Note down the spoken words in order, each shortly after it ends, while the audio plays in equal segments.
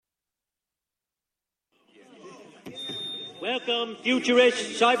Welcome,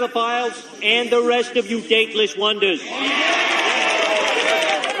 futurists, cyberphiles, and the rest of you dateless wonders.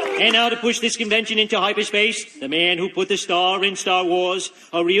 And now to push this convention into hyperspace, the man who put the star in Star Wars,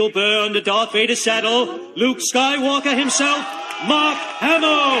 a real burr under Darth Vader's saddle, Luke Skywalker himself, Mark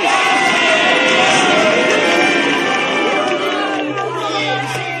Hamill!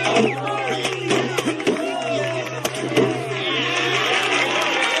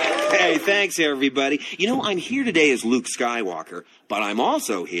 Hey, thanks, everybody. You know, I'm here today as Luke Skywalker, but I'm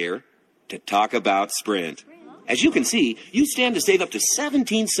also here to talk about Sprint. As you can see, you stand to save up to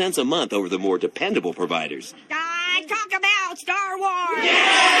 17 cents a month over the more dependable providers. Talk about Star Wars! You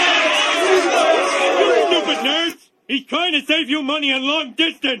stupid nerds! He's trying to save you money on long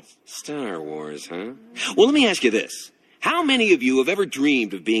distance! Star Wars, huh? Well, let me ask you this. How many of you have ever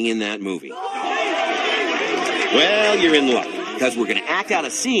dreamed of being in that movie? Well, you're in luck, because we're going to act out a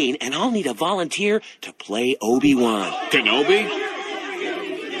scene, and I'll need a volunteer to play Obi-Wan. Kenobi?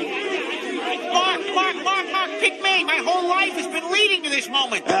 Mark, pick me! My whole life has been leading to this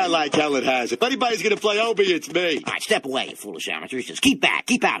moment! I like hell it has. If anybody's going to play Obi, it's me. All right, step away, you foolish amateurs. Just keep back,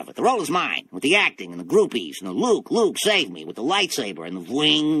 keep out of it. The role is mine, with the acting and the groupies and the Luke, save me, with the lightsaber and the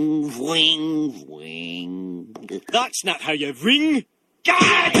vwing. That's not how you ring!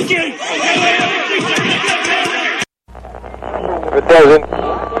 God! It doesn't.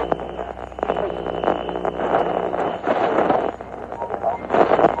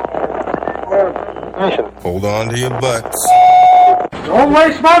 Hold on to your butts. Don't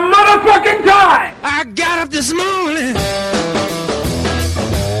waste my motherfucking time! I got up this morning,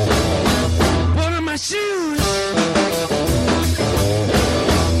 put on my shoes,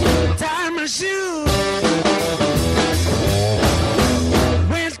 tied my shoes,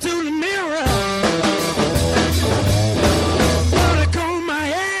 went to the mirror, put a comb my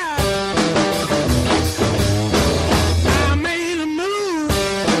hair, I made a move,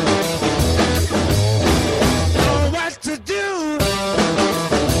 know what to do.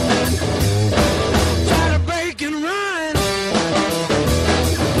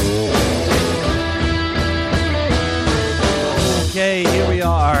 Okay, here we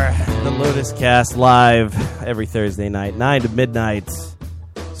are, the Lotus Cast live every Thursday night, 9 to midnight,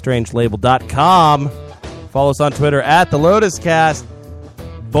 strangelabel.com. Follow us on Twitter at the Lotus Cast.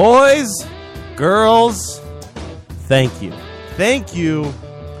 Boys, girls, thank you. Thank you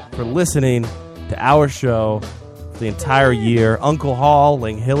for listening to our show for the entire year. Uncle Hall,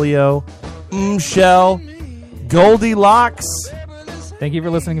 Langhilio, Shell, Goldilocks. Thank you for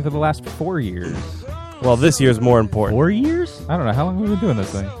listening for the last 4 years. Well, this year's more important. 4 years? I don't know. How long have we been doing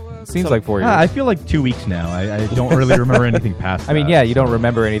this thing? It seems like 4 years. I feel like 2 weeks now. I don't really remember anything past that. I mean, yeah, you don't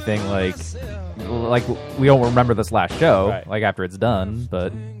remember anything like we don't remember this last show, right, like after it's done,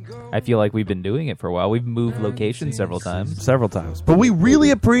 but I feel like we've been doing it for a while. We've moved locations several times. But we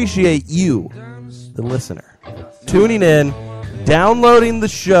really appreciate you, the listener, tuning in, downloading the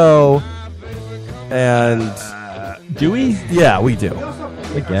show, and... do we? Yeah, we do.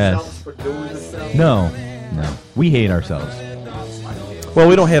 I guess. No. We hate ourselves. Well,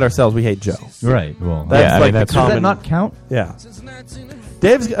 we don't hate ourselves. We hate Joe. Right. Well, that's like the does common... that not count? Yeah.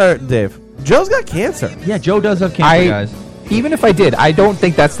 Dave. Joe's got cancer. Yeah, Joe does have cancer, guys. Even if I did, I don't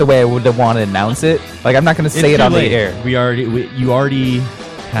think that's the way I would want to announce it. Like, I'm not going to say it on the air. You already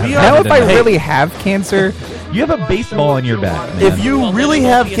have. Now, if I really have cancer... You have a baseball in your back, man. If you really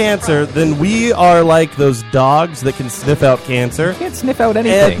have cancer, then we are like those dogs that can sniff out cancer. You can't sniff out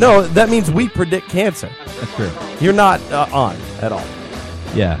anything. No, that means we predict cancer. That's true. You're not on at all.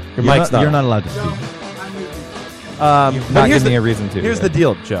 Yeah. Your mic's not. You're not allowed to speak. Not giving me a reason to. Here's the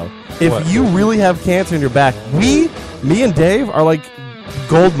deal, Joe. If you really have cancer in your back, me and Dave are like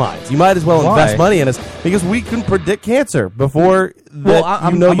gold mines. You might as well invest money in us because we can predict cancer before you have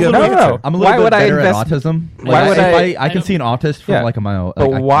cancer. I'm a little bit better at autism. Why would I can see an autist from like a mile.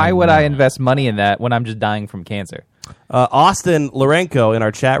 But why would I invest money in that when I'm just dying from cancer? Austin Lorenko in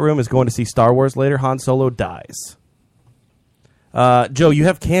our chat room is going to see Star Wars later. Han Solo dies. Joe, you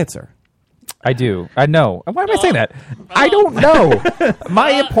have cancer. I do. I know. Why am I saying that? I don't know. My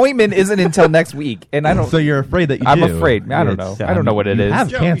appointment isn't until next week, and I don't. So you're afraid that I'm afraid. I don't know. I don't know what it is. You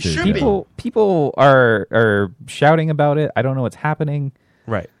have cancer. People are shouting about it. I don't know what's happening.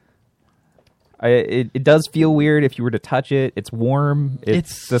 Right. It does feel weird if you were to touch it. It's warm.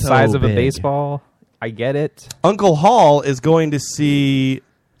 It's the size of a baseball. I get it. Uncle Hall is going to see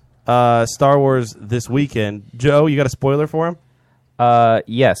Star Wars this weekend. Joe, you got a spoiler for him?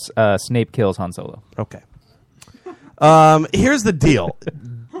 Yes. Snape kills Han Solo. Okay. Here's the deal.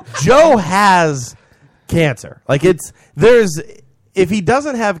 Joe has cancer. Like if he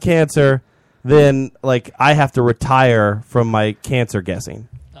doesn't have cancer, then like I have to retire from my cancer guessing.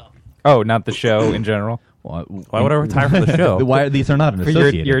 Oh, not the show in general. Why would I retire from the show? Why these are not an For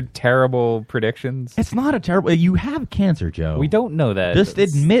associated? your terrible predictions. It's not a terrible. You have cancer, Joe. We don't know that. Just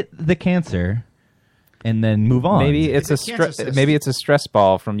admit the cancer, and then move on. Maybe it's a stress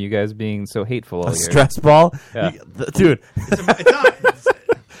ball from you guys being so hateful. A stress ball, Yeah. Dude.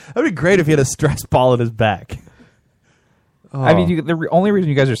 That'd be great if he had a stress ball in his back. I mean, the only reason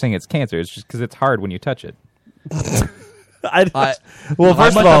you guys are saying it's cancer is just because it's hard when you touch it. Well,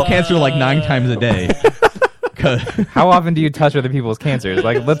 first I of all, have cancer like 9 times a day. How often do you touch other people's cancers?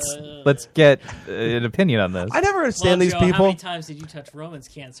 Like, let's get an opinion on this. I never understand these Joe, people. How many times did you touch Roman's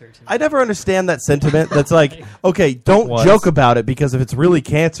cancer? I never understand that sentiment. That's like, okay, don't Once. joke about it because if it's really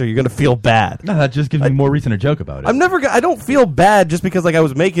cancer, you're gonna feel bad. No, that just gives me more reason to joke about it. I don't feel bad just because like I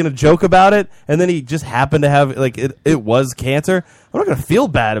was making a joke about it and then he just happened to have like it was cancer. I'm not gonna feel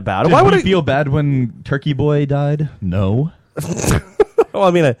bad about it. Why would you I feel bad when Turkey Boy died? No. Well,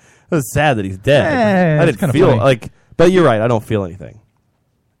 I mean, it was sad that he's dead. I it's didn't kinda feel funny. like, but you're right. I don't feel anything.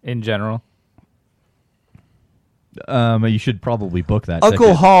 In general, You should probably book that. Uncle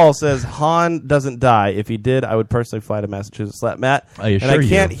ticket. Hall says Han doesn't die. If he did, I would personally fly to Massachusetts. Slap Matt. I assure and I you.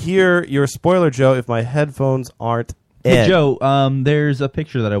 can't hear your spoiler, Joe, if my headphones aren't in. Hey, Joe, there's a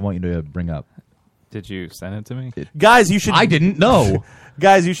picture that I want you to bring up. did you send it to me? Guys, you should. I didn't know.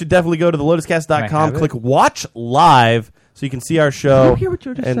 Guys, you should definitely go to Can I thelotuscast.com, have it? click watch live so you can see our show Did you hear what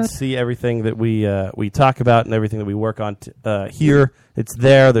Joe just and said? see everything that we talk about and everything that we work on here. It's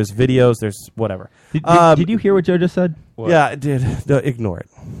there. There's videos. There's whatever. Did you hear what Joe just said? Yeah, I did. No, ignore it.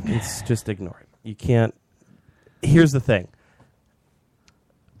 It's just ignore it. You can't. Here's the thing.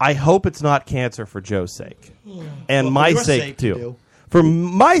 I hope it's not cancer for Joe's sake. And Well, my for your sake, sake, too. you do. For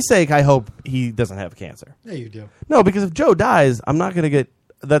my sake, I hope he doesn't have cancer. Yeah, you do. No, because if Joe dies, I'm not going to get...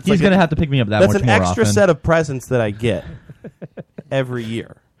 That's He's like going to have to pick me up that That's much an more extra often. set of presents that I get every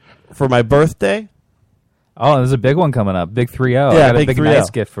year. For my birthday... Oh, there's a big one coming up. Big 3-0. Yeah, I got a big 3-0. nice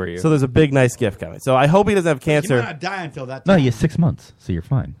gift for you. So there's a big, nice gift coming. So I hope he doesn't have You cancer. might not die until that No, time. you have 6 months, so you're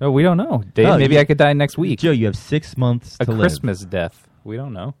fine. Oh, we don't know. Dave, No, maybe you- I could die next week. Joe, you have 6 months A to live. Christmas death. We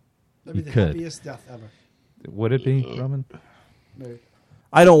don't know. That'd be You the could. happiest death ever. Would it be, Roman? Maybe.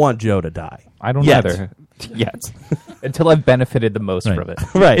 I don't want Joe to die. I don't Yet. either. Yet. Until I've benefited the most Right. from it.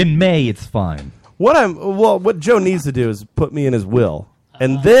 Right. In May, it's fine. What Joe needs to do is put me in his will.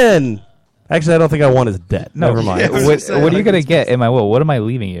 And then... Actually, I don't think I want his debt. No, Never mind. Yeah. What, Say, what are you like, going to it's get in my will? What am I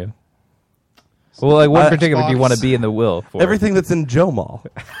leaving you? Well, like, what in particular do you Xbox. want to be in the will for? Everything that's in Joe Mall.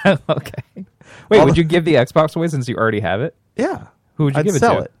 Okay. Wait, All would the- you give the Xbox away since you already have it? Yeah. Who would you I'd give it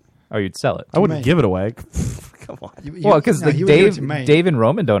sell to? it. Oh, you'd sell it. I wouldn't me. give it away. Come on. Well, because no, you would give it Dave, to me. Dave and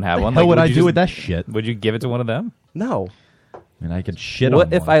Roman don't have one. How Like, would I you do just- with that shit? Would you give it to one of them? No. I mean, I could shit What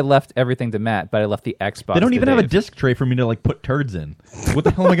on if one. I left everything to Matt, but I left the Xbox? They don't to even have a Dave? disc tray for me to like put turds in. What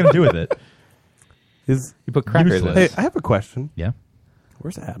the hell am I going to do with it? Is You put crackers in. Useless. Hey, I have a question. Yeah.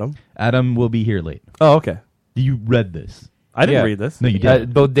 Where's Adam? Adam will be here late. Oh, okay. You read this? I didn't Yeah. read this. No, you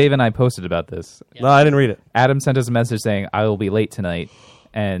did. Both Dave and I posted about this. No, I didn't read it. Adam sent us a message saying, "I will be late tonight,"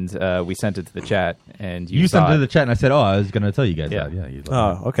 and we sent it to the chat. And You saw sent it to it. the chat, and I said, "Oh, I was going to tell you guys Yeah. that." Yeah. You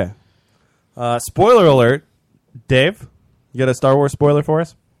Oh, okay. Spoiler alert. Dave, you got a Star Wars spoiler for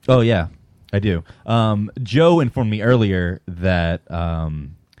us? Oh yeah, I do. Joe informed me earlier that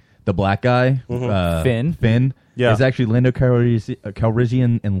the black guy, Finn, Yeah. is actually Lando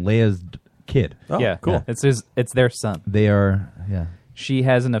Calrissian and Leia's kid. Oh, Yeah, cool. It's their son. They are, yeah. She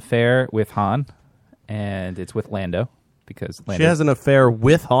has an affair with Han, and it's with Lando because Lando. She has an affair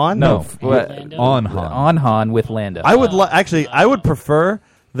with Han? no Lando? On Han. on Han with Lando. I would actually. I would prefer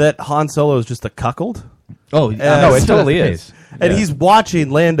that Han Solo is just a cuckold, Oh, no, it totally is. and Yeah. he's watching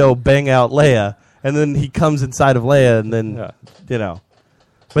Lando bang out Leia, and then he comes inside of Leia, and then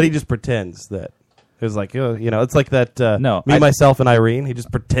but he just pretends that it was like it's like that. No, me, I- myself, and Irene. He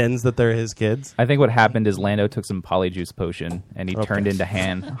just pretends that they're his kids. I think what happened is Lando took some polyjuice potion and he turned into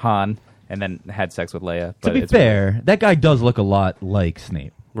Han and then had sex with Leia. To But be it's- fair, that guy does look a lot like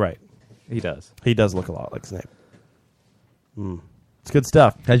Snape. Right. he does. He does look a lot like Snape. It's good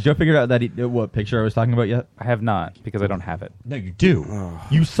stuff. Has Joe figured out that what picture I was talking about yet? I have not because I don't have it. No, you do.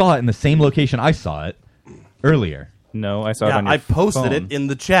 You saw it in the same location I saw it earlier. No, I saw it Yeah, on your I posted phone. it in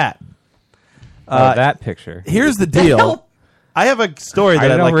the chat. That picture. Here's the deal. I have a story I that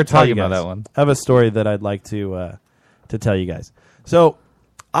didn't I'd know like we were to tell you talking about guys. that one. I have a story that I'd like to tell you guys. So,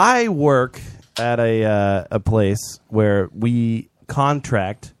 I work at a place where we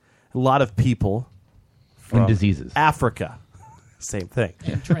contract a lot of people from And diseases. Africa. Same thing.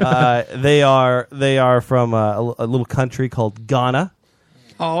 They are from a little country called Ghana.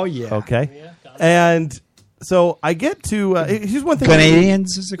 Oh, yeah. Okay. And so I get to here's one thing.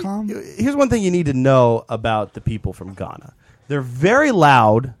 Ghanaians, as they call them. Here's one thing you need to know about the people from Ghana. They're very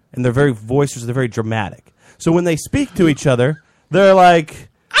loud and they're very boisterous. They're very dramatic. So when they speak to each other, they're like,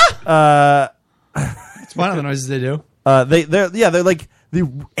 It's one of the noises they do. They're like they're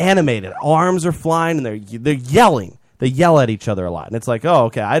animated. Arms are flying and they're yelling. They yell at each other a lot, and it's like, oh,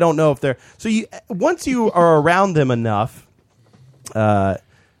 okay. I don't know if they're once you are around them enough. And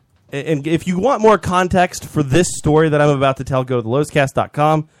if you want more context for this story that I'm about to tell, go to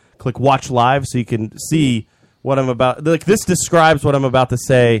thelotuscast.com, click Watch Live so you can see what I'm about. Like, this describes what I'm about to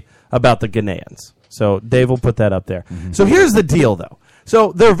say about the Ghanaians. So Dave will put that up there. Mm-hmm. So here's the deal, though.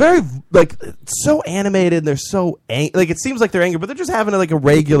 So they're very, like, so animated. And they're so, like, it seems like they're angry, but they're just having, like, a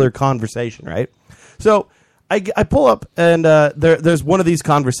regular conversation, right? So I pull up, and there's one of these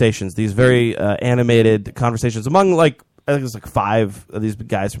conversations, these very animated conversations among, like, I think it was like 5 of these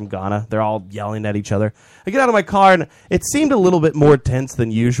guys from Ghana. They're all yelling at each other. I get out of my car, and it seemed a little bit more tense than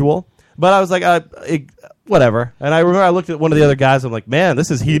usual. But I was like, whatever. And I remember I looked at one of the other guys. I'm like, man,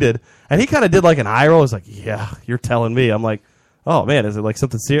 this is heated. And he kind of did like an eye roll. I was like, yeah, you're telling me. I'm like, oh, man, is it like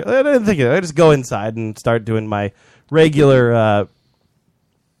something serious? I didn't think I just go inside and start doing my regular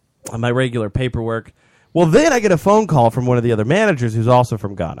paperwork. Well, then I get a phone call from one of the other managers who's also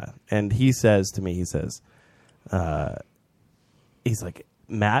from Ghana. And he says to me, he's like,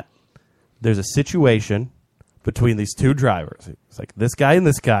 Matt, there's a situation between these 2 drivers. It's like this guy and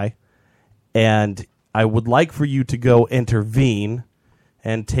this guy, and I would like for you to go intervene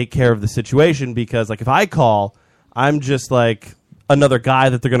and take care of the situation because, like, if I call, I'm just like another guy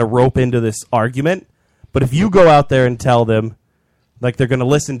that they're going to rope into this argument. But if you go out there and tell them, like, they're going to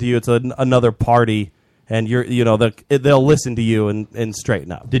listen to you, it's another party, and they'll listen to you and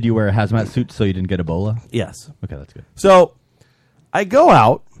straighten up. Did you wear a hazmat suit so you didn't get Ebola? Yes. Okay, that's good. So I go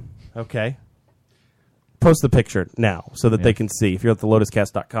out, okay, post the picture now so that they can see. If you're at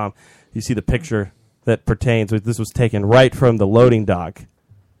thelotuscast.com, you see the picture that pertains. This was taken right from the loading dock.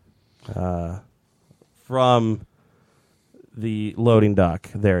 From the loading dock.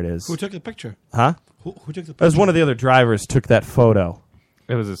 There it is. Who took the picture? Huh? Who took the picture? It was one of the other drivers took that photo.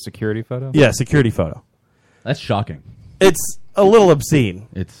 It was a security photo? Yeah, security photo. That's shocking. It's a little obscene.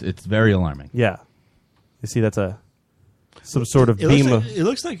 It's very alarming. Yeah. You see, that's some sort of beam of... It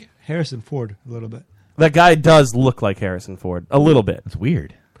looks like Harrison Ford a little bit. That guy does look like Harrison Ford. A little bit. It's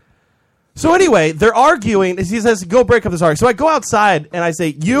weird. So anyway, they're arguing. He says, go break up this argument. So I go outside, and I say,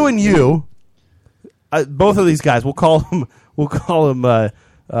 you and you, both of these guys, we'll call them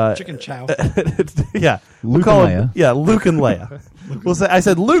Chicken Chow. Yeah. Luke and Leia. Yeah, Luke and Leia. I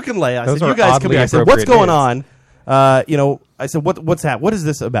said, Luke and Leia. I Those said, you are guys come here. I said, what's appropriate going on? I said, what's that? What is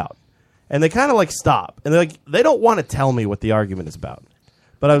this about? And they kind of like stop. And they're like, they don't want to tell me what the argument is about.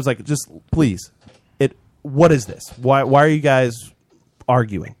 But I was like, just please, what is this? Why are you guys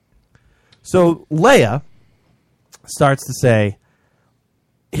arguing? So Leia starts to say,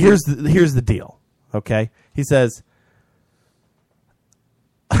 here's the deal. Okay? He says,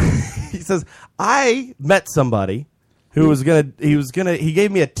 I met somebody who he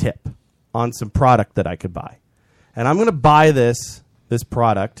gave me a tip on some product that I could buy. And I'm going to buy this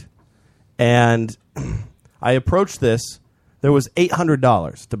product. And I approached this. There was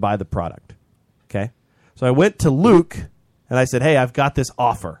 $800 to buy the product. Okay? So I went to Luke and I said, hey, I've got this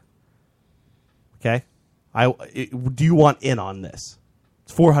offer. Okay? Do you want in on this?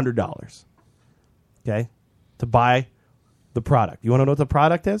 It's $400. Okay? To buy the product. You want to know what the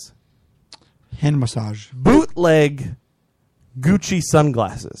product is? Hand massage. Bootleg Gucci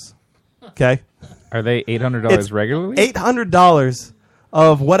sunglasses. Okay? Are they $800 regularly? $800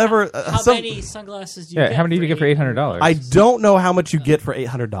 of whatever. How many sunglasses do you get? How many do you get for $800? I don't know how much you get for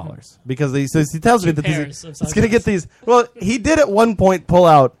 $800 because he tells me that he's going to get these. Well, he did at one point pull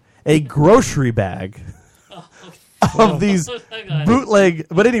out a grocery bag of these bootleg.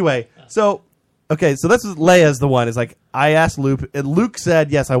 But anyway, so this is Leia's the one. Is like I asked Luke, and Luke said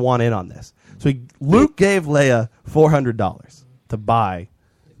yes, I want in on this. So Luke gave Leia $400 to buy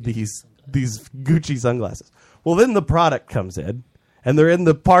these Gucci sunglasses. Well, then the product comes in. And they're in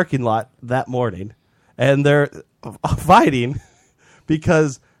the parking lot that morning, and they're fighting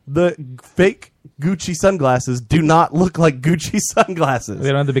because the fake Gucci sunglasses do not look like Gucci sunglasses. They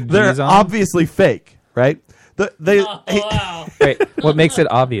don't have the big G's They're on? obviously fake, right? Wow. Wait, what makes it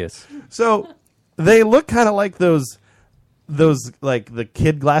obvious? So they look kind of like those like the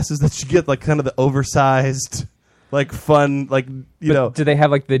kid glasses that you get, like kind of the oversized, like fun, like Do they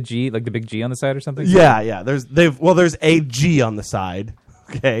have like the G, like the big G on the side or something? Yeah. There's a G on the side,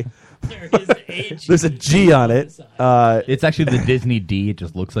 okay, There's a G on it. It's actually the Disney D. It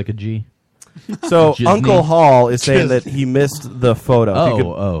just looks like a G. So Disney. Uncle Hall is saying that he missed the photo. If you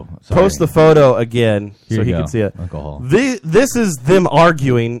could sorry. post the photo again Here so you he go, can see it. Uncle Hall. This is them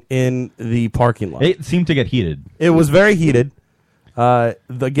arguing in the parking lot. It seemed to get heated. It was very heated.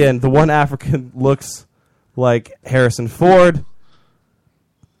 Again, the one African looks like Harrison Ford.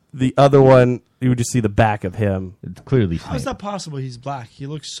 The other one, you would just see the back of him. It's clearly How is that possible? He's black. He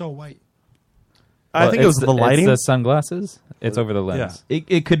looks so white. I think it was the lighting. It's the sunglasses. It's over the lens. Yeah.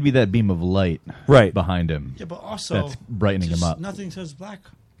 It could be that beam of light behind him. Yeah, but also that's brightening him up. Nothing says black.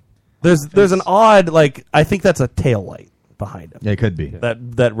 There's an odd, like, I think that's a tail light behind him. Yeah, it could be.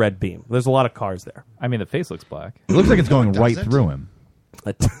 That red beam. There's a lot of cars there. I mean, the face looks black. It looks like it's going right through him.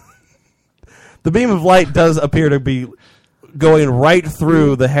 The beam of light does appear to be going right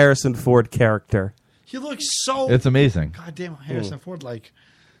through the Harrison Ford character. He looks so... It's amazing. Goddamn Harrison Ford, like...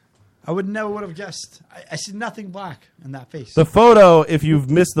 I would have guessed. I see nothing black in that face. The photo, if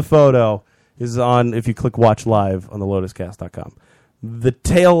you've missed the photo, is on, if you click watch live on the lotuscast.com. The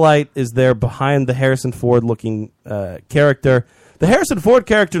tail light is there behind the Harrison Ford looking character. The Harrison Ford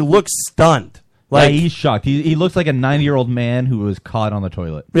character looks stunned. Like, he's shocked. He looks like a 90-year-old man who was caught on the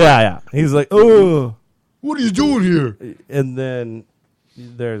toilet. Yeah. He's like, oh, what are you doing here? And then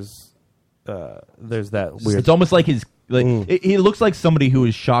there's that weird. It's almost like his... He looks like somebody who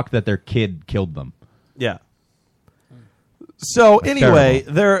is shocked that their kid killed them. Yeah. So That's anyway,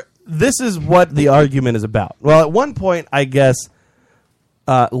 this is what the argument is about. Well, at one point, I guess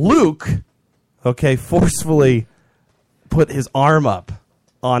Luke, forcefully put his arm up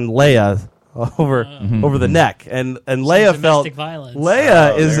on Leia over the neck, and Leia felt violence.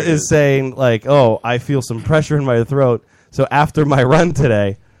 Leia is saying like, "Oh, I feel some pressure in my throat. So after my run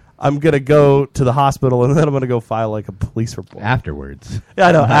today, I'm going to go to the hospital, and then I'm going to go file like a police report." Afterwards. Yeah,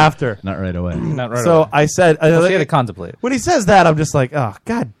 I know, after. Not right away. So I said... She had to contemplate. When he says that, I'm just like, oh,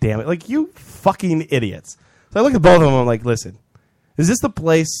 God damn it. Like, you fucking idiots. So I look at both of them, I'm like, listen, is this the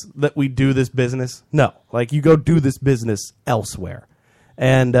place that we do this business? No. Like, you go do this business elsewhere.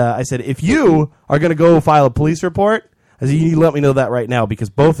 And I said, if you are going to go file a police report, I said, you need to let me know that right now, because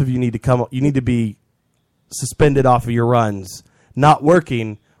both of you need to be suspended off of your runs, not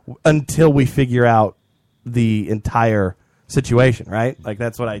working until we figure out the entire situation, right? Like,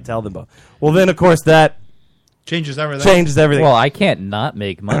 that's what I tell them both. Well, then, of course, that changes everything. Well, I can't not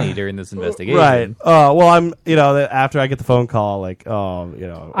make money during this investigation. Right. Well, I'm, after I get the phone call, like,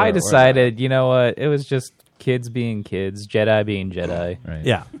 I decided, you know what? It was just kids being kids, Jedi being Jedi. Right.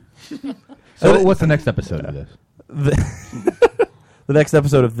 Yeah. So what's the next episode of this? The next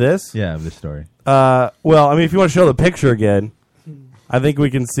episode of this? Yeah, of this story. Well, I mean, if you want to show the picture again, I think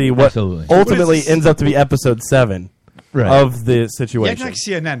we can see what ultimately ends up to be episode 7 of the situation. Yeah, like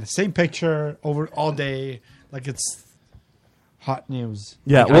CNN, same picture over all day, like it's hot news.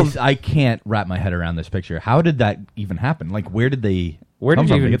 Yeah, I can't wrap my head around this picture. How did that even happen? Like, where did you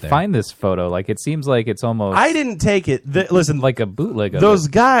even find this photo? Like, it seems like it's almost... I didn't take it. Listen, like a bootleg of those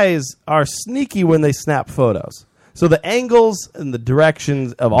guys are sneaky when they snap photos. So the angles and the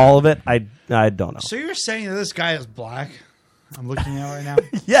directions of all of it, I don't know. So you're saying that this guy is black? I'm looking at right now.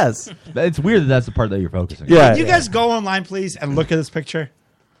 Yes. It's weird that that's the part that you're focusing on. Yeah. Can you guys go online, please, and look at this picture?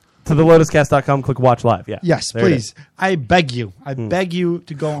 To the lotuscast.com, click watch live. Yeah. Yes, There it please. is. I beg you. I beg you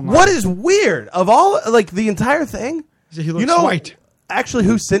to go online. What is weird of all, like, the entire thing? He looks white. Actually,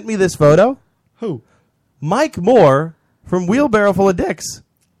 who sent me this photo? Who? Mike Moore from Wheelbarrow Full of Dicks.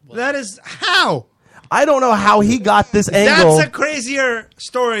 That is how? I don't know how he got this angle. That's a crazier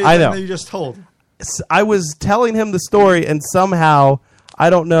story I know. than you just told. I was telling him the story, and somehow, I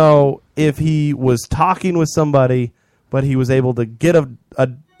don't know if he was talking with somebody, but he was able to get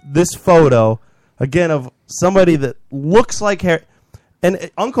this photo, again, of somebody that looks like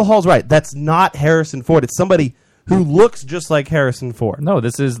and Uncle Hall's right. That's not Harrison Ford. It's somebody who looks just like Harrison Ford. No,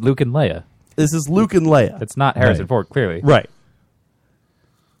 this is Luke and Leia. This is Luke and Leia. It's not Harrison Ford, clearly. Right.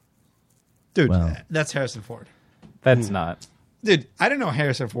 Dude, that's Harrison Ford. That's not. Dude, I didn't know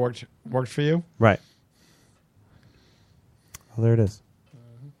Harrison Ford worked for you. Right. Well, there it is.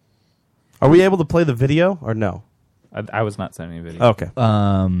 Are we able to play the video or no? I was not sending a video. Okay.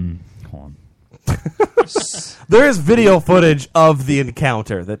 Hold on. There is video footage of the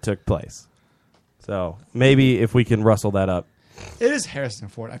encounter that took place. So maybe if we can rustle that up. It is Harrison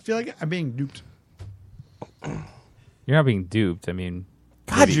Ford. I feel like I'm being duped. You're not being duped. I mean...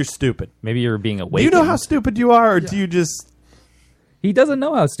 God, you're stupid. Maybe you're being Do awakened. you know how stupid you are, or do you just... He doesn't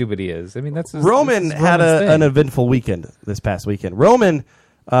know how stupid he is. I mean, that's... Roman had an eventful weekend this past weekend. Roman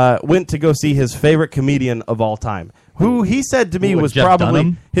went to go see his favorite comedian of all time, who he said to me was Jeff probably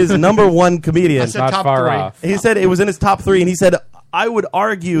Dunham? his number one comedian. I said top three. He said it was in his top 3, and he said I would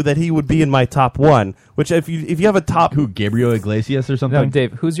argue that he would be in my top 1. Which if you have a top, Who, Gabriel Iglesias or something? No,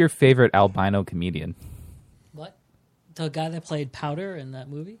 Dave, who's your favorite albino comedian? What? The guy that played Powder in that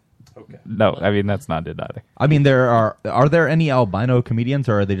movie? Okay. No, I mean that's not it either. I mean, are there any albino comedians,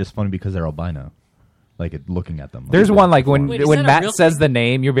 or are they just funny because they're albino? Like looking at them. There's one like when Wait, is that a Matt real says thing? the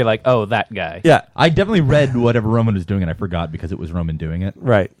name, you'll be like, oh, that guy. yeah, I definitely read whatever Roman was doing, and I forgot because it was Roman doing it.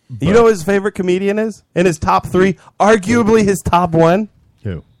 right. You know who his favorite comedian is in his top 3, arguably his top 1.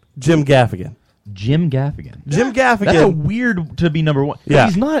 Who? Jim Gaffigan. Jim Gaffigan. Jim Gaffigan. That's a weird to be number 1. Yeah.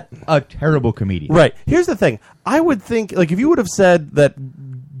 He's not a terrible comedian. Right. Here's the thing. I would think, like, if you would have said that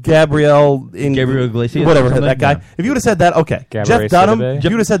Gabriel Iglesias, whatever, or something? that guy. Yeah. If you would have said that, okay. Gabriel Jeff Dunham, Sidibe? if you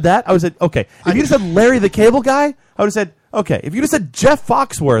would have said that, I would have said, okay. If you'd have said Larry the Cable Guy, I would have said, okay. If you'd have said Jeff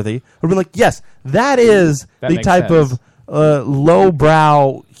Foxworthy, I would have been like, yes, that is That the makes type sense. of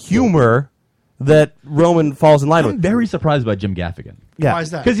lowbrow humor that Roman falls in line I'm with. very surprised by Jim Gaffigan. Yeah. Why is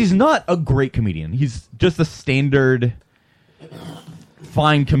that? Because he's not a great comedian. He's just a standard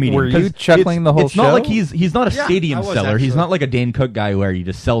fine comedian. Were you 'Cause chuckling the whole It's not show? like he's not a Yeah, stadium I was seller. He's actually. not like a Dane Cook guy where he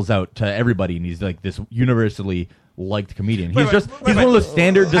just sells out to everybody and he's like this universally liked comedian. He's he's one of those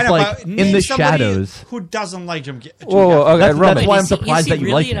standard, I just know, like but in name the somebody shadows. Who doesn't like Jim? Jim Whoa, whoa, Gaffigan? okay, That's Roman. why I'm Is he- surprised is he that you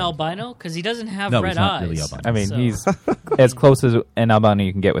really like an him. albino? Because he doesn't have No, red he's not eyes. really albino. I mean, So- he's as close as an albino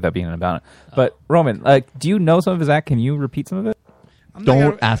you can get without being an albino. But Roman, like, do you know some of his act? Can you repeat some of it? I'm not Don't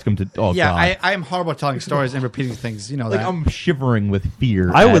gonna- ask him to. Oh Yeah, God. I am horrible at telling stories and repeating things. You know like that. I'm shivering with fear.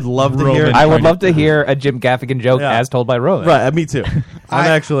 I would at love to Roman hear- I would trying love to hear a Jim Gaffigan joke Yeah. as told by Roman. Right, me too.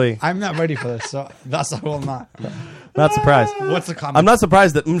 I'm not ready for this, so thus I will not. not surprised. What's the comment? I'm not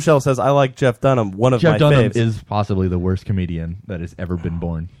surprised that Michelle says I like Jeff Dunham, one of Jeff my Dunham faves. is possibly the worst comedian that has ever been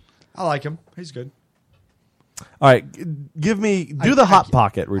born. I like him. He's good. All right, give me the Hot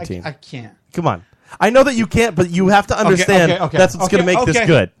Pocket routine. I can't. Come on. I know that you can't, but you have to understand that's what's going to make this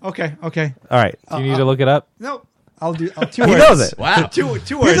good. Okay. All right. Do you need to look it up? No, I'll do 2 He words. knows it. Wow. Two words.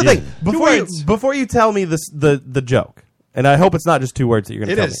 Here's the thing. Two Before you tell me the joke, and I hope it's not just 2 words that you're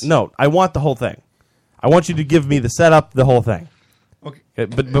going to It tell is. me. No, I want the whole thing. I want you to give me the setup, the whole thing. Okay.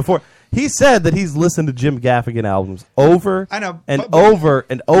 But before he said that he's listened to Jim Gaffigan albums over I know, and but- over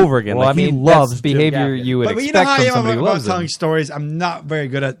and over again. Well, like I mean, he loves that's Jim behavior Gaffigan. you would But you know expect how I from am somebody who about loves telling him. stories. I'm not very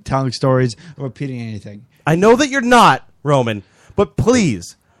good at telling stories or repeating anything. I know that you're not, Roman, but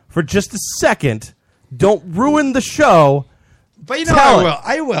please, for just a second, don't ruin the show. But you know Tell I it. will.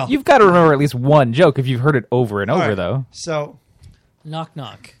 I will. You've got to remember at least one joke if you've heard it over and All over, right. though. So, Knock,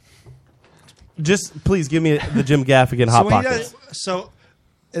 knock. Just please give me the Jim Gaffigan Hot when he Pockets. does,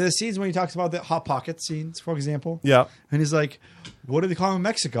 in the scenes when he talks about the Hot Pocket scenes, for example. Yeah. And he's like, what do they call him in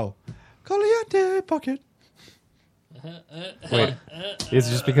Mexico? Caliente Pocket. Wait, is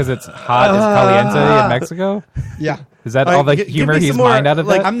it just because it's hot as caliente in Mexico? Yeah. Is that All all right, the give humor me he's some more, mined out of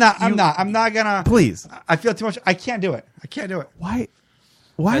like, that? I'm not gonna. Please. I feel too much. I can't do it. I can't do it. Why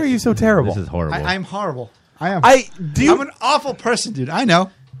are you so terrible? This is horrible. I'm horrible. I am. Do you I'm an awful person, dude. I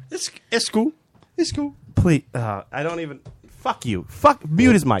know. It's cool. It's cool. please? I don't even. Fuck you.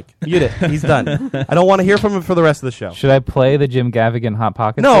 Mute his mic. Mute it. He's done. I don't want to hear from him for the rest of the show. Should I play the Jim Gaffigan Hot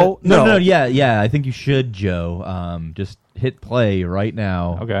Pocket? No, No. Yeah. I think you should, Joe. Just hit play right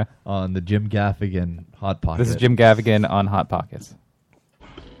now. Okay. On the Jim Gaffigan Hot Pocket. This is Jim Gaffigan on Hot Pockets.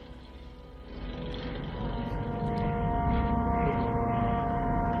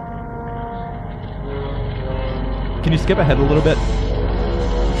 Can you skip ahead a little bit?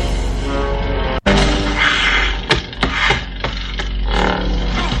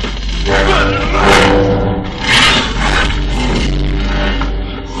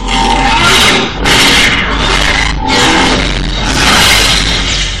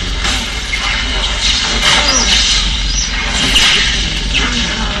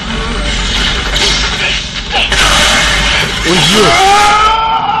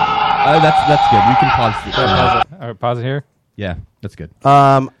 That's good. We can pause. All right, pause it here. Yeah, that's good.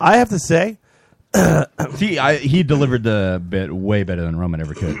 I have to say, See, he delivered the bit way better than Roman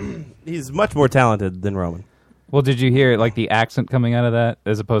ever could. he's much more talented than Roman. Well, did you hear like the accent coming out of that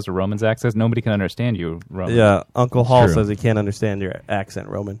as opposed to Roman's accent? Nobody can understand you, Roman. Yeah, Uncle Hall true. says he can't understand your accent,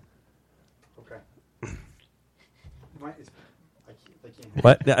 Roman. Okay.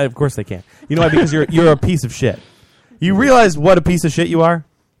 What? Yeah, of course they can. You know why? Because you're a piece of shit. You realize what a piece of shit you are?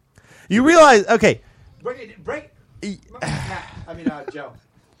 You realize, okay. Joe.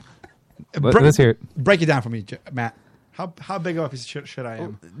 Let's hear it. Break it down for me, Matt. How big of a piece of shit I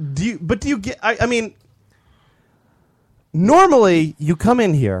am? Do you get, I mean, normally you come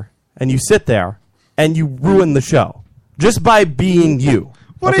in here and you sit there and you ruin the show just by being you.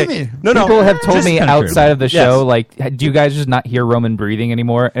 What do you mean? No, People have told me outside of the show, Yes. like, do you guys just not hear Roman breathing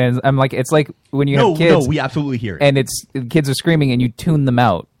anymore? And I'm like, it's like when you have kids. No, we absolutely hear it. And it's kids are screaming and you tune them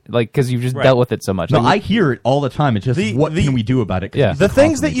out, like, because you've just dealt with it so much. No, Like, I hear it all the time. It's just what can we do about it? 'Cause Yeah. it's The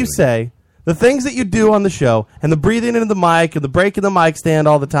things that constantly you doing say, the things that you do on the show, and the breathing into the mic, and the breaking the mic stand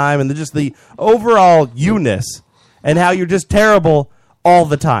all the time, and just the overall you-ness, and how you're just terrible all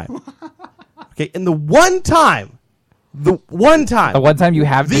the time. Okay, and the one time you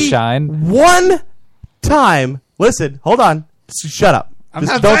have to shine. One time, listen, hold on, shut up. I'm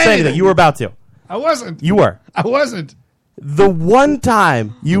Just not don't saying say anything. anything. You were about to. I wasn't. You were. I wasn't. The one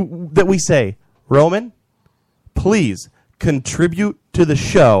time that we say, Roman, please contribute to the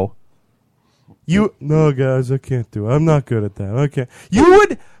show. No, guys, I can't do it. I'm not good at that. Okay. You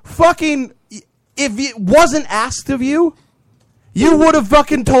would fucking, if it wasn't asked of you, you would have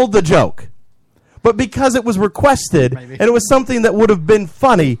fucking told the joke. But because it was requested and it was something that would have been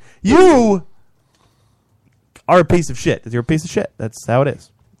funny, you are a piece of shit. You're a piece of shit. That's how it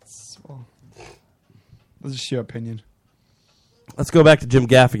is. That's just your opinion. Let's go back to Jim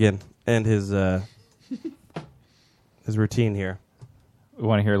Gaffigan and his routine here. We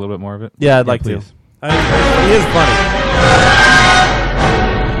want to hear a little bit more of it? Yeah, I'd like to. He is funny.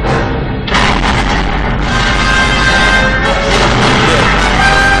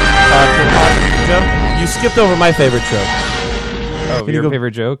 Joe, you skipped over my favorite joke. Oh, your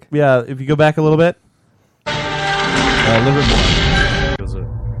favorite joke? Yeah, if you go back a little bit. A little bit more.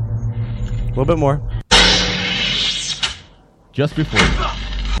 A little bit more. Just before.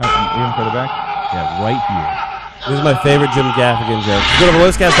 Even further back? Yeah, right here. This is my favorite Jim Gaffigan joke. Go to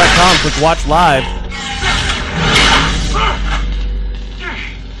thelotuscast.com, click watch live.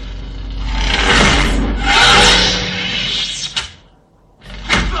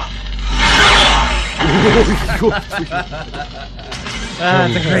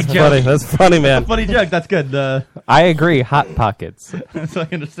 That's a great joke. Funny. That's funny, man. Funny joke. That's good. I agree. Hot Pockets. That's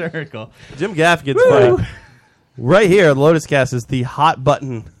fucking hysterical. Jim Gaffigan's funny. Right here, the Lotus Cast is the hot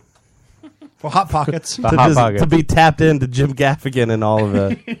button For Hot Pockets. to be tapped into Jim Gaffigan and all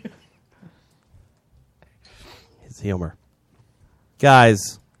of his humor.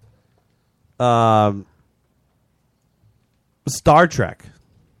 Guys, Star Trek.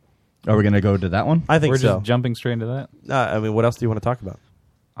 Are we going to go to that one? I think We're so. just jumping straight into that. I mean, what else do you want to talk about?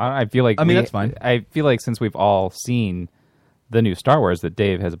 I feel like that's fine. I feel like since we've all seen the new Star Wars, that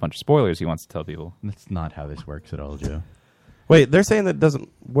Dave has a bunch of spoilers he wants to tell people. That's not how this works at all, Joe. Wait, they're saying that doesn't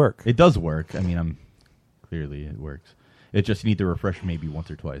work. It does work. I mean, clearly it works. It just need to refresh maybe once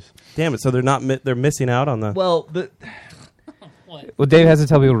or twice. Damn it! So they're not. They're missing out on the. Well, Well, Dave has to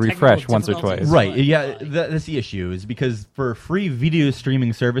tell people to refresh once or twice. Right. Yeah, that's the issue, is because for free video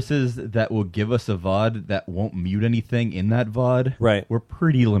streaming services that will give us a VOD that won't mute anything in that VOD, right, we're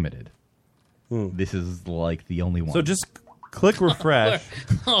pretty limited. This is like the only one. So just click refresh.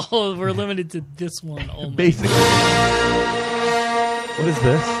 We're limited to this one only. Basically. What is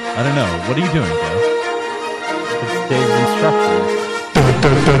this? I don't know. What are you doing, Joe? It's Dave's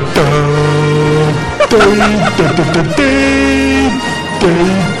instructions.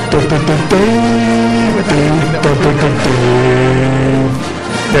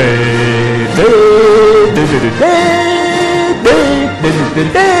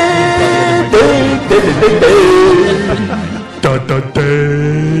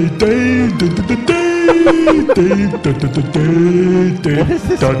 What is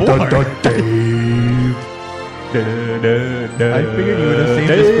this for? I figured you would have saved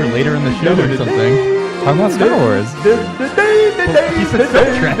this for later in the show or something. Talking about Star Wars. He said Star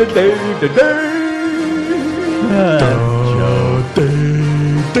Trek.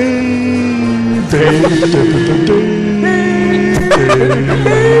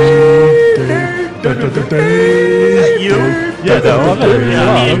 You? Yeah, no,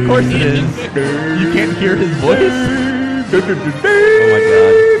 yeah, of course it is. You can't hear his voice? Oh my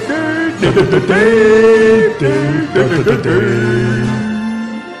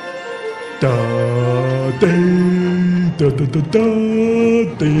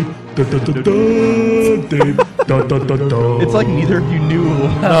It's like neither of you knew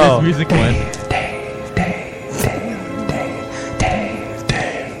how this music went.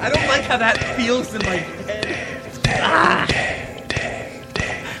 I don't like how that feels in my head.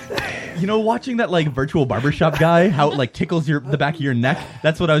 You know, watching that like virtual barbershop guy, how it like tickles the back of your neck.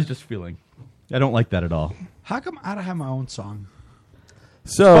 That's what I was just feeling. I don't like that at all. How come I don't have my own song?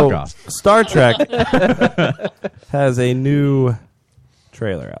 So, Star Trek has a new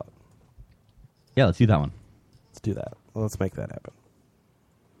trailer out. Yeah, let's do that one. Let's do that. Well, let's make that happen.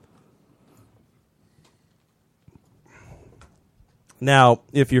 Now,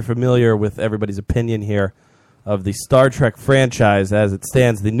 if you're familiar with everybody's opinion here of the Star Trek franchise as it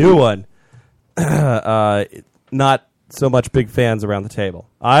stands, the new one, not so much big fans around the table.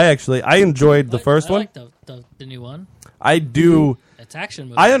 I enjoyed the first one. I like the new one. I do. It's action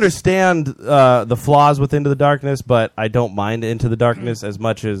movie. I understand the flaws with Into the Darkness, but I don't mind Into the Darkness as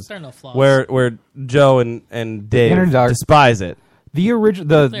much as There are no flaws. where Joe and Dave despise it. The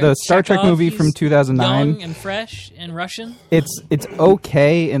original, the Star Trek movie from 2009, young and fresh and Russian. It's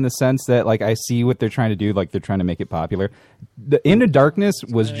okay in the sense that like I see what they're trying to do, like they're trying to make it popular. The Into Darkness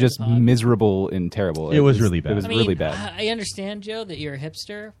was just miserable and terrible. It was really bad. It was really bad. I understand, Joe, that you're a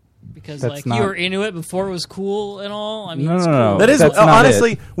hipster because That's like not- you were into it before it was cool and all. I mean, No, it's no, cool. no. That is That's not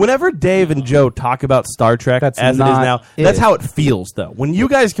honestly, it. whenever Dave and Joe talk about Star Trek as it is not now, it. that's how it feels. Though when you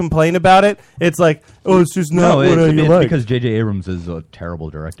guys complain about it, it's like, oh, it's just not what it's you like. because J.J. Abrams is a terrible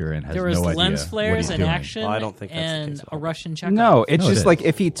director and has There was no idea lens what flares he's and doing. action. I don't think that's the and case a Russian Chekhov. No, it's No, it just is. like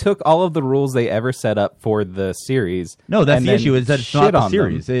if he took all of the rules they ever set up for the series. No, that's and the then issue. Is that it's shit not the on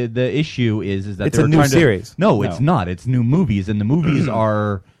them. series. The issue is that It's they a were new trying to- series. No, it's not. It's new movies, and the movies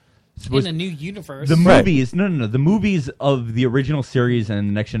are in a new universe. the movies. No. The movies of the original series and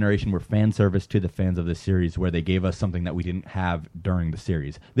the Next Generation were fan service to the fans of the series, where they gave us something that we didn't have during the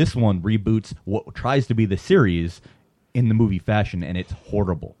series. This one reboots what tries to be the series in the movie fashion, and it's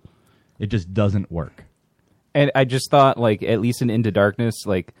horrible. It just doesn't work. And I just thought, like, at least in Into Darkness,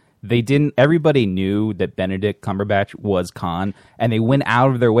 like, they didn't. Everybody knew that Benedict Cumberbatch was Khan, and they went out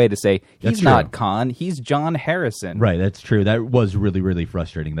of their way to say That's he's not true. Khan, he's John Harrison. Right, that's true. That was really, really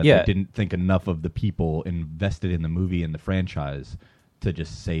frustrating that Yeah. they didn't think enough of the people invested in the movie and the franchise to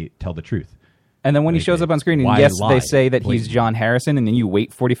just tell the truth. And then when he shows up on screen, and Why yes, lie they say that he's blatantly? John Harrison, and then you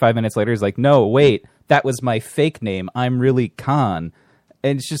wait 45 minutes later, he's like, no, wait, that was my fake name. I'm really Khan.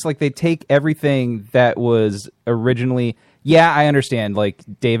 And it's just like they take everything that was originally. Yeah, I understand. Like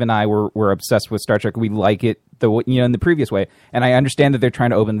Dave and I were obsessed with Star Trek. We like it in the previous way, and I understand that they're trying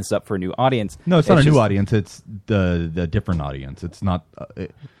to open this up for a new audience. No, it's not a new just- audience. It's the different audience. It's not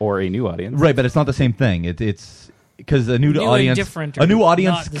or a new audience, right? But it's not the same thing. It's because a new New and audience, different a new are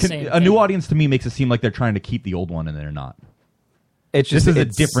audience, not the same a new thing. audience to me makes it seem like they're trying to keep the old one, and they're not. It's just This is a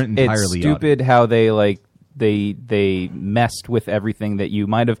it's- different It's entirely stupid how they they messed with everything that you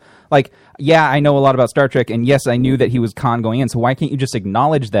might have like. Yeah, I know a lot about Star Trek, and yes, I knew that he was Khan going in. So why can't you just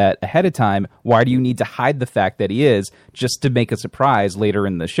acknowledge that ahead of time? Why do you need to hide the fact that he is just to make a surprise later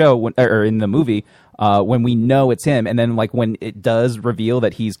in the show or in the movie when we know it's him? And then like when it does reveal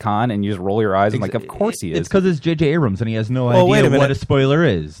that he's Khan, and you just roll your eyes and like, of course he is. It's because it's J.J. Abrams, and he has no Well, wait a idea what minute. a spoiler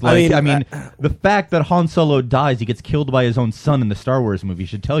is. I Like, mean, the fact that Han Solo dies, he gets killed by his own son in the Star Wars movie,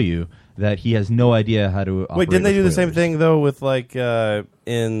 should tell you that he has no idea how to. Wait, didn't they operate do with the same spoilers. thing though with like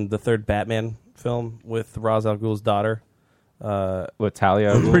in the third Batman film with Ra's al Ghul's daughter? With Talia,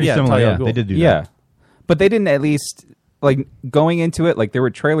 al Ghul. Pretty similar. Talia Yeah, al Ghul. they did do Yeah, that. but they didn't at least like going into it. Like there were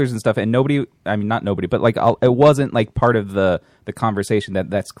trailers and stuff, and nobody. I mean, not nobody, but like it wasn't like part of the conversation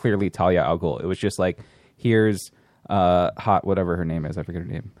that's clearly Talia al Ghul. It was just like here's hot whatever her name is. I forget her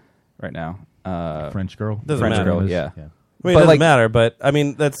name right now. French girl. Doesn't French matter. girl. Yeah. I mean, But, it doesn't like- matter, but I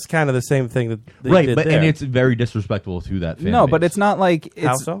mean that's kind of the same thing that they Right, did but there. and it's very disrespectful to that fan No, base. but it's not like it's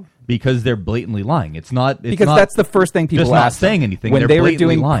How so? Because they're blatantly lying. It's not it's because not that's the first thing people just not asked saying them. anything. When They're they were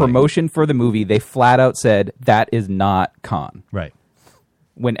blatantly doing lying. promotion for the movie. They flat out said that is not Khan. Right.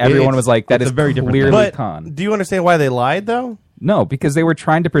 When everyone It's- was like, that it's is a very different clearly thing. But Khan. do you understand why they lied though? No, because they were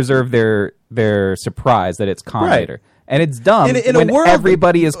trying to preserve their surprise that it's Khan Right. later. And it's dumb In a when world-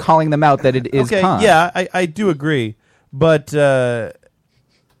 everybody is calling them out that it is Okay, Khan. yeah, I do agree, but the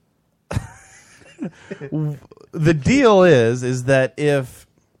deal is that if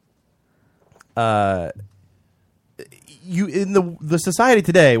you in the society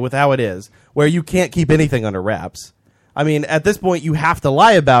today with how it is, where you can't keep anything under wraps. I mean, at this point, you have to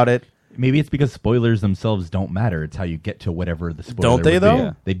lie about it. Maybe it's because spoilers themselves don't matter. It's how you get to whatever the spoiler Don't they, would be. though?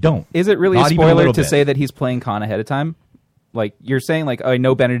 Yeah. They don't. Is it really Not a even spoiler little to bit. say that he's playing Khan ahead of time? Like, you're saying, like, I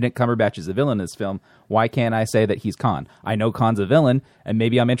know Benedict Cumberbatch is a villain in this film. Why can't I say that he's Khan? I know Khan's a villain, and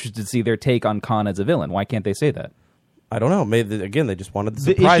maybe I'm interested to see their take on Khan as a villain. Why can't they say that? I don't know. Maybe again, they just wanted the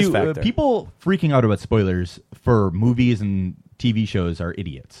The surprise issue, factor. people freaking out about spoilers for movies and TV shows are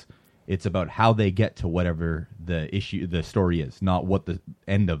idiots. It's about how they get to whatever the story is, not what the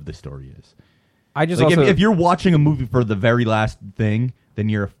end of the story is. I just like also, if you're watching a movie for the very last thing, then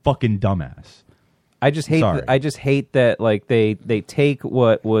you're a fucking dumbass. I just hate. Sorry. I just hate that like they take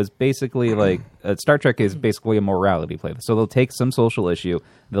what was basically like Star Trek is basically a morality play. So they'll take some social issue,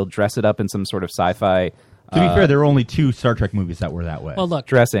 they'll dress it up in some sort of sci-fi To be fair, there were only 2 Star Trek movies that were that way. Well, look,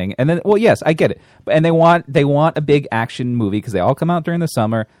 dressing, and then yes, I get it, and they want a big action movie because they all come out during the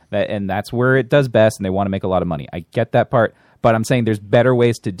summer, and that's where it does best, and they want to make a lot of money. I get that part, but I'm saying there's better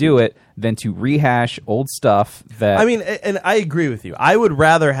ways to do it than to rehash old stuff. That I mean, and I agree with you. I would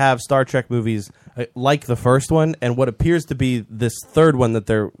rather have Star Trek movies like the first one and what appears to be this third one that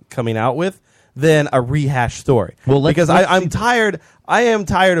they're coming out with than a rehash story. Well, because I'm tired. I am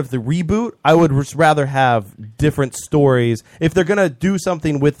tired of the reboot. I would rather have different stories if they're going to do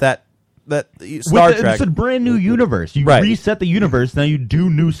something with that Star Trek. It's a brand new universe. You reset the universe. Now you do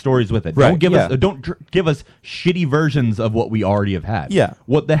new stories with it. Right. Don't give us shitty versions of what we already have had. Yeah.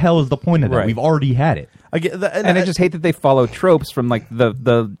 What the hell is the point of that? We've already had it. I just hate that they follow tropes from like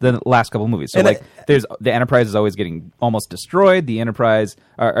the last couple of movies. So there's the Enterprise is always getting almost destroyed. The Enterprise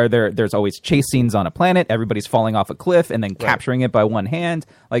there's always chase scenes on a planet. Everybody's falling off a cliff and then capturing it by one hand.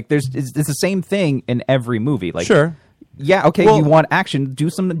 Like it's the same thing in every movie. Like sure. Yeah, okay, you want action, do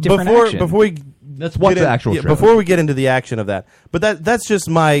some different action. Before we get into the action of that. But that's just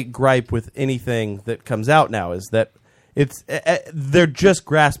my gripe with anything that comes out now is that they're just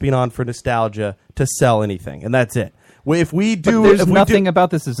grasping on for nostalgia to sell anything, and that's it. If we do, there's nothing about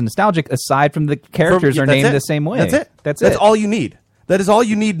this is nostalgic aside from the characters are named the same way. That's it. That's all you need. That is all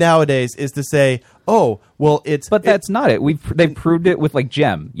you need nowadays is to say, oh, well, it's. But that's not it. They've proved it with like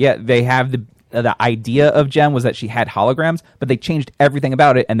Jem. Yeah, they have the idea of Jem was that she had holograms, but they changed everything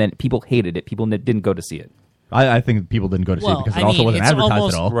about it, and then people hated it. People didn't go to see it. I think people didn't go to see it because it also wasn't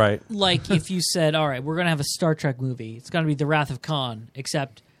advertised at all. Right. Like if you said, all right, we're going to have a Star Trek movie. It's going to be The Wrath of Khan,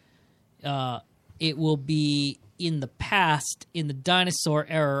 except it will be in the past, in the dinosaur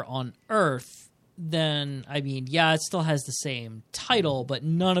era on Earth. Then, I mean, yeah, it still has the same title, but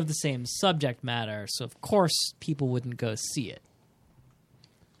none of the same subject matter. So, of course, people wouldn't go see it.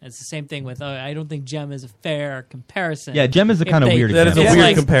 It's the same thing with, I don't think Jem is a fair comparison. Yeah, Jem is a kind of weird example. That is a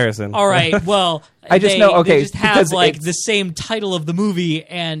weird comparison. All right, well, I just know, okay, they just have like the same title of the movie,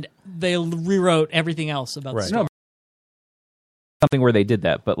 and they rewrote everything else about the story. Something where they did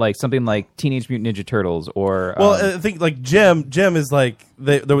that, but like something like Teenage Mutant Ninja Turtles or I think like Jem is like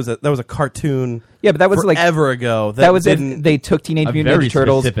that was a cartoon. Yeah, but that was forever ago. That was it. They took Teenage Mutant Ninja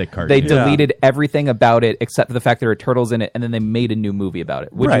Turtles. They deleted everything about it except for the fact there were turtles in it, and then they made a new movie about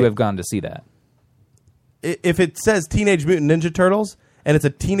it. Would you have gone to see that? If it says Teenage Mutant Ninja Turtles and it's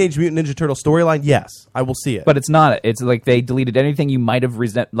a Teenage Mutant Ninja Turtle storyline, yes, I will see it. But it's not. It's like they deleted anything you might have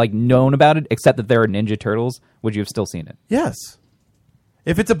known about it, except that there are Ninja Turtles. Would you have still seen it? Yes.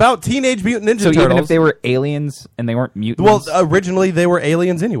 If it's about Teenage Mutant Ninja Turtles... So even if they were aliens and they weren't mutants... Well, originally they were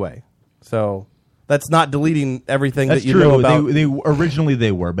aliens anyway. So that's not deleting everything that you know about... Originally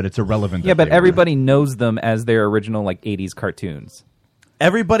they were, but it's irrelevant. Yeah, but everybody knows them as their original 80s cartoons.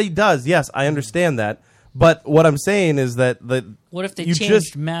 Everybody does, yes, I understand that. But what I'm saying is that... What if they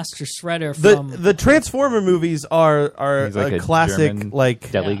changed Master Shredder from... The Transformer movies are a classic German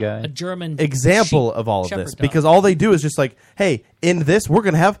deli guy. A German example of all of this. Because all they do is just like, hey, in this, we're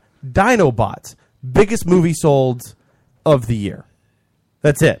going to have Dinobots. Biggest movie sold of the year.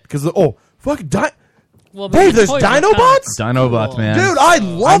 That's it. Because, fucking Dave, there's Dinobots? Dinobots, man. Dude, I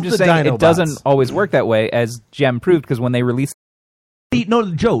love the Dinobots. It doesn't always work that way, as Jem proved, because when they released...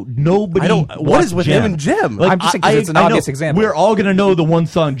 No, Joe, nobody... What is with him and Jem? I'm just saying it's an obvious example. We're all going to know the one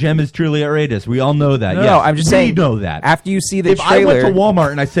song, Jem is truly outrageous. We all know that. No, I'm just saying... We know that. After you see the if trailer... If I went to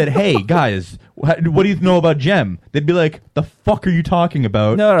Walmart and I said, hey, guys, what do you know about Jem? They'd be like, the fuck are you talking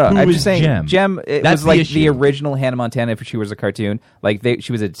about? No, I'm just saying Jem? Jem was like the original Hannah Montana if she was a cartoon. Like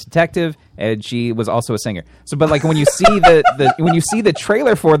she was a detective and she was also a singer. So, but like when you see when you see the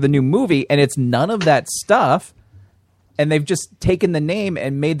trailer for the new movie and it's none of that stuff... and they've just taken the name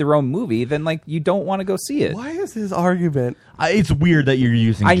and made their own movie, then like you don't want to go see it. Why is his argument? It's weird that you're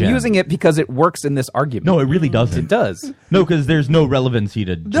using I'm Jem. using it because it works in this argument. No, it really doesn't. It does. No, because there's no relevancy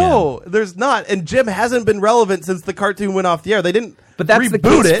to Jem. No, there's not. And Jem hasn't been relevant since the cartoon went off the air. They didn't But that's reboot the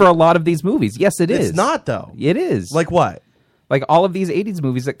case it. for a lot of these movies. Yes, it is. It's not, though. It is. Like what? Like all of these 80s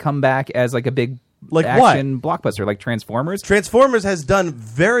movies that come back as like a big action blockbuster, like Transformers. Transformers has done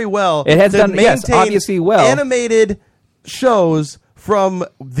very well. It has done, yes, obviously well. Animated shows from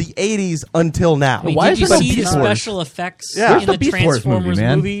the 80s until now. Wait, did you see the special effects in the Transformers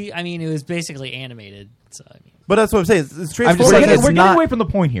movie? I mean, it was basically animated. So, I mean. But that's what I'm saying. It's Transformers. We're getting away from the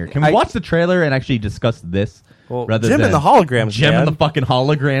point here. Can we watch the trailer and actually discuss this? Rather Jem than and the holograms. Jem and the fucking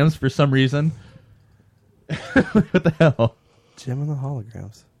holograms for some reason. What the hell? Jem and the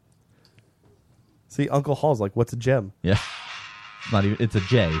holograms. See, Uncle Hall's like, what's a gem? Yeah. Not even. It's a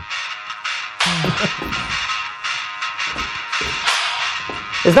J.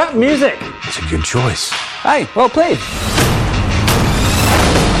 Is that music? It's a good choice. Hi, well played.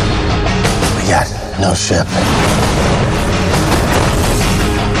 We got no ship.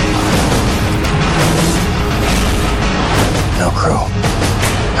 No crew.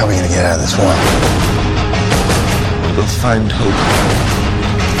 How are we gonna get out of this one? We'll find hope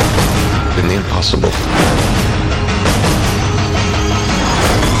in the impossible.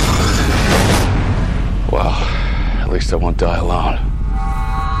 Well, at least I won't die alone.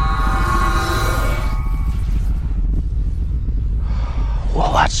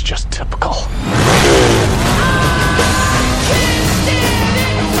 Well, that's just typical.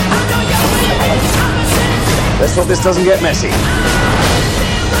 Let's hope this doesn't get messy.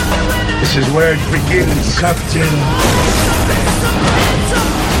 This is where it begins, Captain.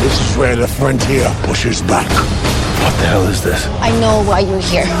 This is where the frontier pushes back. What the hell is this? I know why you're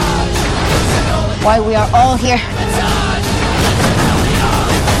here. Why we are all here.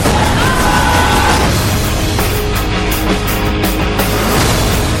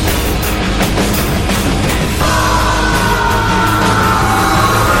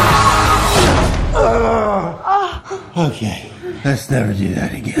 Okay, let's never do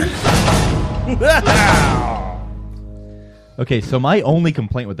that again. Okay, so my only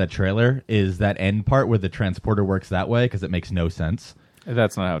complaint with that trailer is that end part where the transporter works that way because it makes no sense.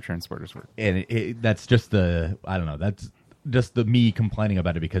 That's not how transporters work. And that's just I don't know, that's just me complaining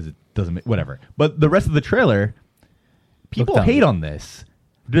about it because it doesn't make, whatever. But the rest of the trailer, people hate on this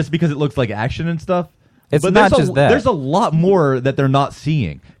just because it looks like action and stuff. It's but not just that. There's a lot more that they're not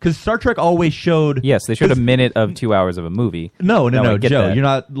seeing. Because Star Trek always showed... Yes, they showed a minute of 2 hours of a movie. No, Joe, that. you're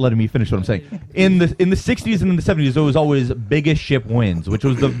not letting me finish what I'm saying. In the 60s and in the 70s, there was always biggest ship wins, which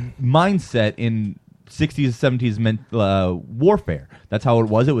was the mindset in 60s, 70s warfare. That's how it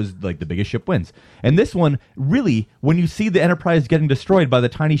was. It was like the biggest ship wins. And this one, really, when you see the Enterprise getting destroyed by the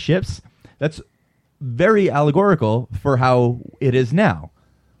tiny ships, that's very allegorical for how it is now.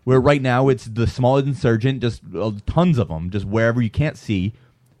 Where right now it's the small insurgent, just tons of them, just wherever you can't see,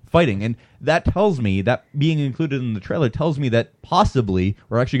 fighting. And that tells me, that being included in the trailer tells me that possibly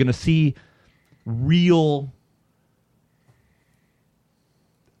we're actually going to see real...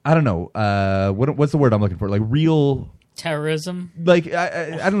 I don't know. What's the word I'm looking for? Like real... Terrorism? Like,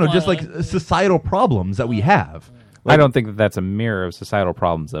 I don't know, just like societal problems that we have. Like, I don't think that's a mirror of societal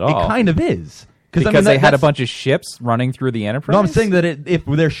problems at all. It kind of is. Because they had a bunch of ships running through the Enterprise? No, I'm saying that if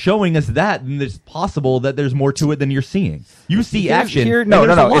they're showing us that, then it's possible that there's more to it than you're seeing. You see action. No,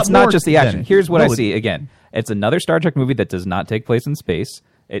 it's not just the action. Here's what I see. Again, it's another Star Trek movie that does not take place in space.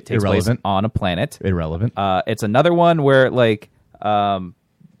 It takes place on a planet. Irrelevant. It's another one where, like, somebody's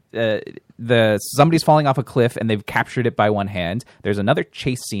falling off a cliff and they've captured it by one hand. There's another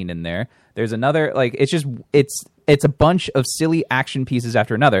chase scene in there. There's another, like, it's a bunch of silly action pieces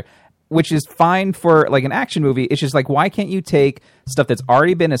after another, which is fine for like an action movie. It's just like, why can't you take stuff that's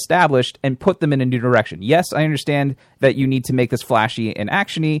already been established and put them in a new direction? Yes, I understand that you need to make this flashy and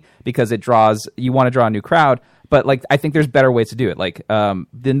actiony because you want to draw a new crowd. But like, I think there's better ways to do it. Like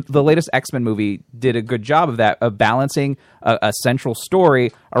the latest X-Men movie did a good job of that, of balancing a central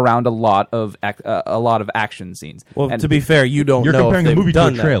story around a lot of action scenes. Well, to be fair, you're comparing a movie to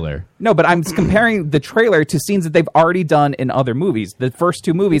a trailer. No, but I'm comparing the trailer to scenes that they've already done in other movies. The first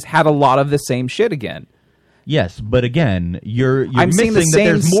two movies had a lot of the same shit again. Yes, but again, you're missing that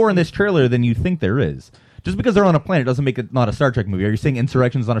there's more in this trailer than you think there is. Just because they're on a planet doesn't make it not a Star Trek movie. Are you saying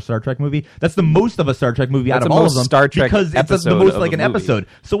Insurrection's not a Star Trek movie? That's the most of a Star Trek movie out of all of them. Star Trek because it's the most like an episode.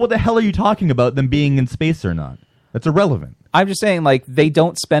 So what the hell are you talking about them being in space or not? That's irrelevant. I'm just saying, like, they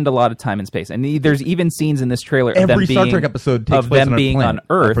don't spend a lot of time in space, and there's even scenes in this trailer of them Star Trek episode takes place on a being planet,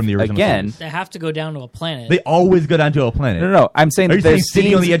 on Earth from the original again. series. They have to go down to a planet. They always go down to a planet. No, I'm saying are you saying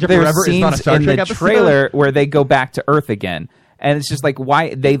Sitting on the Edge of Forever is not a Star Trek in the episode? trailer where they go back to Earth again. And it's just like,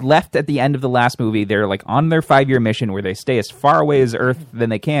 why they left at the end of the last movie. They're like on their 5-year mission where they stay as far away as Earth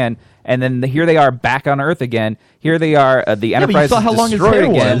than they can, and then here they are back on Earth again. Here they are, the Enterprise but you saw how is long his destroyed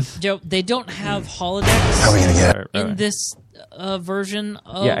hair again. was. Joe, they don't have holodecks How are we gonna get in this version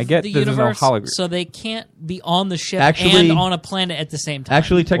of I get the there's no universe, hologram. so they can't be on the ship Actually- and on a planet at the same time.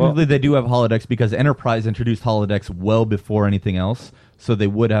 Actually, technically, they do have holodecks because Enterprise introduced holodecks well before anything else, so they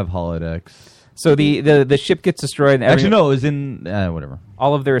would have holodecks. So the ship gets destroyed. And Actually, no, it was in whatever.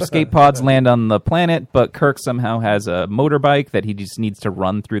 All of their escape pods land on the planet, but Kirk somehow has a motorbike that he just needs to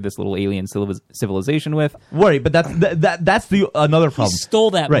run through this little alien civilization with. Right, but that's the another problem. He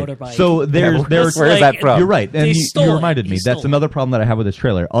stole that right. motorbike. So there's where's that from? You're right, and They you stole reminded it. me. He That's stole another problem that I have with this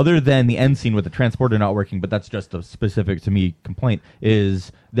trailer. Other than the end scene with the transporter not working, but that's just a specific to me complaint,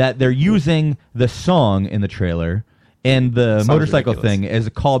 is that they're using the song in the trailer And the Sounds motorcycle ridiculous. thing is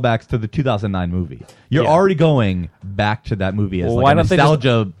a callback to the 2009 movie. You're Yeah. already going back to that movie as Well, like why a don't they just-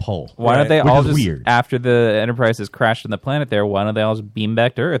 nostalgia pull. Why don't they which all is just, weird. after the Enterprise has crashed on the planet there, why don't they all just beam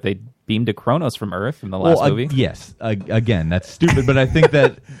back to Earth? They beamed to Kronos from Earth in the last movie. Yes. Again, that's stupid, but I think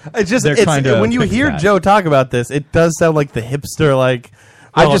that It's just they're trying to when you fix hear that. Joe talk about this, it does sound like the hipster like.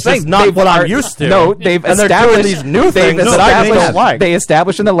 I'm Well, just this saying is not they've what I'm ar- used to. No, they've and they're established doing these new they've things that I established- don't like. They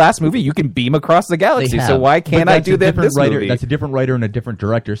established in the last movie you can beam across the They galaxy. have. So why But can't I that's do a that different this writer, movie? That's a different writer and a different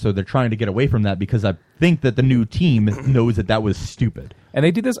director, so they're trying to get away from that because I think that the new team knows that was stupid. And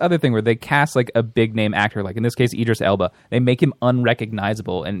they do this other thing where they cast like a big name actor, like in this case Idris Elba. They make him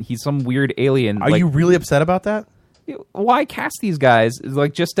unrecognizable, and he's some weird alien. Are you really upset about that? Why cast these guys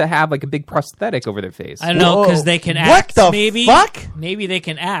like just to have like a big prosthetic over their face? I don't know, because they can What act. the maybe, fuck? Maybe they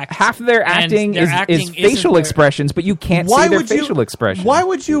can act. Half of their and acting their is acting facial isn't their- expressions, but you can't see their facial expression. Why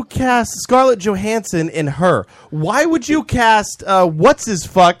would you cast Scarlett Johansson in Her? Why would you cast what's his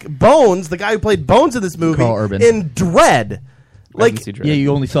fuck Bones, the guy who played Bones in this movie, Carl Urban. in Dread? Like Yeah,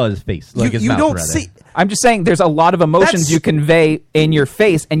 you only saw his face. Like his you mouth, don't rather. see. I'm just saying there's a lot of emotions That's- you convey in your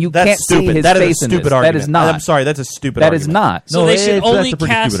face, and you That's can't stupid. see his That is a face in stupid this. argument. That is not. I'm sorry, that's a stupid That argument. is not. So No, they should that's only a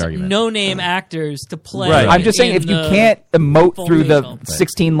pretty cast stupid argument. no-name actors to play. Right. I'm just saying, in if you the can't emote full through the facial.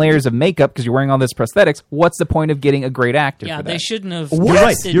 16 layers of makeup because you're wearing all this prosthetics, what's the point of getting a great actor? Yeah, for that? they shouldn't have You're right,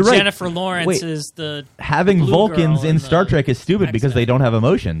 casted you're right. Jennifer Lawrence Wait. as the Having blue Vulcans girl in the Star Trek is stupid because they don't have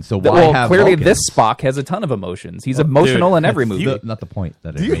emotions. So why Well, have clearly Vulcans? this Spock has a ton of emotions. He's emotional in every movie. Not the point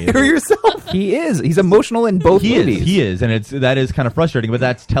that Do it you made. hear yourself? He is. He's emotional in both He movies. is, and that is kind of frustrating. But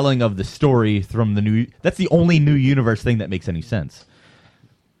that's telling of the story from the new. That's the only new universe thing that makes any sense.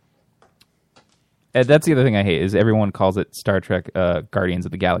 And that's the other thing I hate is everyone calls it Star Trek Guardians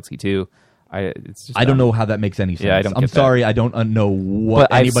of the Galaxy 2. I don't know how that makes any sense. Yeah, I don't I'm get that. sorry, I don't know what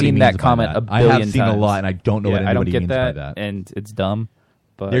But I've anybody seen means that by comment that. a I billion have seen times. a lot, and I don't know what I don't anybody get means that, by that. and it's dumb.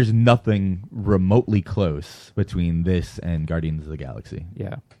 But There's nothing remotely close between this and Guardians of the Galaxy.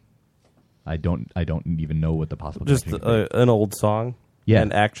 yeah, I don't even know what the possible Just connection could be. an old song. Yeah.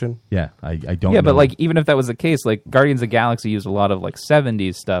 And action. Yeah, I don't. yeah, know. but like even if that was the case, like Guardians of the Galaxy used a lot of like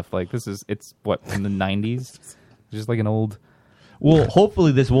 70s stuff. Like it's what from the 90s, just like an old. Well,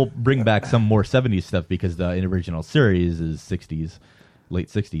 hopefully this will bring back some more 70s stuff because the original series is 60s, late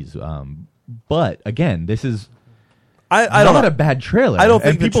 60s. But again, this is I don't not know. a bad trailer. I don't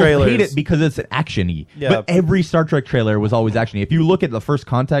think and the people trailers- hate it because it's action-y. Yeah. But every Star Trek trailer was always action-y. If you look at the First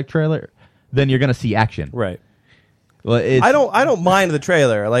Contact trailer, then you're going to see action. Right. Well, it's, I don't mind the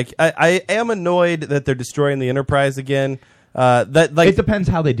trailer. Like I am annoyed that they're destroying the Enterprise again. That like it depends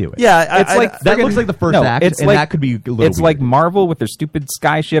how they do it. Yeah, It's like that friggin- looks like the first no, act, it's and like, that could be a little It's like weird. Marvel with their stupid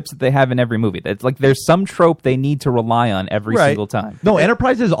sky ships that they have in every movie. It's like there's some trope they need to rely on every Right. single time. No,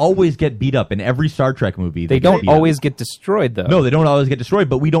 Enterprises always get beat up in every Star Trek movie. They get don't beat up. always get destroyed though. No, they don't always get destroyed,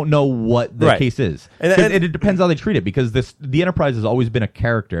 but we don't know what the Right. case is. And- 'Cause and- it depends how they treat it, because the Enterprise has always been a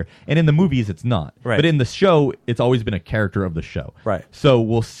character, and in the movies it's not. Right. But in the show, it's always been a character of the show. Right. So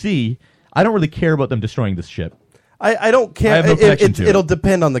we'll see. I don't really care about them destroying this ship. I don't care. I have no connection to it. It'll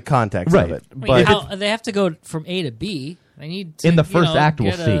depend on the context Right. of it. Wait, But they have to go from A to B. They need to, In the you first know, act, we'll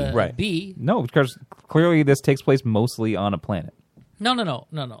get see. a Right. B. No, because clearly this takes place mostly on a planet. No.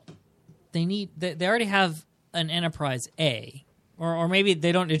 They already have an Enterprise A, or maybe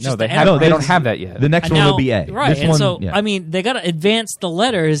they don't. It's No, just they the have. They Enterprise. don't have that yet. The next And one now- will be A. Right, This and one, so yeah. I mean, they got to advance the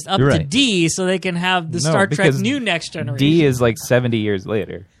letters up You're to right. D so they can have the No, Star Trek because New Next Generation. D is like 70 years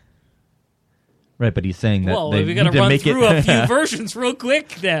later. Right, but he's saying that well, they we got to need to run make through it a few versions real quick.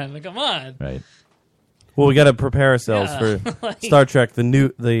 Then come on. right. well, we got to prepare ourselves Yeah, for like- Star Trek. The new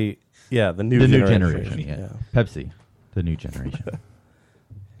generation. Pepsi, the new generation.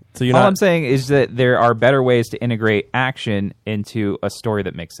 So you're All not. I'm saying is that there are better ways to integrate action into a story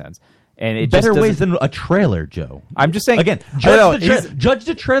that makes sense. And it Better just ways doesn't- than a trailer, Joe. I'm just saying Again, I know, judge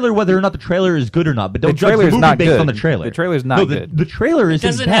the trailer whether or not the trailer is good or not, but don't The judge the trailer's movie not based good. on the trailer. The trailer's not no, good. The trailer It isn't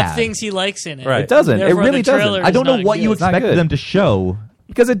doesn't bad. have things he likes in it. Right. It doesn't. Therefore, it really the doesn't. trailer I don't know is what not you good. It's not expect good. them to show.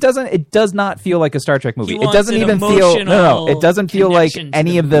 Because it does not feel like a Star Trek movie. He It doesn't wants an even feel emotional it doesn't feel like connection to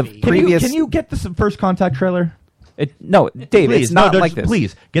any the of the movie. previous. Can you get the First Contact trailer? No, Dave, Please, it's not no, like this.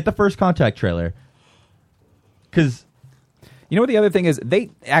 Please get the First Contact trailer. Because You know what the other thing is? They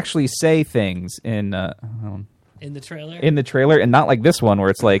actually say things in the trailer. in the trailer, and not like this one where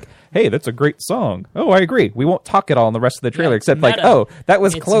it's like, "Hey, that's a great song." Oh, I agree. We won't talk at all in the rest of the trailer, Yeah, except like, meta. "Oh, that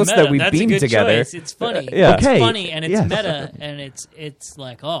was It's close meta. that we That's a beamed good together." choice. It's funny. Yeah. Okay. It's funny and it's Yes. meta and it's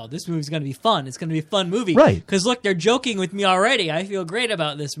like, oh, this movie's gonna be fun. It's gonna be a fun movie, Right. Because look, they're joking with me already. I feel great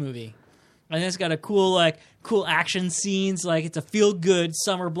about this movie, and it's got a cool action scenes. Like it's a feel good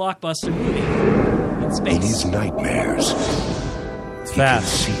summer blockbuster movie. in space. In his nightmares, It's he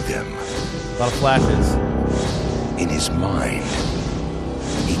fast. can see them. A lot of flashes. In his mind,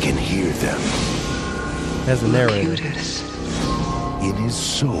 he can hear them. Has a narrator. In his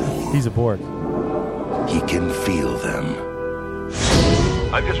soul, He's a Borg. he can feel them.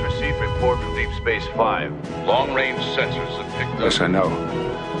 I've just received a report from Deep Space 5. Long-range sensors have picked up... Yes, I know.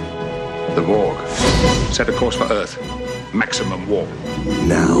 The Borg. Set a course for Earth. Maximum warp.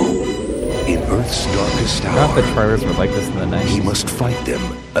 Now, in Earth's darkest I thought the hour, trailers were like this in the 90s. he must fight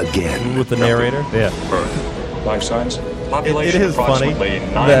them again. With the narrator? Yeah. Earth. Life signs? It is funny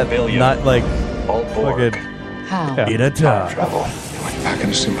that not like fucking How? in a time. Travel. They went back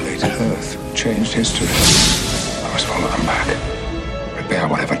and assimilated Earth. Changed history. I must follow them back. Repair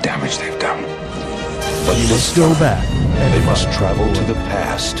whatever damage they've done. But You must go back. they must travel to the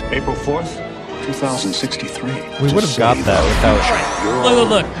past. April 4th, 2063. We would have got that without...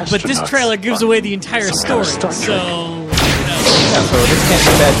 Look. But this trailer gives away the entire story. So, Yeah, so this can't be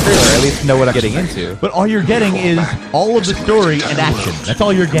a bad trailer. I at least know what I'm getting into. But all you're getting is all of the story and action. That's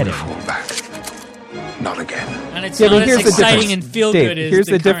all you're getting. Not again. and it's Yeah, not but as here's the exciting difference. and feel Dave, good as here's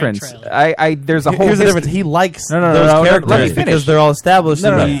the the current difference. trailer. There's a whole. Here's the difference. He likes those characters let me finish. because they're all established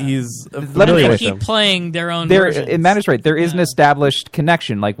No, no, and no. he's Let familiar them with keep them. playing their own There, versions. and Matt is right. There is an established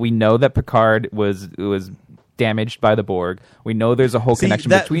connection. Like we know that Picard was damaged by the Borg. We know there's a whole connection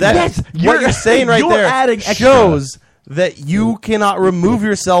between them. What you're saying right there shows that you cannot remove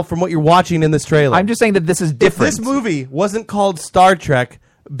yourself from what you're watching in this trailer. I'm just saying that this is different. If this movie wasn't called Star Trek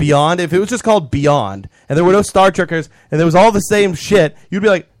Beyond, if it was just called Beyond, and there were no Star Trekkers, and there was all the same shit, you'd be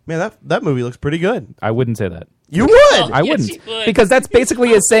like, man, that movie looks pretty good. I wouldn't say that. You would. I wouldn't, because that's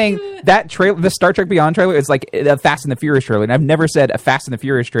basically as saying that the Star Trek Beyond trailer is like a Fast and the Furious trailer, and I've never said a Fast and the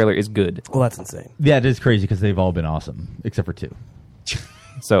Furious trailer is good. Well, that's insane. Yeah, it is crazy because they've all been awesome except for two.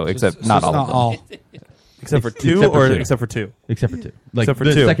 So except not all of them. Except for two, or except for two? Except for two. Like except for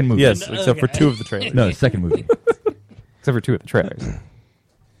the two. second movie. Yes, except for two of the trailers. No, the second movie. Except for two of the trailers.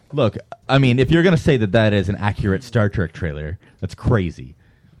 Look, I mean, if you're going to say that is an accurate Star Trek trailer, that's crazy.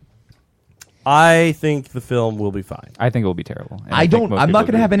 I think the film will be fine. I think it will be terrible. And I'm not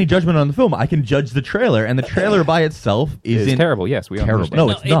going to have any judgment on the film. I can judge the trailer, and the trailer by itself is terrible. Yes, we terrible. understand. No,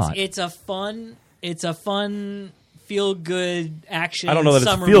 it's not. It's a fun feel good action. I don't know that it's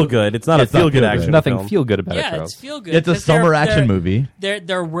summer feel movie. good. It's not a feel good action. There's nothing film. feel good about it. Yeah, Charles. it's feel good. It's a 'cause summer they're- action movie.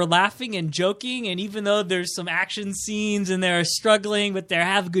 We're laughing and joking, and even though there's some action scenes and they're struggling, but they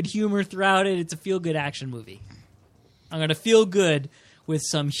have good humor throughout it. It's a feel good action movie. I'm gonna feel good with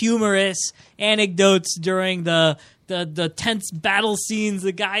some humorous anecdotes during the tense battle scenes.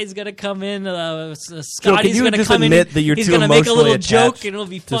 The guy's gonna come in. Scotty's you gonna just come in. admit that you're he's too gonna make a little emotionally joke, attached and it'll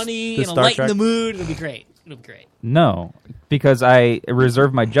be to funny. to It'll Star lighten Trek? the mood. It'll be great. It'll be great. No, because I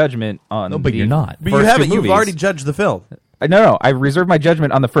reserve my judgment on. No, but you're not. But you first haven't. two You've movies. already judged the film. No, I reserve my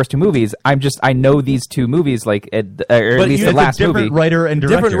judgment on the first two movies. I know these two movies, or at least the last different movie. writer and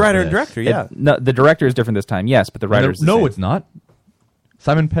director. Different writer for and this. director. Yeah. No, the director is different this time. Yes, but the writer's the No, same. it's not.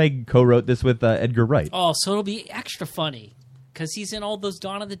 Simon Pegg co-wrote this with Edgar Wright. Oh, so it'll be extra funny because he's in all those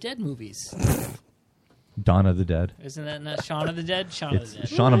Dawn of the Dead movies. Dawn of the Dead. Isn't that not Shaun of the Dead? Shaun of It's the Dead.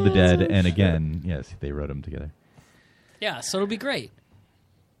 Shaun of the Dead, and again, yes, they wrote them together. Yeah, so it'll be great.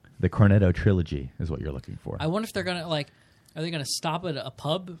 The Cornetto trilogy is what you're looking for. I wonder if they're gonna are they gonna stop at a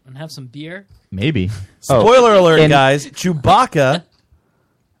pub and have some beer? Maybe. Spoiler alert, guys! Chewbacca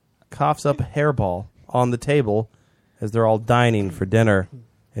coughs up a hairball on the table as they're all dining for dinner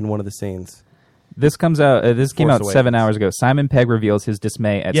in one of the scenes. This comes out. This came Force out Awakens. 7 hours ago. Simon Pegg reveals his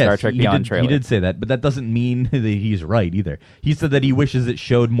dismay at Yes, Star Trek Beyond trailer. He did say that, but that doesn't mean that he's right either. He said that he wishes it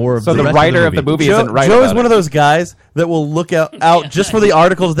showed more of So the rest writer of the movie Joe, isn't right. Joe about is one it. of those guys that will look out just for the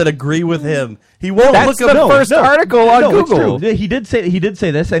articles that agree with him. He won't That's look up the first article on no, it's Google. true. He did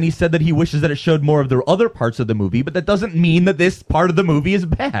say this, and he said that he wishes that it showed more of the other parts of the movie, but that doesn't mean that this part of the movie is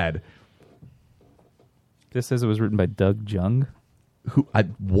bad. This says it was written by Doug Jung.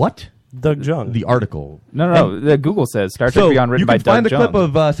 What? Doug Jung. The article. No. The Google says Star Trek So Beyond written you by can find Doug the Jung.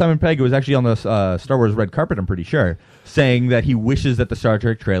 clip of Simon Pegg. It was actually on the Star Wars red carpet, I'm pretty sure, saying that he wishes that the Star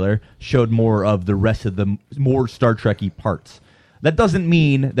Trek trailer showed more of the rest of the more Star Trek-y parts. That doesn't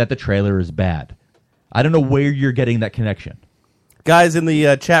mean that the trailer is bad. I don't know where you're getting that connection. Guys in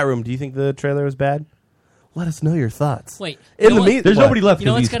the chat room, do you think the trailer is bad? Let us know your thoughts. Wait, In the There's nobody left You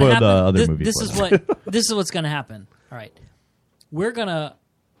know because he what's gonna spoiled the happen? other this, movie. this for is us. what this is what's gonna happen. All right, we're gonna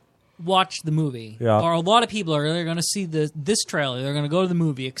watch the movie, Yeah. or a lot of people are going to see this trailer. They're going to go to the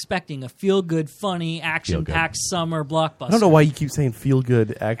movie expecting a feel-good, funny, action-packed summer blockbuster. I don't know why you keep saying feel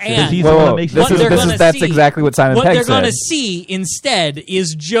good action. And That's exactly what Simon What Pegg they're going to said. see instead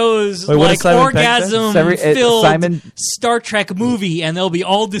is Joe's Wait, what does Simon Pegg say? orgasm-filled Simon- Star Trek movie, and they'll be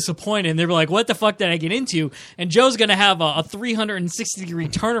all disappointed. And they'll be like, "What the fuck did I get into?" And Joe's going to have a 360-degree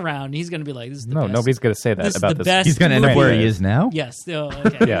turnaround. And he's going to be like, "This is the No, best. nobody's going to say that This is about the this. best He's going to end up movie." where he is now? Yes.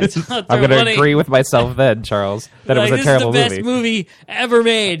 Okay. Yeah. I'm going to agree with myself then, Charles, that it was a terrible This is the best movie ever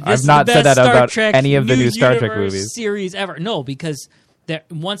made. This I've is not the said best that Star about Trek any of the new Star Trek universe movies. series ever. No, because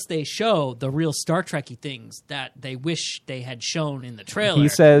once they show the real Star Trek-y things that they wish they had shown in the trailer, He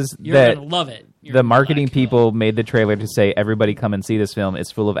says you're that gonna love it. the marketing people made the trailer to say, everybody come and see this film.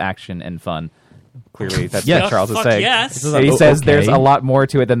 It's full of action and fun. Clearly, that's Yes. what Charles is Fuck saying. yes. He says Okay. there's a lot more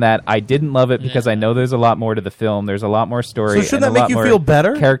to it than that. I didn't love it because I know there's a lot more to the film. There's a lot more story. So shouldn't and that a make lot you more feel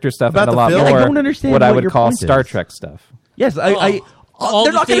better character stuff about and a the lot film? more I don't understand what I what would your call point Star is. Trek stuff. Yes, all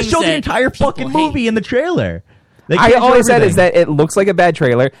they're the not going to things show the that entire fucking people movie in the trailer. They I can't show all I said everything. is that it looks like a bad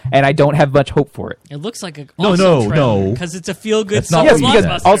trailer, and I don't have much hope for it. It looks like a no. because it's a feel-good That's not summer what he Because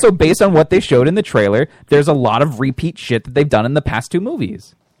said. blockbuster. also based on what they showed in the trailer, there's a lot of repeat shit that they've done in the past two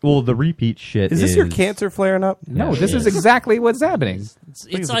movies. Well, the repeat shit Is this your cancer flaring up? No, this is exactly what's happening.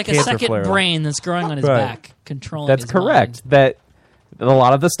 It's a like a cancer second flare-up. brain that's growing on his Right. back, controlling. That's his correct. That a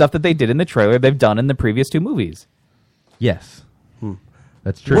lot of the stuff that they did in the trailer, they've done in the previous two movies. Yes.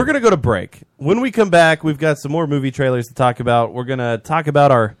 That's true. We're going to go to break. When we come back, we've got some more movie trailers to talk about. We're going to talk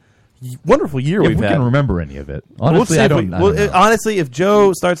about our wonderful year if we've we had. can remember any of it. We'll Honestly, see I if don't, we- I don't know. honestly, if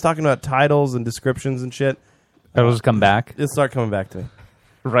Joe starts talking about titles and descriptions and shit, it'll just come back. It'll start coming back to me.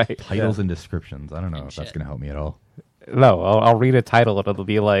 Right. Titles and descriptions. I don't know if that's going to help me at all. No, I'll read a title and it'll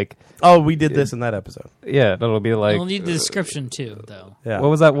be like, "Oh, we did this in that episode." Yeah, it'll be like. We'll need the description too, though. Yeah.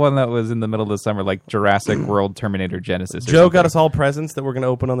 What was that one that was in the middle of the summer, like Jurassic World, Terminator Genesis? or Joe something? got us all presents that we're going to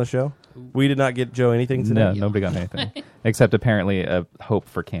open on the show. We did not get Joe anything today. No, nobody got anything except apparently a hope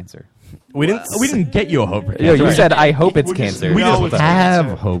for cancer. We didn't. We didn't get you a hope for Yo, cancer. you said I hope it's cancer. We No, just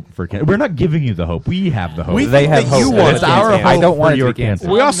have hope for cancer. We're not giving you the hope. We have the hope. They have hope. It's It's our cancer. hope I don't want for it to your be cancer.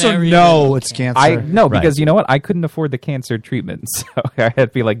 cancer. We also know it's cancer. I no, Right. because you know what? I couldn't afford the cancer treatment, so I had to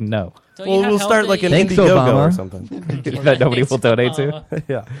be like, no. Well, we'll start like an Thanks, Indiegogo Obama. or something. That nobody will donate to.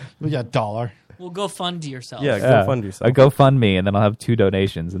 Yeah. We got $1. We'll go fund yourself. Yeah, go fund yourself. A GoFundMe, and then I'll have 2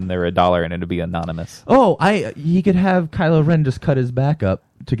 donations, and they're $1, and it'll be anonymous. Oh, he could have Kylo Ren just cut his back up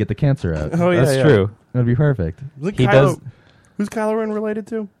to get the cancer out. Oh, yeah, That's yeah. true. That'd be perfect. Isn't He Kylo- does- Who's Kylo Ren related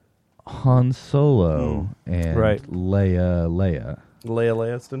to? Han Solo and Right. Leia. Leia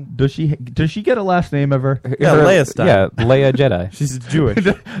Leiston. Does she get a last name ever? Yeah, Leia style. Yeah, Leia Jedi. She's Jewish.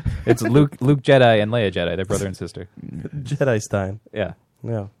 It's Luke Jedi and Leia Jedi. They're brother and sister. Jedi Stein. Yeah.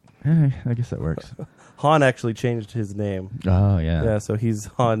 Yeah. I guess that works. Han actually changed his name. Oh, yeah. Yeah, so he's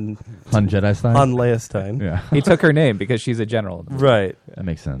Han Jedi Stein? Han Leia Stein. Yeah. He took her name because she's a general. Right. That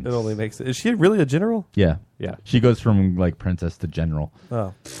makes sense. It only makes Is she really a general? Yeah. Yeah. She goes from like princess to general.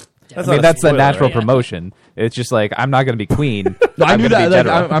 Oh. I mean, that's the natural promotion. It's just like, I'm not going to be queen. I I'm knew gonna that. be Like,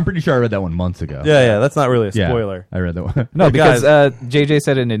 general. I'm pretty sure I read that one months ago. Yeah, that's not really a Yeah, spoiler. I read that one. No, Hey, because guys. JJ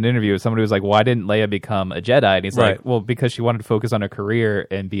said in an interview, somebody was like, why didn't Leia become a Jedi? And he's Right. like, well, because she wanted to focus on her career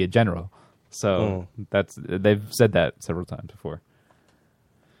and be a general. So they've said that several times before.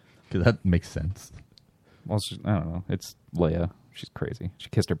 Because that makes sense. Well, I don't know. It's Leia. She's crazy. She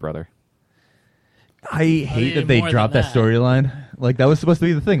kissed her brother. I hate that they dropped that storyline. Like, that was supposed to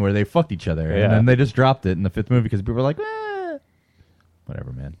be the thing where they fucked each other. Yeah. And then they just dropped it in the 5th movie because people were like,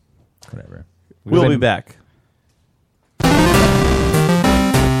 whatever, man. Whatever. We'll be back.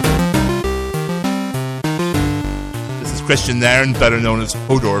 This is Christian Nairn, better known as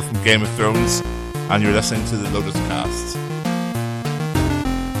Hodor from Game of Thrones, and you're listening to the Lotus Cast.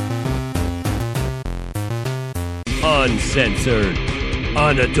 Uncensored,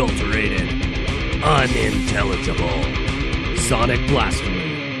 unadulterated, unintelligible. Sonic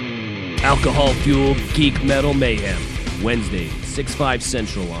blasphemy. Alcohol-fueled geek metal mayhem. Wednesday, 6/5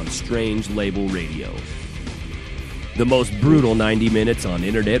 Central on Strange Label Radio. The most brutal 90 minutes on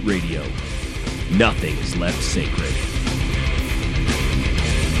internet radio. Nothing is left sacred.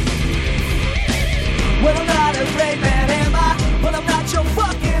 Well, I'm not a great man, am I? But I'm not your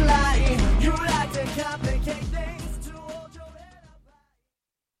fucking lying. You like to complicate things to hold your head up.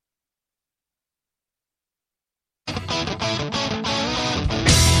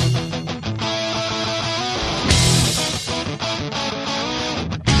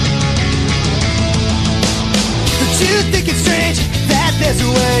 Don't you think it's strange that there's a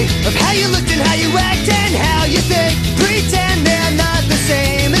way of how you look and how you act and how you think? Pretend they're not the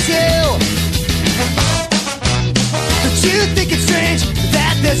same as you. But you think it's strange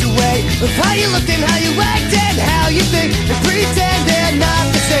that there's a way of how you look and how you act and how you think and pretend they're not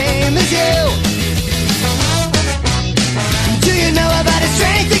the same as you. Do you know about his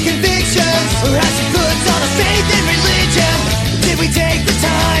strength and convictions, or how she puts all her faith in religion? Did we take the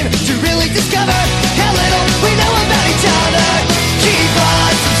time to really discover how little we know about each other? Keep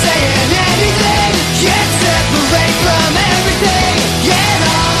us from saying anything, can't separate from everything. Yeah,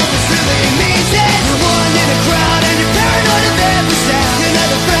 all this really means is you're one in a crowd and you're paranoid of every sound.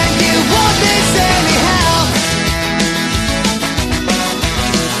 Another friend, you want this anyhow.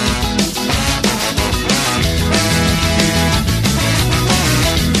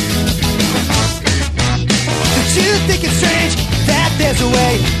 But you think it's strange that there's a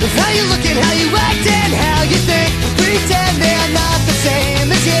way of how you look and how you act and how you think. Pretend they're not the same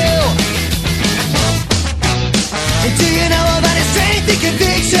as you. And do you know about his strength and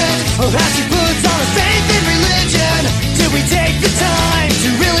conviction, or how she puts all her faith in religion? Do we take the time to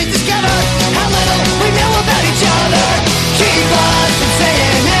really discover how little we know about each other? Keep us from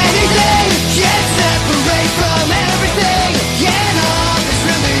saying anything, can't separate from everything. Yeah, and all this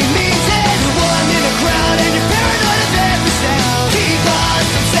really means is you're one in a crowd and you're paranoid of every sound. Keep us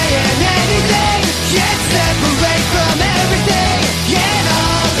from saying anything, can't separate from everything. Yeah, and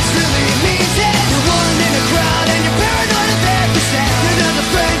all this really means is you're one in a crowd and you're paranoid of every sound. Another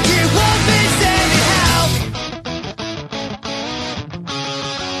friend, you want this anyhow.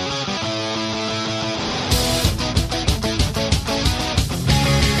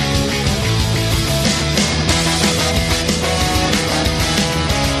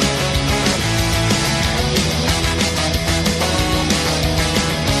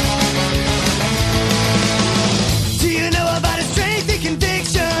 Do you know about his strength and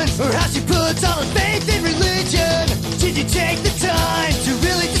conviction, or how she puts all her faith in religion? Did you take the time to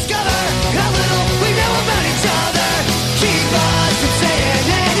really discover how little we know about each other? Keep us from saying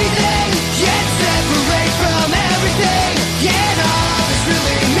anything, can't separate from everything. Yeah, and all this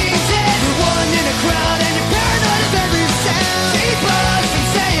really means is you're one in a crowd and you're paranoid of every sound. Keep us from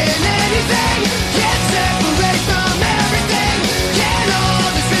saying anything, can't separate from everything. Yeah, and all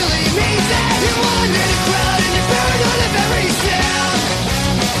this really means is you're one in a crowd and you're paranoid of every sound.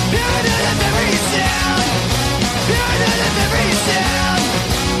 Paranoid of every sound. Paranoid of every sound.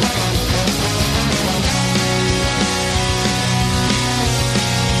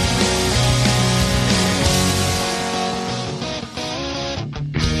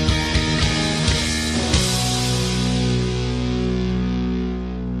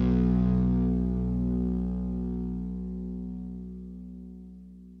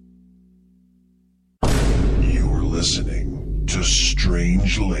 You're listening to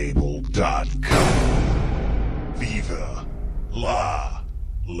StrangeLabel.com. Viva la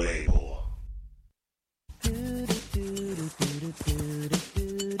label.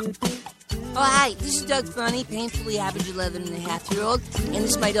 Oh, hi, this is Doug Funny, painfully average 11-and-a-half-year-old, and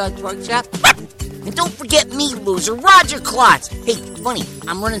this is my dog, Porkchop. And don't forget me, loser, Roger Klotz. Hey, Funny,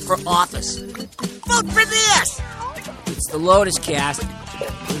 I'm running for office. Vote for this! It's the Lotus Cast.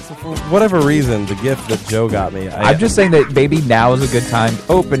 For whatever reason, the gift that Joe got me. I'm just saying that maybe now is a good time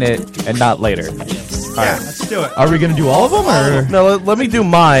to open it and not later. All right, let's do it. Are we going to do all of them, or No, let me do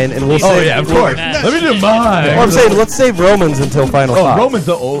mine, and we'll Oh, save. yeah, of course. Let me do mine. Well, I'm saying let's save Romans until final Oh, thoughts. Romans,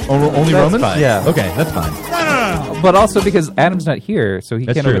 only That's Romans? fine. Yeah. Okay, that's fine. But also because Adam's not here, so he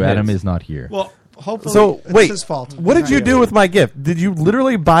That's can't true. open Adam his. is not here. Well, hopefully So it's wait, his fault. what did you do with my gift? Did you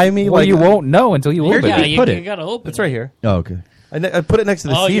literally buy me? Well, like you won't know until you open Yeah, it. you, put you it? gotta open It's right here. Oh, okay. I put it next to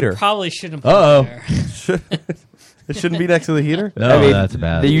the Oh, heater. you probably shouldn't put Uh-oh. it there. It shouldn't be next to the heater. No, I mean, that's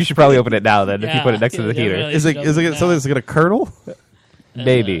bad. You should probably open it now then if you Yeah, put it next to the yeah, heater. definitely. Is it something that's gonna curdle?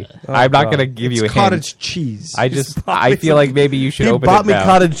 Maybe. Oh, I'm not God. going to give you a It's hint. cottage cheese. I feel like maybe you should He open bought it me now.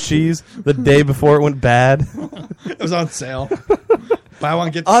 cottage cheese the day before it went bad. It was on sale. Buy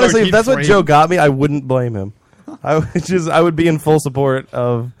one, get Honestly, if heat that's what free. Joe got me, I wouldn't blame him. I would be in full support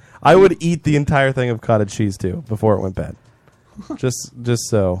of. I would eat the entire thing of cottage cheese too before it went bad. Just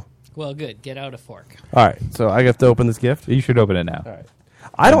so. Well, good. Get out a fork. All right, so I have to open this gift. You should open it now. All right.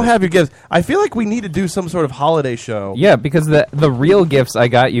 I don't have your gifts. I feel like we need to do some sort of holiday show. Yeah, because the real gifts I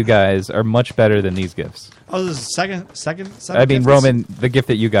got you guys are much better than these gifts. Oh, this is second. I mean, gift? Roman, the gift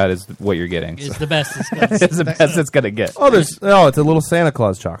that you got is what you're getting. It's the best it's gonna It's the best it's going to get. Oh, it's a little Santa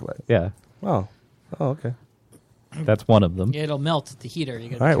Claus chocolate. Yeah. Oh, okay. That's one of them. Yeah, it'll melt at the heater.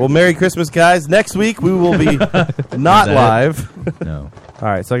 You All right. Well, Merry Christmas, guys. Next week we will be not live. No. All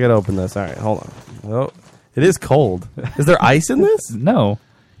right. So I got to open this. All right. Hold on. Oh, it is cold. Is there ice in this? No.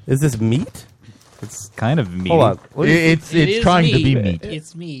 Is this meat? It's kind of meat. Hold on. It's It is trying to be meat. meat.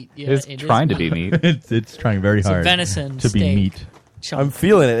 It's meat. Yeah, It's it is trying to be meat. It's trying very It's a hard venison to be steak. meat. I'm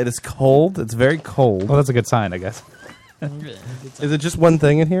feeling it. It is cold. It's very cold. Well, that's a good sign, I guess. Is it just one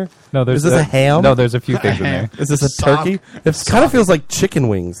thing in here? No, there's Is this a ham? No, there's a few things in there. Is this a turkey? It kind of feels like chicken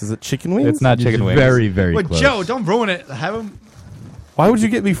wings. Is it chicken wings? It's not chicken wings. Very, very But close. Joe, don't ruin it. Have him. Why would you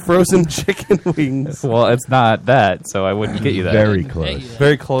get me frozen chicken wings? Well, it's not that, so I wouldn't get you that. Very close.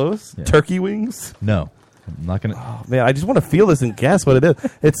 Very close? Yeah. Turkey wings? No. I'm not going to... Oh, man, I just want to feel this and guess what it is.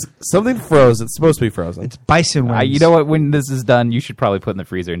 It's something frozen. It's supposed to be frozen. It's bison wings. You know what? When this is done, you should probably put in the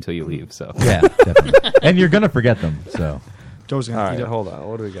freezer until you leave. So Yeah, definitely. And you're going to forget them, so... Joe's All gonna right, eat it. hold on.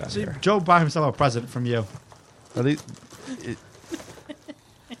 What do we got See, here? Joe bought himself a present from you. Are these...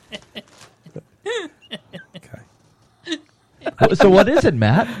 So what is it,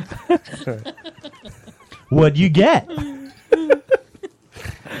 Matt? What'd you get?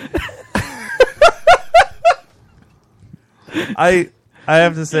 I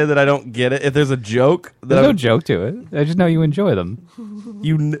have to say that I don't get it. If there's a joke, there's no joke to it. I just know you enjoy them.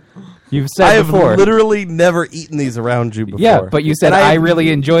 You've said I have before. literally never eaten these around you before. Yeah, but you said And I really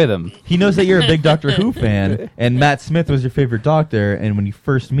enjoy them. He knows that you're a big Doctor Who fan, and Matt Smith was your favorite Doctor, and when you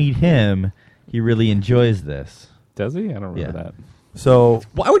first meet him, he really enjoys this. Does he? I don't remember that. So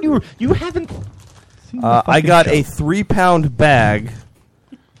why would you? You haven't. Seen the I fucking got show. a 3-pound bag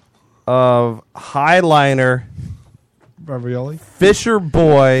of Highliner Ravioli. Fisher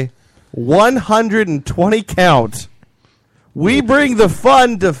Boy 120 count. We bring the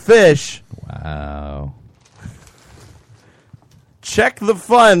fun to fish. Wow. Check the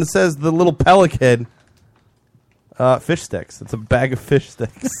fun, says the little pelican. Fish sticks. It's a bag of fish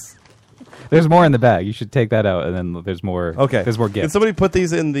sticks. There's more in the bag. You should take that out, and then there's more. Okay. There's more Can gifts. somebody put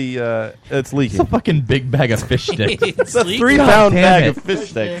these in the... it's leaking. It's a fucking big bag of fish sticks. It's a leaking. 3-pound damn bag it. of fish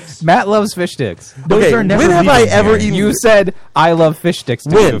sticks. Matt loves fish sticks. Those Okay, are never when have I leaving ever here. eaten... You said I love fish sticks to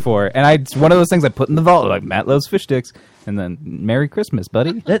me When? before, and it's one of those things I put in the vault. Like Matt loves fish sticks, and then Merry Christmas,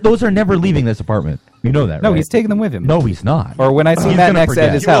 buddy. Those are never leaving this apartment. You know that, No, right? he's taking them with him. No, he's not. Or when I see He's Matt gonna next at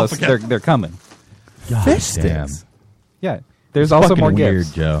forget. his You won't house, forget. they're coming. God Fish damn. sticks. Yeah, there's also Fucking more weird,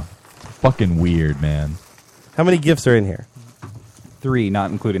 gifts. Joe. Fucking weird, man. How many gifts are in here? 3, not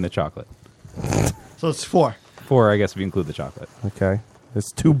including the chocolate. So it's 4. 4, I guess, if you include the chocolate. Okay.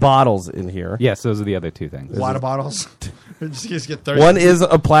 There's 2 bottles in here. Yes, those are the other 2 things. Water bottles. just get thirsty. One is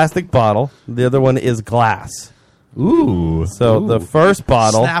a plastic bottle. The other one is glass. Ooh. So the first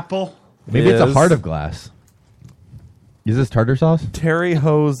bottle... Snapple. Maybe it's a is heart of glass. Is this tartar sauce? Terry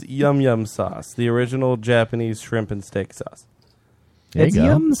Ho's Yum Yum sauce, the original Japanese shrimp and steak sauce. There It's you go.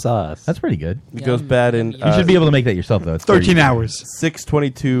 yum sauce. That's pretty good. It goes bad in... You should be able to make that yourself, though. It's 13 hours.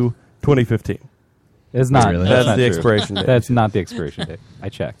 6/22/2015. It's not. Really? That's not the true. expiration date. That's not the expiration date. I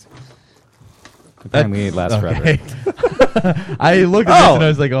checked. Apparently, it lasts Okay. forever. I looked at this and I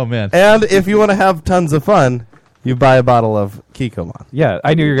was like, oh, man. And if you want to have tons of fun, you buy a bottle of Kikkoman. Yeah,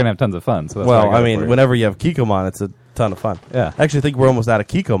 I knew you were gonna have tons of fun. So that's why Well, got I it mean, for you. whenever you have Kikkoman, it's a ton of fun. Yeah. I actually think we're almost out of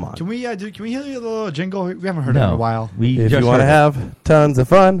Kikkoman. Can we hear the little jingle? We haven't heard it in a while. If you want to have tons of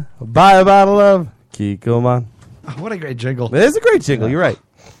fun, buy a bottle of Kikkoman. Oh, what a great jingle. It is a great jingle. You're right.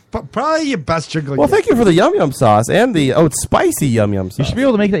 Probably your best jingle. Well, yet. thank you for the Yum Yum sauce and the it's spicy Yum Yum sauce. You should be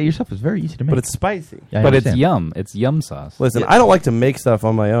able to make that yourself. It's very easy to make. But it's spicy. Yeah, I but it's understand. yum. It's yum sauce. Listen, I don't like to make stuff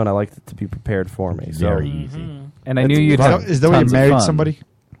on my own. I like it to be prepared for me. So. Very easy. And I knew you'd have. Is that why you tons of married fun. somebody?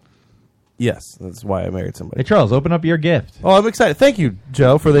 Yes, that's why I married somebody. Hey, Charles, open up your gift. Oh, I'm excited. Thank you,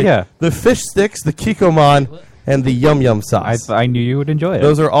 Joe, for the fish sticks, the Kikkoman, and the Yum Yum sauce. I knew you would enjoy it.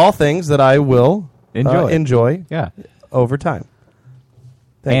 Those are all things that I will enjoy. Yeah. Over time.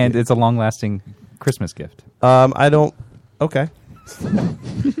 And it's a long-lasting Christmas gift. I don't. Okay.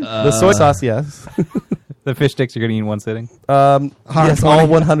 The soy sauce, yes. The fish sticks you're going to eat in one sitting? Yes, all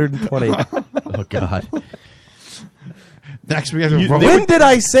 120. Oh, God. Next we have When did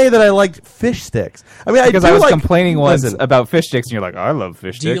I say that I liked fish sticks? I mean, Because I I do was like, complaining once listen, about fish sticks, and you're like, I love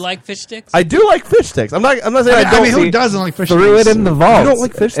fish Do sticks. you like fish sticks? I do like fish sticks. I'm not saying I don't. who doesn't like fish Threw sticks? it in the vault. You don't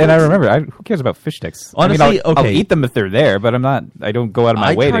like fish And I sticks? remember, who cares about fish sticks? Honestly, I mean, I'll okay. eat them if they're there, but I don't go out of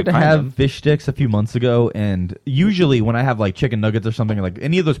my way tried to find have them. fish sticks a few months ago, and usually when I have like chicken nuggets or something, like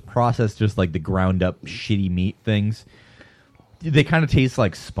any of those processed, just like the ground up shitty meat things, they kind of taste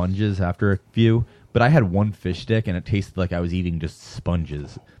like sponges after a few. But I had one fish stick, and it tasted like I was eating just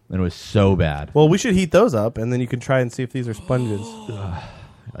sponges, and it was so bad. Well, we should heat those up, and then you can try and see if these are sponges. You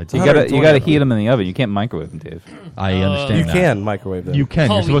gotta heat them in the oven. You can't microwave them, Dave. I understand. You that. can microwave them. You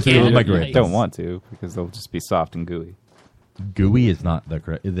can. You're supposed to be able to microwave. Don't want to because they'll just be soft and gooey. Gooey is not the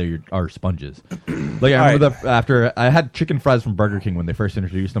correct. They are sponges. Like I All remember after I had chicken fries from Burger King when they first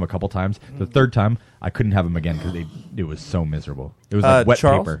introduced them a couple times. The third time I couldn't have them again because it was so miserable. It was like wet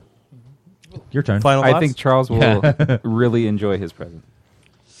Charles? paper. Your turn. Final I thoughts? think Charles will Yeah. really enjoy his present.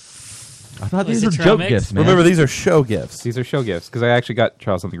 I thought Was these it were trail joke mix? gifts, man. Remember, these are show gifts. These are show gifts because I actually got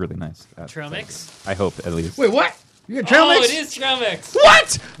Charles something really nice. Trail mix? I hope at least. Wait, what? You get trail mix? It is trail mix.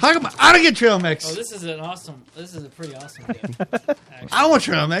 What? How come I don't get trail mix? Oh, this is a pretty awesome gift. I don't want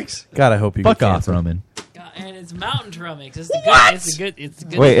trail mix. God, I hope you Fuck get off, cancer. Roman. God, and it's mountain trail mix. It's What? It's a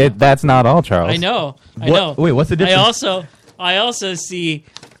good. Wait, that's not all, Charles. I know. I What- know. wait, what's the difference? I also see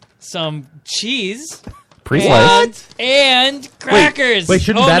some cheese. Pre-sliced? And crackers. Wait,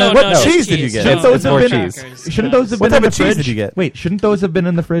 shouldn't oh, that no, have no, what no, cheese did you get? Shouldn't No, those have more been? cheese. Shouldn't those have What been in type the of cheese fridge? did you get? Wait, shouldn't those have been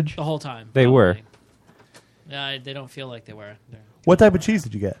in the fridge? the whole time? They were. They don't feel like they were. They're What type of cheese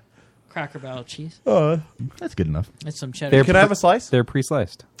did you get? Cracker Barrel cheese. That's good enough. It's some cheddar. They're Can I have a slice? They're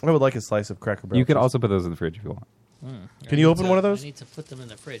pre-sliced. I would like a slice of Cracker Barrel. You could cheese. also put those in the fridge if you want. Can you open one of those? I need to put them in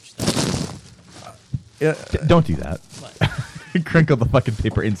the fridge. Though. Yeah. Don't do that. What? Crinkle the fucking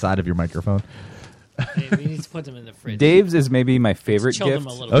paper inside of your microphone. We need to put them in the fridge. Dave's is maybe my favorite Chill gift. them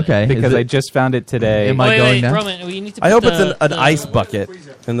a little bit. Okay. Because Is I it- just found it today. Am I going now? Roman, we need to I put hope it's the- an the- ice bucket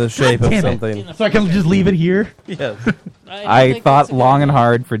in the shape of damn it. something. So I can just leave it here? Yeah. I thought long and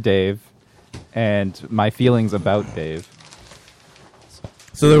hard for Dave and my feelings about Dave.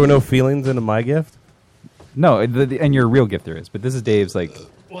 So there were no feelings into my gift? No, and your real gift there is, but this is Dave's like,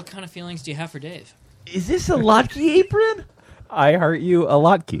 What kind of feelings do you have for Dave? Is this a Lotkie apron? I heart you a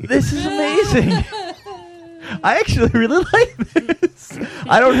lot key. This is amazing. I actually really like this.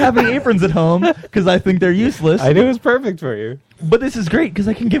 I don't have any aprons at home because I think they're useless. I knew it was perfect for you. But this is great because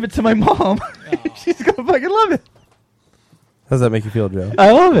I can give it to my mom. She's going to fucking love it. How does that make you feel, Joe?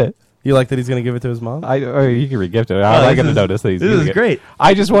 I love it. You like that he's going to give it to his mom? Or you can re-gift it. I'm not going to notice that he's This using is it. great.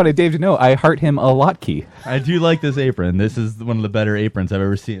 I just wanted Dave to know I heart him a lot key. I do like this apron. This is one of the better aprons I've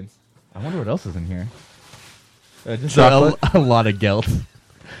ever seen. I wonder what else is in here. Just a lot of gelt.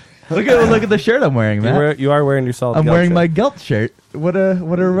 Look at the shirt I'm wearing, man. You are wearing your solid I'm Gelt wearing shirt. my gelt shirt. What a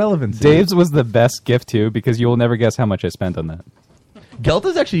relevancy. Dave's was the best gift too because you will never guess how much I spent on that. Gelt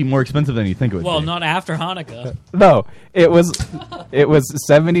is actually more expensive than you think it would Well, be. not after Hanukkah. No, it was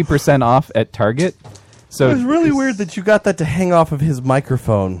 70% off at Target. So it was really weird that you got that to hang off of his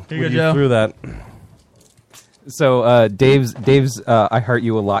microphone Here you when go, you Joe. threw that. So Dave's I heart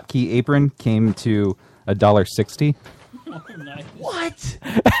you a lot key apron came to $1.60. What?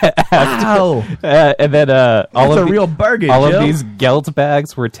 Wow. And then all That's of a real bargain, All Joe. of these Gelt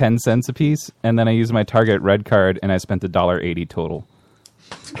bags were 10 cents a piece, and then I used my Target red card and I spent $1.80 total.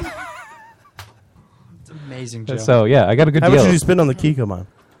 It's amazing, Joe. So yeah, I got a good How deal. much did you spend on the Kikkoman?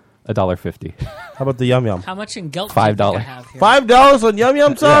 $1.50. How about the Yum Yum? How much in Gelt? $5. do you think I have here? $5 on Yum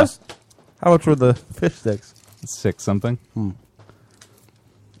Yum sauce? How much were the fish sticks? 6 something.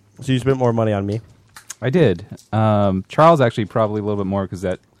 So you spent more money on me. I did. Charles actually probably a little bit more because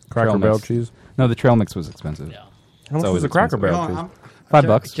that Cracker trail Barrel mix- cheese? No, the trail mix was expensive. Yeah. How much It's was always the Cracker expensive. Barrel No, cheese?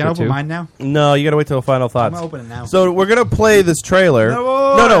 $5 Can I for open two. mine now? No, you got to wait till final thoughts. I'm gonna open it now. So we're gonna play this trailer.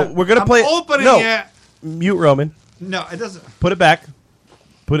 No, we're gonna I'm play. opening no, it. mute Roman. No, it doesn't. Put it back.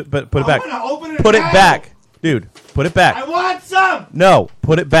 Put it back. gonna open it Put it now. back, dude. Put it back. I want some. No,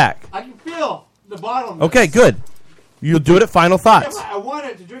 put it back. I can feel the bottom. Okay, good. You'll do it at final thoughts. I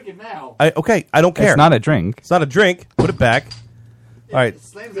wanted to drink it now. Okay, I don't care. It's not a drink. It's not a drink. Put it back. All right. It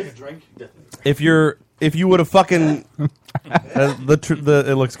slams like a drink. If you would have fucking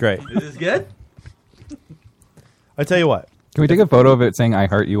it looks great. Is this good? I tell you what. Can we take a photo of it saying "I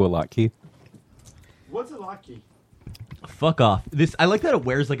heart you a lot, Keith"? What's a locky? Fuck off. This I like that it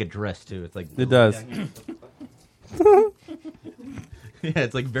wears like a dress too. It's like It does. Yeah,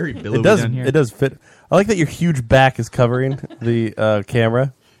 it's like very billowy It does. down here. It does fit. I like that your huge back is covering the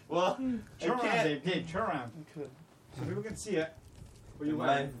camera. Well, turn around, Dave. Turn around. So people can see it. What you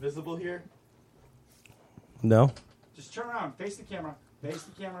want? visible here? No. Just turn around. Face the camera. Face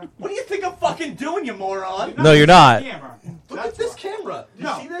the camera. What do you think I'm fucking doing, you moron? No, you're not. Camera. Look at this camera. Do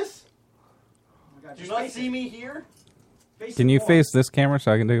you see this? Oh my God, Do just you not face see it. me here? Face Can it you more. face this camera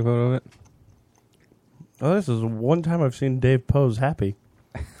so I can take a photo of it? Oh, this is one time I've seen Dave pose happy.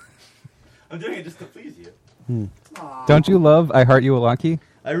 I'm doing it just to please you. Don't you love "I heart you a lot, Keith"?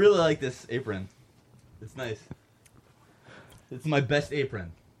 I really like this apron. It's nice. It's my best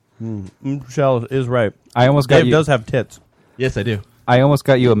apron. Michelle is right. I almost got Dave you. does have tits. Yes, I do. I almost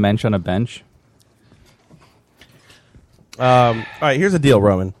got you a mensch on a bench. All right, here's the deal,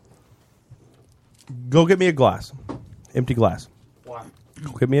 Roman. Go get me a glass. Empty glass. Why?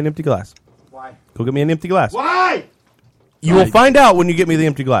 Go get me an empty glass. Why? Go get me an empty glass. Why? You will find out when you get me the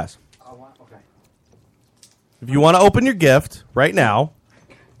empty glass. I want. Okay. If you want to open your gift right now.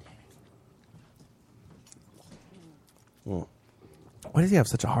 Why does he have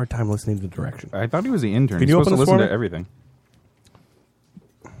such a hard time listening to the direction? I thought he was the intern. Can He's you supposed open to this listen for to me? everything.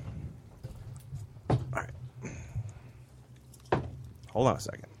 Hold on a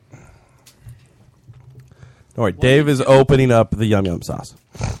second. All right, Dave is opening up the Yum Yum sauce.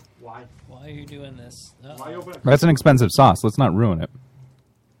 Why are you doing this? Why open it? That's an expensive sauce. Let's not ruin it.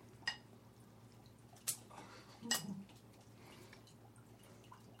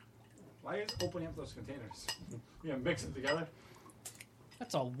 Why are you opening up those containers? You gonna mix it together?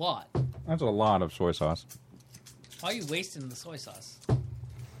 That's a lot. That's a lot of soy sauce. Why are you wasting the soy sauce?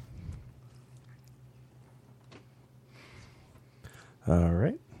 All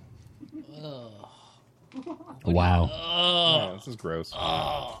right. Wow. Oh, this is gross. Here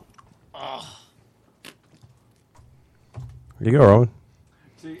you go, Rowan.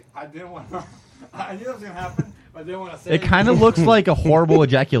 See, I didn't want to. I knew that was gonna happen, but I didn't want to say It kind of looks like a horrible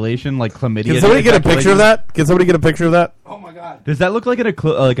ejaculation, like chlamydia. Can somebody get a picture of that? Can somebody get a picture of that? Oh my god. Does that look like a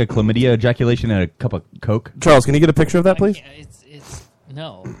chlamydia ejaculation in a cup of Coke? Charles, can you get a picture of that, please? It's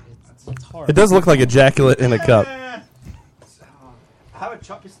horrible. It does look like ejaculate in a cup. I have a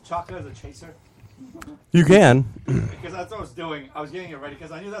piece of chocolate as a chaser. You can. Because that's what I was doing. I was getting it ready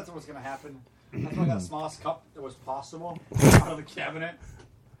because I knew that's what was going to happen. That's why I got the smallest cup that was possible out of the cabinet.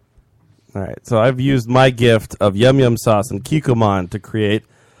 All right, so I've used my gift of Yum Yum sauce and Kikkoman to create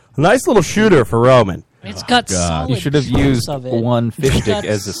a nice little shooter for Roman. It's got solid You should have chunks used of it. one fish It's stick got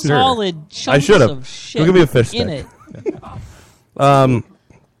as a stir. solid chunks I should have. of shit Go give me a fish in stick. it.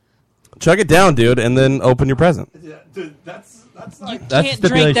 Chug it down, dude, and then open your present. Yeah, dude, that's You like... can't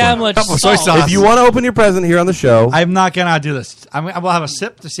drink that much Cup of soy sauce. sauce. If you want to open your present here on the show, I'm not going to do this. I will have a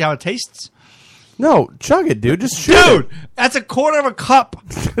sip to see how it tastes. no, chug it, dude. Just shoot Dude, it. that's a quarter of a cup.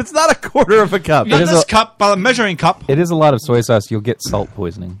 It's not a quarter of a cup. Not this cup, but a measuring cup. It is a lot of soy sauce. You'll get salt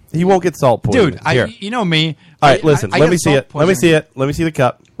poisoning. He won't get salt poisoning. Dude, Here. you know me. All right, listen. I Let get me see salt it. Let me see poisoning. it. Let me see the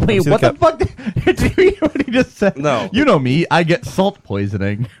cup. Let me Wait, see what the cup. fuck? Did you hear what he just said? No. You know me. I get salt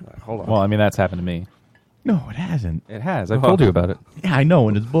poisoning. Hold on. Well, I mean, that's happened to me. No, it hasn't. It has. I've told you about it. Yeah, I know,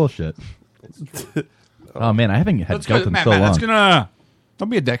 and it's bullshit. Oh man, I haven't had Let's gout go, in man, so long. that's gonna... Don't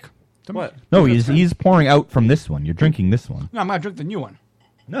be a dick. What? No, he's pouring out from this one. You're drinking this one. No, I'm going to drink the new one.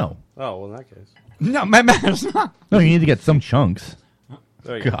 No. Oh, well, in that case. No, man, it's not. No, you need to get some chunks.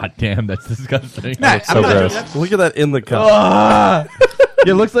 There you go. God damn, that's disgusting. Nah, looks so gross. Look at that in the cup. Ah!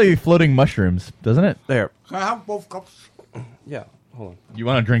 It looks like floating mushrooms, doesn't it? There. Can I have both cups? Yeah. Hold on. You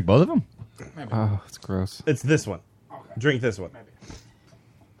want to drink both of them? Oh, it's gross. It's this one. Drink this one.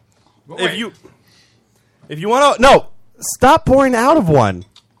 But If wait, you want to, no, stop pouring out of one.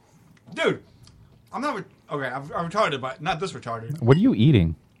 Dude, I'm not... Okay, I'm retarded, but not this retarded. What are you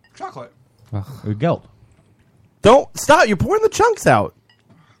eating? Chocolate. Gulp. Don't stop. You're pouring the chunks out.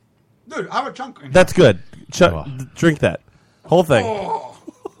 Dude, I have a chunk. In That's good. Drink that whole thing. Oh.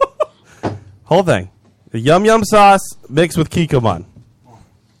 Whole thing. The Yum Yum sauce mixed with Kikkoman.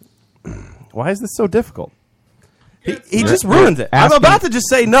 Why is this so difficult? He just ruined it. I'm about to just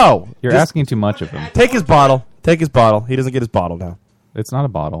say no. You're Just asking too much of him. Take his bottle. Take his bottle. He doesn't get his bottle now. It's not a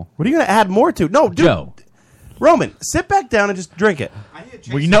bottle. What are you going to add more to? No, dude. Joe. Roman, sit back down and just drink it.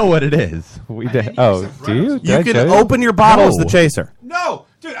 We know what it is. We did. Oh, do you? Did You I can show you? open your bottle as the No. chaser. No,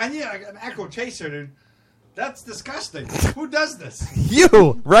 dude, I need an actual chaser, dude. That's disgusting. Who does this?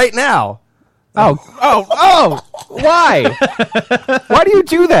 You, right now. Oh! Why? Why do you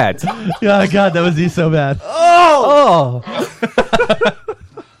do that? Oh God, that was so bad. Oh!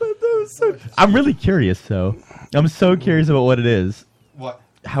 I'm really curious, though. I'm so curious about what it is. What?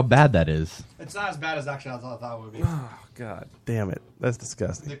 How bad that is. It's not as bad as actually I thought it would be. Oh, God damn it. That's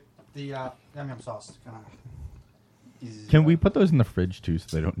disgusting. The yum yum sauce. Can we put those in the fridge too, so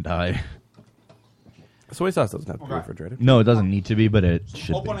they don't die? Soy sauce doesn't have to be Okay. refrigerated. No, it doesn't need to be, but it should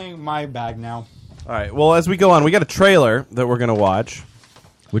be. Opening my bag now. All right. Well, as we go on, we got a trailer that we're going to watch.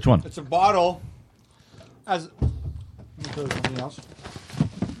 Which one? It's a bottle. As something else.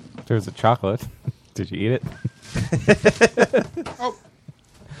 There's a chocolate. Did you eat it? Oh,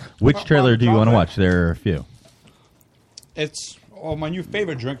 Which trailer do you want to watch? There are a few. it's my new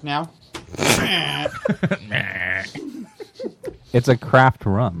favorite drink now. It's a craft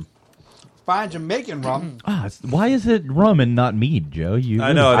rum. Fine Jamaican rum. Why is it rum and not mead, Joe?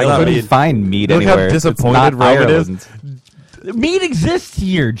 I know, I couldn't find mead Look anywhere. how It's disappointed not Roman is. Ireland. Mead exists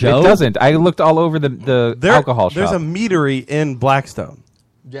here, Joe. It doesn't. I looked all over the alcohol shop. There's a meadery in Blackstone.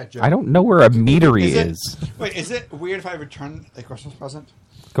 Yeah, Joe. I don't know where a meadery is. Wait, is it weird if I return a Christmas present?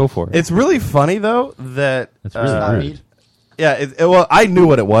 Go for it. It's really funny, though, that... That's really Not rude. mead. Yeah, well, I knew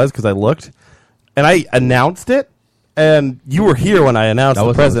what it was because I looked. and I announced it, and you were here when I announced That the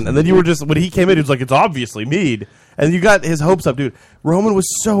was present, awesome. and then you were just when he came in, he was like, "It's obviously Mead," and you got his hopes up, dude. Roman was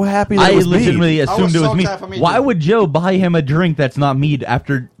so happy that I it was legitimately Mead. assumed it was mead. Why would Joe buy him a drink that's not mead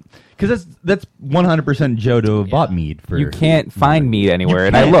after? Because that's 100% Joe to have bought mead for. You can't find mead anywhere, You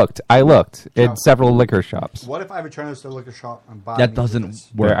and I can't. looked at several liquor shops. What if I return this to the liquor shop and buy That meat doesn't with this?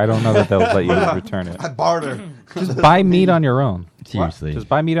 work. I don't know that they'll let you return it. I barter. Just buy meat on your own. Seriously. Just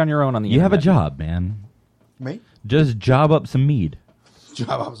buy meat on your own on the You have a internet. job, man. Me? Just job up some mead. Job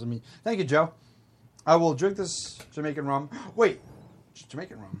opposite me. Thank you, Joe. I will drink this Jamaican rum. Wait,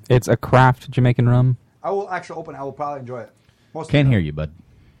 Jamaican rum. It's a craft Jamaican rum. I will actually open it. I will probably enjoy it. Most Can't hear you, bud.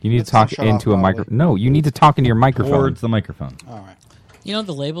 You need It's to talk gonna shut into off a micro. No, you need to talk into your microphone. Towards the microphone. All right. You know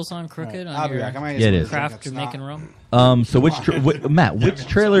the label's on crooked I'll on be your back. I might Yeah, it is. craft Jamaican rum. So which Matt? Which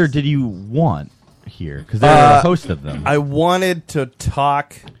trailer did you want here? Because there are a host of them. I wanted to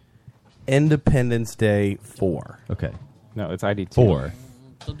talk Independence Day 4. Okay. No, it's ID 4.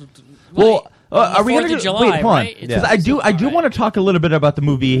 Well, are we 4th going to of July, wait? Hold on, right? because I do want to talk a little bit about the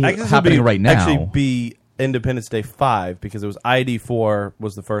movie Actually, this happening will be, right now. Actually, be Independence Day 5 because it was ID 4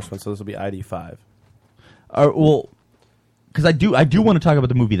 was the first one, so this will be ID 5. Well, because I do want to talk about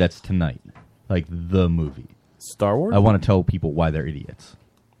the movie that's tonight, like the movie Star Wars. I want to tell people why they're idiots.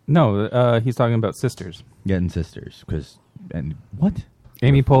 No, he's talking about Sisters. Getting Sisters, and what?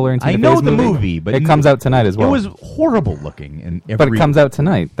 Amy Poehler and Tina I know Fey's the movie, but it comes out tonight as well. It was horrible looking, and but it comes out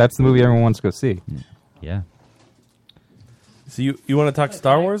tonight. That's the movie everyone wants to go see. Yeah. So you want to talk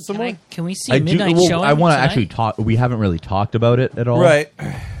Star Wars some more? Can we see a midnight showing? I want to tonight? actually talk. We haven't really talked about it at all, Right.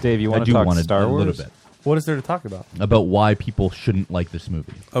 Dave, you want I to do talk want Star a Wars? little bit What is there to talk about? about why people shouldn't like this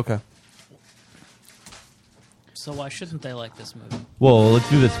movie. Okay. So why shouldn't they like this movie? Well, let's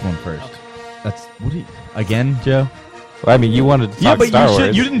do this one first. That's what do you, again, Joe? Well, I mean, you wanted to talk Yeah, but Star you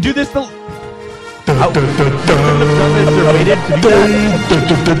Wars. you didn't do this.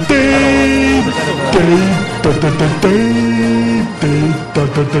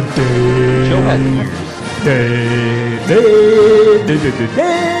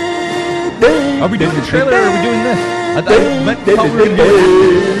 Are we doing the trailer or are we doing this? I thought we were going to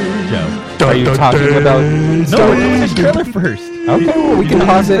do Joe. Are you talking about? No, we're doing this trailer first. Okay, well, we can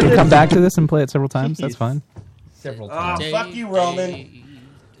pause it and come back to this and play it several times. That's fine. Several times. Fuck you, Roman.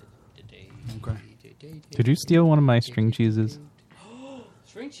 Did you steal one of my string cheeses?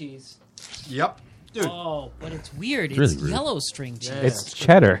 String cheese. Yep. Dude. Oh, but it's weird. It's It's, really weird. yellow string cheese. It's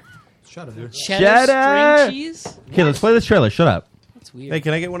cheddar. Shut up, dude. Cheddar string cheese? Okay, let's play this trailer. Shut up. That's weird. Hey,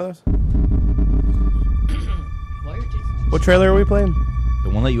 can I get one of those? What trailer are we playing? The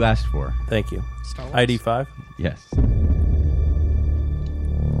one that you asked for. Thank you. Star Wars? ID 5. Yes.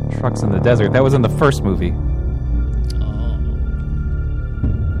 Trucks in the desert. That was in the first movie.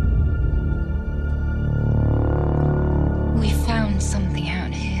 We found something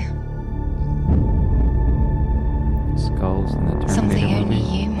out here. Skulls in the Terminator Something only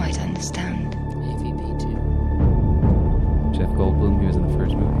movie. you might understand. AVP2. Jeff Goldblum. He was in the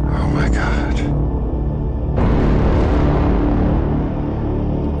first movie. Oh my god.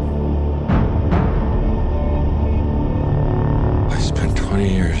 I spent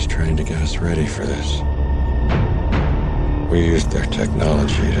 20 years trying to get us ready for this. We used their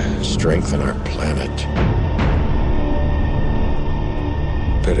technology to strengthen our planet.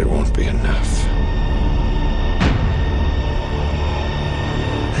 But it won't be enough.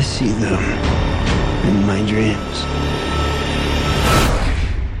 I see them in my dreams.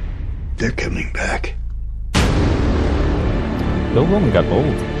 They're coming back. Bill Roman got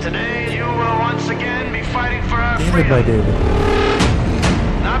old. Today you will once again be fighting for our David freedom. by David.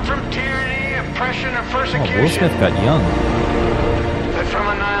 Not from tyranny, oppression, or Oh, persecution, Will Smith got young. but from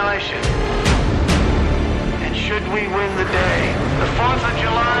annihilation. And should we win the day, the 4th of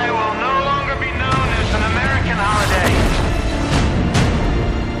July will no longer be known as an American holiday,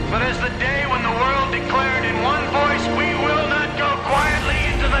 but as the day when the world declared in one voice, we will not go quietly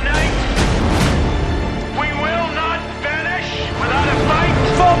into the night. We will not vanish without a fight.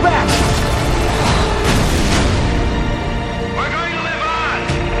 Fall back! We're going to live on.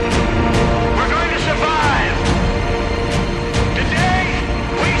 We're going to survive. Today,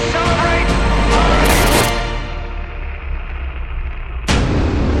 we celebrate.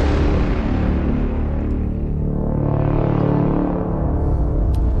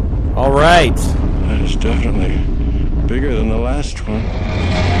 All right. That is definitely bigger than the last one.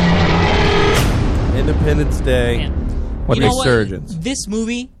 Independence Day. You know what? Resurgence. This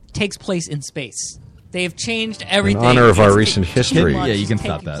movie takes place in space. They have changed everything. honor of our It's recent pretty history. much Yeah, you can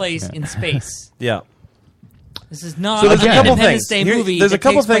taking stop that. place Yeah. in space. Yeah. This is not So there's a an couple Independence things. Day movie. There's a that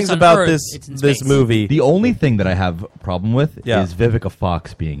couple takes place things on about Earth. this It's in this space. movie. The only thing that I have a problem with Yeah. is Vivica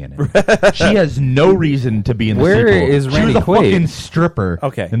Fox being in it. She has no reason to be in the Where sequel. is She was Randy a Quaid? fucking stripper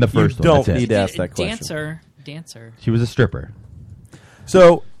in the first you one. don't That's it. need to ask that question. Dancer. She was a stripper.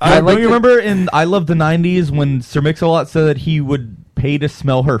 So don't you remember in I Love the 90s when Sir Mix-a-Lot said that he would pay to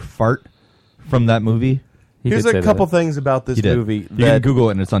smell her fart from that movie? Here's a couple things about this He did. movie You can that Google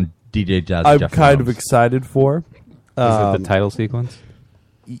it and it's on DJ Jazz. I'm Jeff kind of Jones. excited for. Is it the title sequence?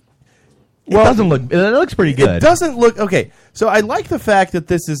 It doesn't look. It looks pretty good. It doesn't look okay. So I like the fact that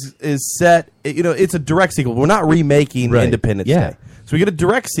this is set. It's a direct sequel. We're not remaking Right. Independence Yeah. Day, so we get a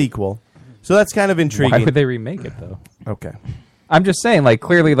direct sequel. So that's kind of intriguing. Why would they remake it though? Okay. I'm just saying, like,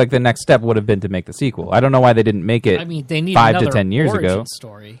 clearly, like, the next step would have been to make the sequel. I don't know why they didn't make it I mean, they need 5 to another 10 years origin ago.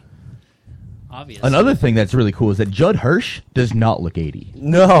 story. Obviously. Another thing that's really cool is that Judd Hirsch does not look 80.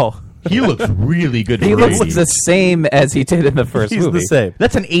 No. He looks really good. He for looks 80. the same as he did in the first He's movie. the same.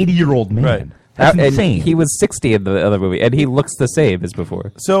 That's an 80-year-old man. Right. That's And insane. he was 60 in the other movie, and he looks the same as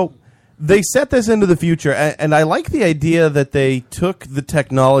before. So they set this into the future, and I like the idea that they took the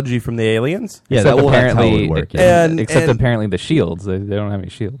technology from the aliens. Yeah, Except that's how it apparently, would work. except apparently the shields. They don't have any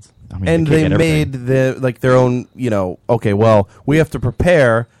shields. I mean, And they made their own. Okay, well, we have to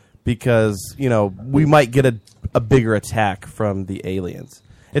prepare because we might get a bigger attack from the aliens.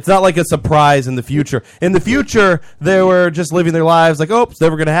 It's not like a surprise in the future. In the future, they were just living their lives like, oh, it's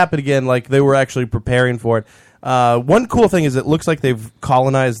never going to happen again. Like they were actually preparing for it. One cool thing is it looks like they've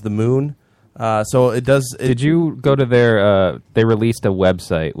colonized the moon. So it does. Did you go to their? They released a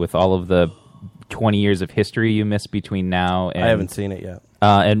website with all of the 20 years of history you missed between now and. I haven't seen it yet.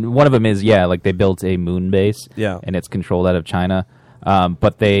 And one of them is like they built a moon base. Yeah. And it's controlled out of China.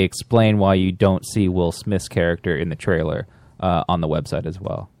 But they explain why you don't see Will Smith's character in the trailer on the website as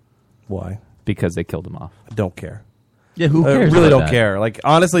well. Why? Because they killed him off. I don't care. Yeah, who I cares? really about don't that? care. Like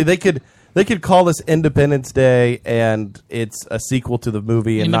honestly, they could call this Independence Day and it's a sequel to the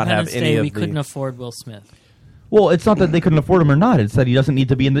movie and not have Independence any Day, of we the. couldn't afford Will Smith. Well, it's not that they couldn't afford him or not. It's that he doesn't need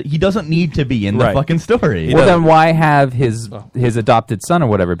to be in the. He doesn't need to be in the Right. fucking story. Well, then why have his adopted son or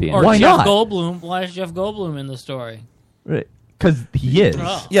whatever be in Or it? Why Jeff not? Goldblum. Why is Jeff Goldblum in the story? Because he is.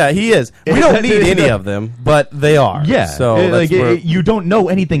 Oh. Yeah, he is. We don't need any of them, but they are. Yeah. So like that's where- you don't know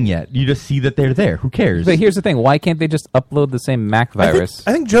anything yet. You just see that they're there. Who cares? But here's the thing: why can't they just upload the same Mac virus?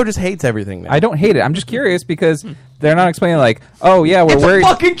 I think Joe just hates everything now. I don't hate it. I'm just curious because they're not explaining like, oh yeah, we're it's worried a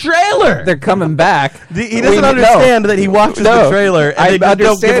fucking trailer. they're coming back. He doesn't understand that he watches the trailer and they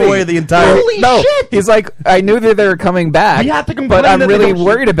just don't give away the entire. Holy shit! He's like, I knew that they were coming back, We have to complain but I'm that they really don't-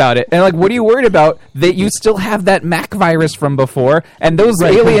 worried about it. And like, what are you worried about? That you still have that Mac virus from before, and those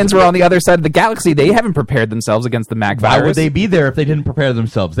aliens were on the other side of the galaxy. They haven't prepared themselves against the Mac Why virus. would they be there if they didn't prepare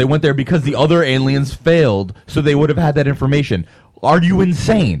themselves? They went there because the other aliens failed, so they would have had that information. Are you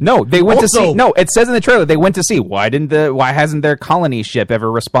insane? No, they went to Also- see. No, it says in the trailer they went to see. Why hasn't their colony ship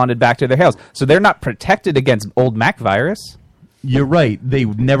ever responded back to their hails? So they're not protected against old Mac virus. You're right. They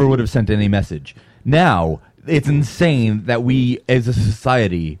never would have sent any message. Now, it's insane that we, as a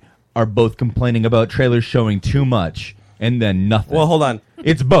society, are both complaining about trailers showing too much and then nothing. Well, hold on.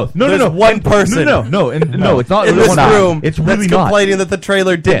 It's both. No, There's no. one person. No, it's not. in it's this not. room. It's really that's not. complaining that the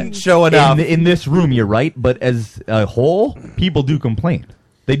trailer didn't show enough. In this room, you're right, but as a whole, people do complain.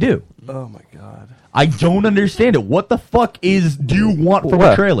 They do. Oh my god. I don't understand it. What the fuck do you want from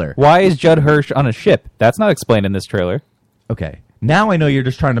a trailer? Why is Judd Hirsch on a ship? That's not explained in this trailer. Okay. Now I know you're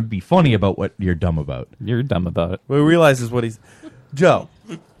just trying to be funny about what you're dumb about. You're dumb about it. What we realize is what he's. Joe.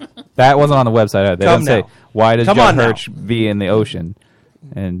 That wasn't on the website either. They Come don't say, now. why does Come Judd on now. Hirsch be in the ocean?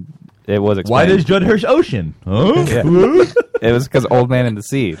 And it was explained. Why does Judd Hirsch ocean? Huh? Yeah. It was because Old Man in the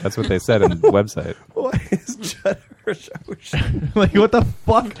Sea. That's what they said in the website. Why is Judd Hirsch ocean? Like, what the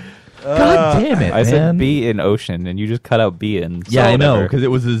fuck? God damn it, I man. said be in ocean, and you just cut out be in. Yeah, I know, whatever. because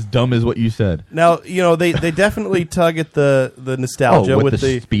it was as dumb as what you said. Now they definitely tug at the nostalgia with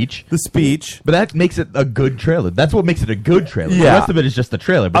the speech. The speech, But that makes it a good trailer. That's what makes it a good trailer. The Yeah. rest of it is just a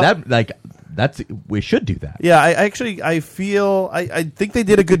trailer. But we should do that. Yeah, I think they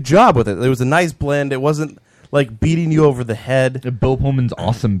did a good job with it. There was a nice blend. It wasn't like beating you over the head. Bill Pullman's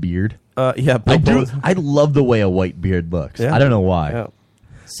awesome beard. Yeah, Bill Pullman's- I love the way a white beard looks. Yeah. I don't know why. Yeah.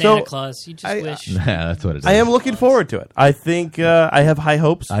 Santa So, Claus. You just wish. Yeah, that's what it is. I am looking forward to it. I think I have high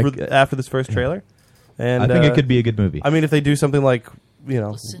hopes after this first trailer. And I think it could be a good movie. I mean, if they do something like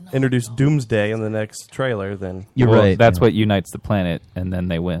introduce Doomsday in the next trailer, then You're Well, right. That's what unites the planet, and then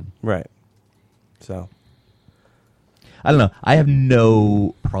they win. right. So I don't know. I have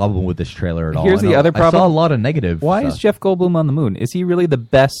no problem with this trailer at all. Here's the other problem. I saw a lot of negative. Why stuff. is Jeff Goldblum on the moon? Is he really the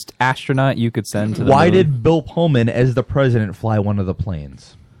best astronaut you could send to the moon? Why did Bill Pullman, as the president, fly one of the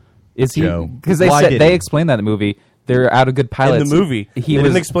planes? Is he? Because they explained that in the movie. They're out of good pilots. In the movie. They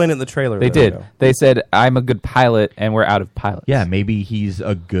didn't explain it in the trailer. They did. They said, I'm a good pilot, and we're out of pilots. Yeah, maybe he's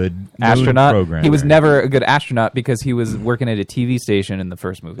a good astronaut. programmer. He was never a good astronaut because he was working at a TV station in the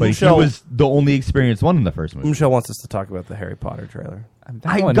first movie. But he was the only experienced one in the first movie. Michelle wants us to talk about the Harry Potter trailer.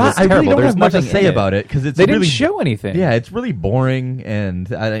 I really don't have much to say about it because they didn't show anything. Yeah, it's really boring, and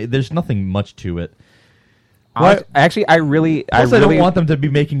there's nothing much to it. Actually, I don't want them to be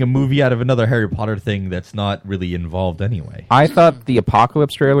making a movie out of another Harry Potter thing that's not really involved anyway. I thought the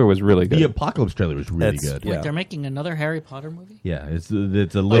Apocalypse trailer was really good. The Apocalypse trailer was really good. Wait, they're making another Harry Potter movie? Yeah, it's a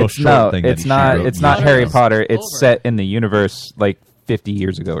little short thing. It's not Harry Potter. It's set in the universe like 50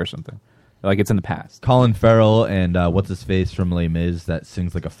 years ago or something. Like it's in the past. Colin Farrell and what's his face from Les Mis that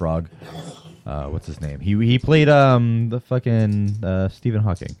sings like a frog. What's his name? He played the fucking Stephen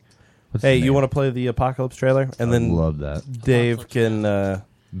Hawking. Hey, you want to play the Apocalypse trailer? And then love that. Dave can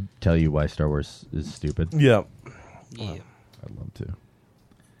tell you why Star Wars is stupid. Yeah. Yeah. I'd love to.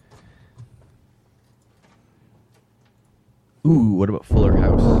 Ooh, what about Fuller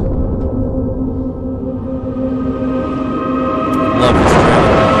House? Love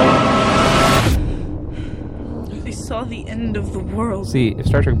this They saw the end of the world. See, if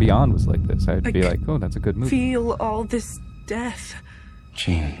Star Trek Beyond was like this, I'd be like, oh, that's a good movie. Feel all this death.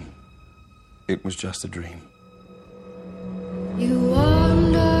 Gene, it was just a dream. You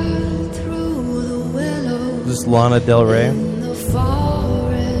wander through the willows. Is this Lana Del Rey? In the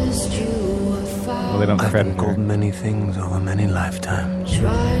forest you will find. Well, they don't I've credit been called her. many things over many lifetimes.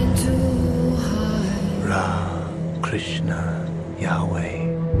 Trying to hide. Ra, Krishna, Yahweh.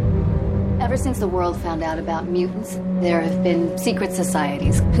 Ever since the world found out about mutants, there have been secret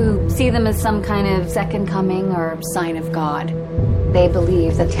societies who see them as some kind of second coming or sign of God. They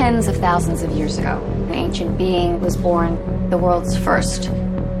believe that tens of thousands of years ago, an ancient being was born, the world's first.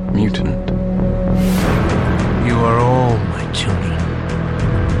 Mutant. You are all my children.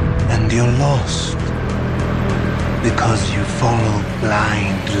 And you're lost. Because you follow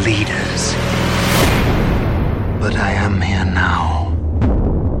blind leaders. But I am here now.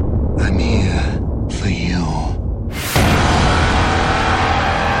 I'm here for you.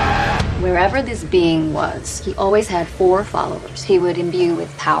 Wherever this being was, he always had 4 followers he would imbue with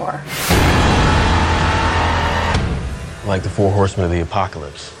power. Like the 4 horsemen of the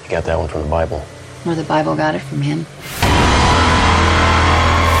apocalypse. You got that one from the Bible. Or the Bible got it from him.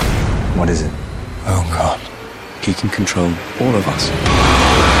 What is it? Oh, God. He can control all of us.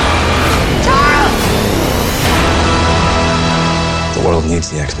 The world needs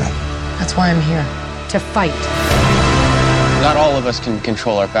the X-Men. That's why I'm here. To fight. Not all of us can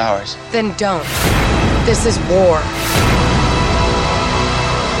control our powers. Then don't. This is war.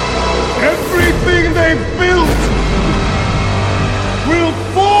 Everything they built will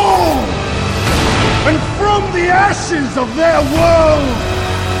fall! And from the ashes of their world,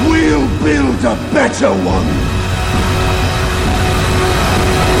 we'll build a better one!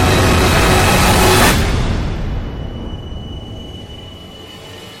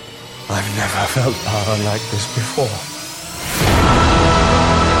 I've never felt power like this before.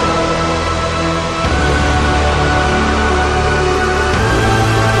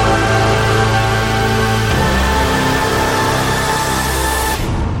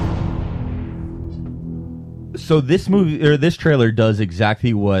 So this movie or this trailer does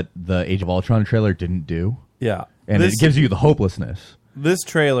exactly what the Age of Ultron trailer didn't do. Yeah. And it gives you the hopelessness. This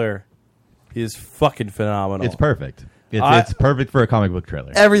trailer is fucking phenomenal. It's perfect. It's perfect for a comic book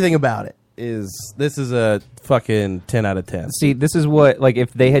trailer. Everything about it this is a fucking 10 out of 10. See, this is what, like,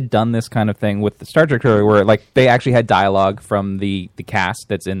 if they had done this kind of thing with the Star Trek trailer, where, like, they actually had dialogue from the cast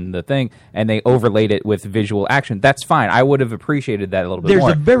that's in the thing, and they overlaid it with visual action, that's fine. I would have appreciated that a little bit more.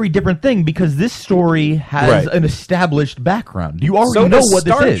 There's a very different thing, because this story has an established background. You already So know does what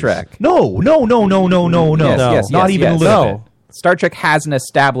Star this is. Trek. No. Yes, Not even a little bit. Star Trek has an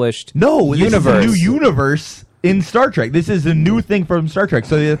established universe. universe. This is a new universe in Star Trek. This is a new thing from Star Trek,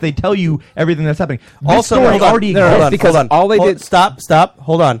 so that they tell you everything that's happening. This Also, story hold on. already No, exists. because all they did. Stop.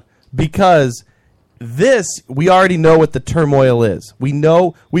 Hold on. Because this, we already know what the turmoil is. We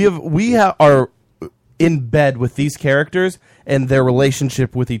know we are in bed with these characters and their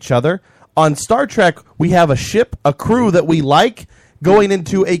relationship with each other. On Star Trek, we have a ship, a crew that we like, going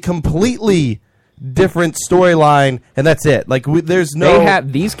into a completely different storyline, and that's it. Like there's no.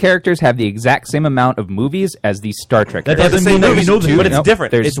 These characters have the exact same amount of movies as the Star Trek. That characters. doesn't mean that we know this, but it's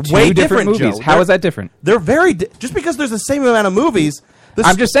different. There's It's two way different movies. Joe. How is that different? They're very just because there's the same amount of movies.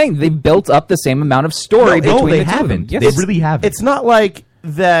 I'm just saying they built up the same amount of story between they the two of them. haven't. Yes. They really haven't. It's not like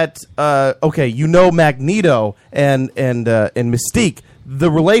that. Okay, Magneto and Mystique. The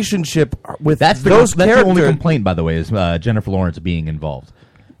relationship with That's the those characters. the only complaint, by the way, is Jennifer Lawrence being involved.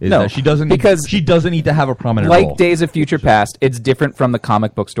 No, that she doesn't need to have a prominent like role. Days of Future Past, it's different from the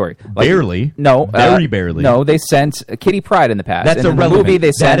comic book story. Like, Barely. No. Very barely. No, they sent Kitty Pryde in the past. That's and in irrelevant. the movie,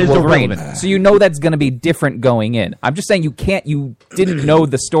 they sent That is Wolverine. irrelevant. So you know that's going to be different going in. I'm just saying you didn't know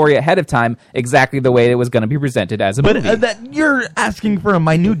the story ahead of time exactly the way it was going to be presented as a movie. But that you're asking for a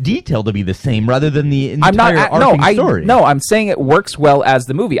minute detail to be the same rather than the entire arcing story. No, I'm saying it works well as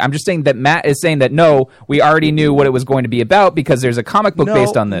the movie. I'm just saying that Matt is saying that, no, we already knew what it was going to be about because there's a comic book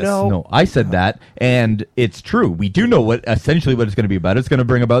based on this. No, I said that, and it's true. We do know essentially what it's going to be about. It's going to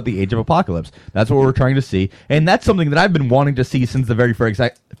bring about the Age of Apocalypse. That's what we're trying to see, and that's something that I've been wanting to see since the very first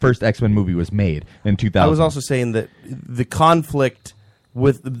X-Men movie was made in 2000. I was also saying that the conflict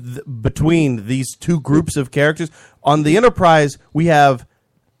between these two groups of characters on the Enterprise, we have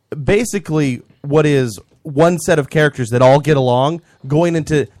basically what is one set of characters that all get along going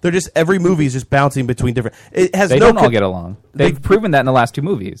into. They're just every movie is just bouncing between different. It has they no don't all get along. They've proven that in the last two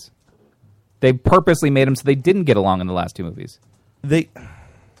movies. They purposely made them so they didn't get along in the last two movies.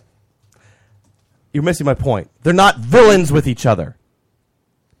 You're missing my point. They're not villains with each other.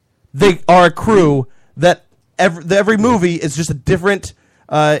 They are a crew that every movie is just a different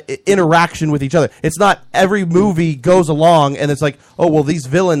interaction with each other. It's not every movie goes along and it's like, oh, well, these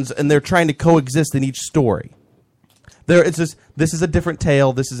villains, and they're trying to coexist in each story. It's just, this is a different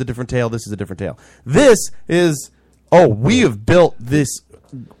tale, this is a different tale, this is a different tale. This is, we have built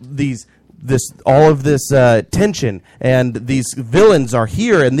all of this tension, and these villains are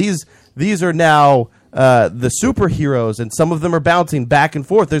here, and these are now the superheroes, and some of them are bouncing back and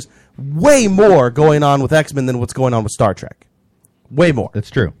forth. There's way more going on with X-Men than what's going on with Star Trek. Way more. That's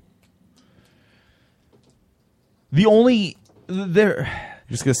true. You're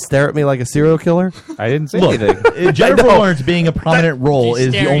just going to stare at me like a serial killer? I didn't say Look, anything. Jennifer Lawrence being a prominent role She's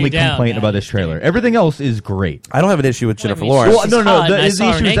is the staring only you down, complaint man. about this trailer. Everything else is great. I don't have an issue with Jennifer mean, Lawrence. she's hot, and I The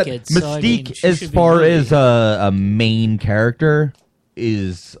saw her issue is that naked, so, I mean, Mystique, she as should be far really- as a main character,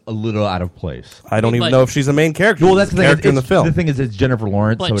 is a little out of place. I don't even But- know if she's a main character. Well, She's that's a the thing. character in the film. The thing is, it's Jennifer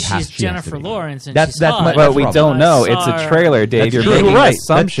Lawrence, But so it has she's to Jennifer be. Lawrence, and That's she's my hot. But we problem. don't know. I It's saw a her- trailer, Dave. That's You're true. making Right.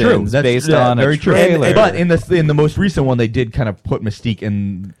 assumptions That's based true. on a Very true. trailer. But in the most recent one, they did kind of put Mystique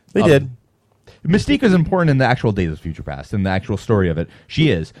in. They did. Mystique is important in the actual Days of Future Past, in the actual story of it. She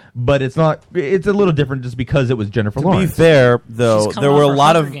is, but it's not. It's a little different just because it was Jennifer To Lawrence. be fair, though, She's come there were off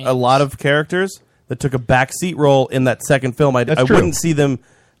her Hunger Games. a lot of characters that took a backseat role in that second film. I That's true. wouldn't see them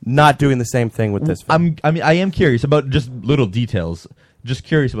not doing the same thing with this film. I am curious about just little details. Just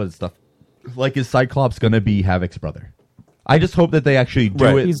curious about stuff. Like, is Cyclops going to be Havoc's brother? I just hope that they actually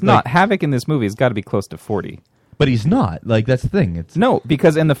do it. He's not. Havoc in this movie has got to be close to 40. But he's not. Like, that's the thing. It's No,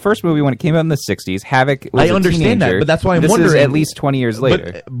 because in the first movie, when it came out in the 60s, Havoc was I a understand teenager. that, but that's why I'm this wondering. is at least 20 years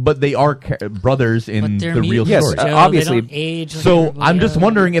later. But they are brothers in But they're the real mutants, story. Joe. obviously. They don't age like So everybody I'm just else.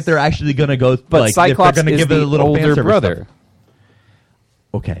 wondering if they're actually going to go. But like, Cyclops if they're going is to give it the a little fan older service brother. stuff.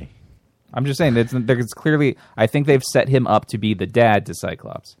 Okay. I'm just saying, there's clearly... I think they've set him up to be the dad to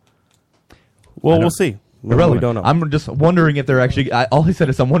Cyclops. Well, we'll see. We Irrelevant. don't know. I'm just wondering if they're actually. All I said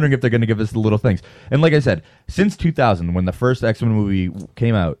is I'm wondering if they're going to give us the little things. And like I said, since 2000, when the first X-Men movie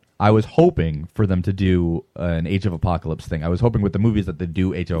came out, I was hoping for them to do an Age of Apocalypse thing. I was hoping with the movies that they'd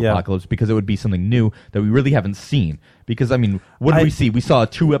do Age of Apocalypse because it would be something new that we really haven't seen. Because, I mean, what did we see? We saw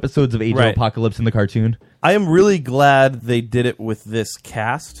 2 episodes of Age of Apocalypse in the cartoon. I am really glad they did it with this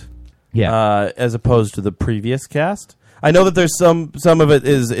cast. Yeah. As opposed to the previous cast. I know that there's some of it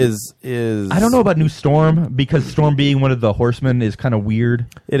is I don't know about New Storm, because Storm being one of the Horsemen is kind of weird.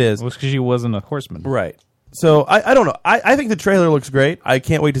 It is. Well, it's because she wasn't a horseman. Right. So I don't know. I think the trailer looks great. I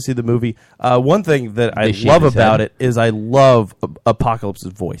can't wait to see the movie. One thing that I love about it is I love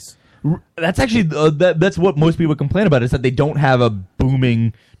Apocalypse's voice. That's actually that's what most people complain about, is that they don't have a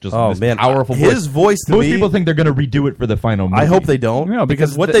booming, just this powerful voice. His voice to most me, people think they're going to redo it for the final movie. I hope they don't. No,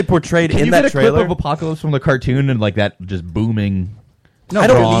 because what they portrayed Can in you that get a trailer clip of Apocalypse from the cartoon and like that just booming? No, I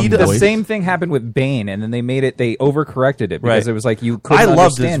don't need the voice. same thing happened with Bane, and then they overcorrected it because it was like you couldn't I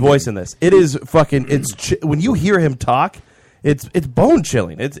loved his understand voice him. in this. It is fucking. When you hear him talk, It's bone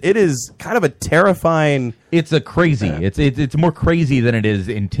chilling. It is kind of a terrifying. It's a crazy. It's more crazy than it is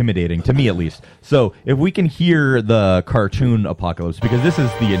intimidating to me, at least. So if we can hear the cartoon apocalypse, because this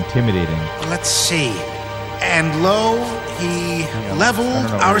is the intimidating. Let's see. And lo, he leveled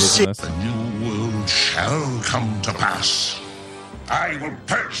our city. The new world shall come to pass. I will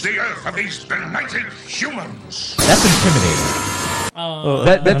purge the earth of these benighted humans. That's intimidating.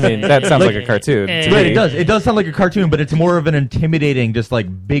 That sounds like a cartoon. Right, it does. It does sound like a cartoon, but it's more of an intimidating, just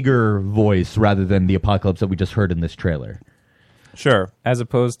like bigger voice rather than the apocalypse that we just heard in this trailer. Sure. As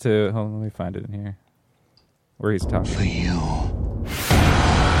opposed to, hold on, let me find it in here, where he's talking. For you.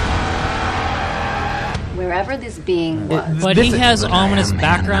 Wherever this being was. But he has ominous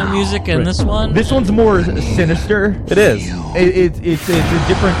background music in this one. This one's more sinister. It is. It's a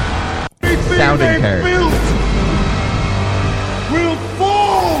different sounding character. Will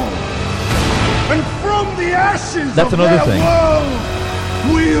fall, and from the ashes That's of another their thing.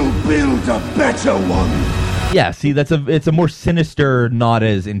 world, we'll build a better one. Yeah, see, it's a more sinister, not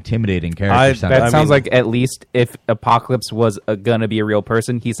as intimidating character. That sounds like, at least if Apocalypse was gonna be a real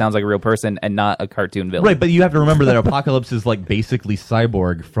person, he sounds like a real person and not a cartoon villain. Right, but you have to remember that Apocalypse is like basically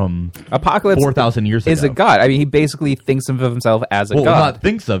Cyborg from Apocalypse 4,000 years ago. Is a god. I mean, he basically thinks of himself as a god. Not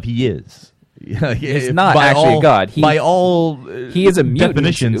thinks of, he is. He's not actually a god. By all he is a mutant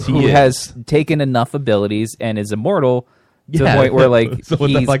definitions, who has taken enough abilities and is immortal to the point where, like, so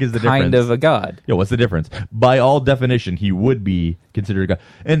what the he's fuck is the kind difference? of a god. Yeah, what's the difference? By all definition, he would be considered a god.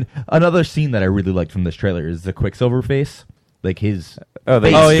 And another scene that I really liked from this trailer is the Quicksilver face. Like his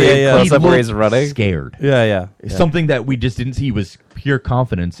face. Close up where he's running. Scared. Yeah. Something that we just didn't see. He was pure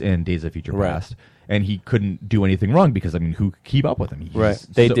confidence in Days of Future Past. And he couldn't do anything wrong because, I mean, who could keep up with him?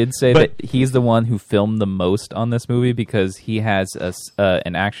 They did say that he's the one who filmed the most on this movie because he has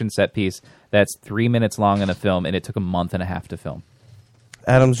an action set piece that's 3 minutes long in a film, and it took a month and a half to film.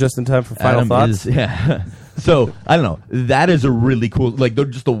 Adam's just in time for final thoughts. So, I don't know. That is a really cool... Like,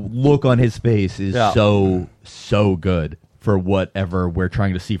 just the look on his face is so good for whatever we're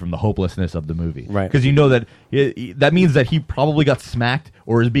trying to see from the hopelessness of the movie. Right. Because you know that that means that he probably got smacked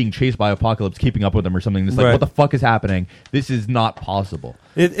or is being chased by Apocalypse keeping up with him or something. It's like, what the fuck is happening? This is not possible.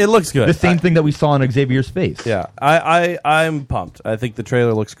 It looks good. The same thing that we saw on Xavier's face. Yeah, I'm pumped. I think the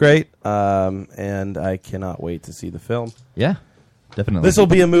trailer looks great, and I cannot wait to see the film. Yeah, definitely. This will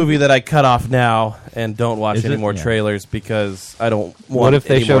be a movie that I cut off now and don't watch Is any it? more Yeah. trailers because I don't want. What if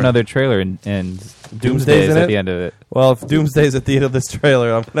they any show more- another trailer and Doomsday's in at it? the end of it? Well, if Doomsday's at the end of this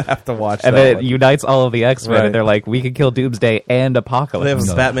trailer, I'm gonna have to watch. And that then one. it unites all of the X-Men, Right. and they're like, we could kill Doomsday and Apocalypse. They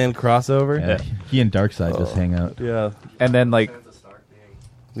have a Batman crossover. Yeah. He and Darkseid just hang out. Yeah, and then like,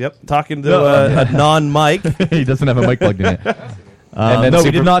 yep, talking to a non-mic. He doesn't have a mic plugged in it. And then no,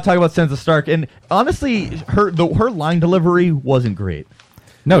 we did not talk about Sansa Stark. And honestly, her line delivery wasn't great.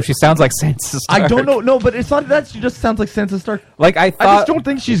 no, she sounds like Sansa Stark. I don't know. No, but it's not that. She just sounds like Sansa Stark. Like I I thought. just don't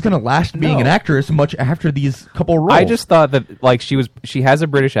think she's going to last being No. an actress much after these couple roles. I just thought that like she has a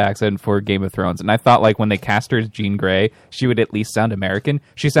British accent for Game of Thrones, and I thought like when they cast her as Jean Grey, she would at least sound American.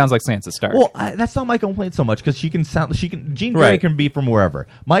 She sounds like Sansa Stark. Well, that's not my complaint so much because Jean Grey Right. can be from wherever.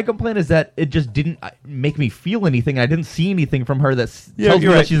 My complaint is that it just didn't make me feel anything. I didn't see anything from her that tells me you're that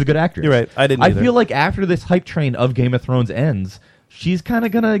right. she's a good actress. You're right. I didn't I either. feel like after this hype train of Game of Thrones ends, she's kind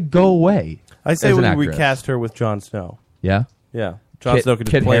of gonna go away. I say as we an actress. recast her with Jon Snow. Yeah. Yeah, Jon Snow could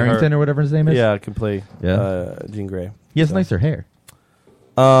just Kit play Harington her. or whatever his name is. Yeah, can play Jean Grey. He has nicer hair.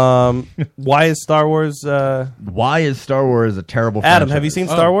 Why is Star Wars? Why is Star Wars a terrible? Adam, franchise? have you seen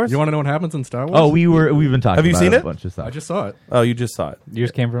Star Wars? You want to know what happens in Star Wars? Oh, we've been talking. Have you about seen it? it? A bunch of stuff. I just saw it. Oh, you just saw it. You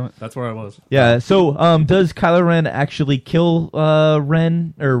just came from it. That's where I was. Yeah. So, does Kylo Ren actually kill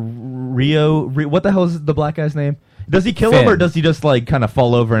Ren or Rio? What the hell is the black guy's name? Does he kill him, or does he just like kind of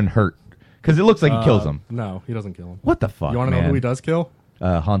fall over and hurt? Because it looks like he kills him. No, he doesn't kill him. What the fuck? You want to know man? who he does kill?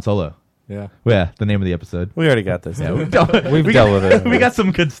 Han Solo. Yeah. Well, yeah, the name of the episode. We already got this. Yeah, We've dealt with it. We got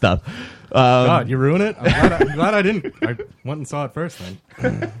some good stuff. God, you ruin it. I'm glad I didn't. I went and saw it first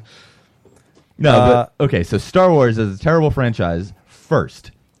then. No, but okay. So Star Wars is a terrible franchise.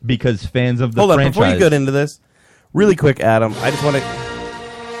 First, because fans of the Hold on, franchise. before you get into this, really quick, Adam. I just want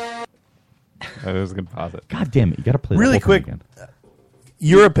to I was gonna pause it. God damn it! You got to play really that whole thing quick. again.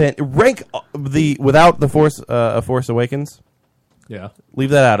 Your opinion. Rank the without the Force Awakens. Yeah.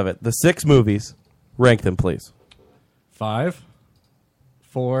 Leave that out of it. The 6 movies. Rank them, please. 5,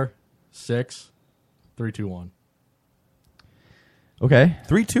 4, 6, 3, 2, 1. Okay.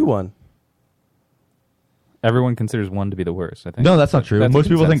 3, 2, 1. Everyone considers 1 to be the worst. I think. No, that's not true. That's Most a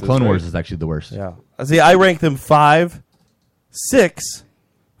people think consensus, Clone right? Wars is actually the worst. Yeah. See, I rank them 5, 6,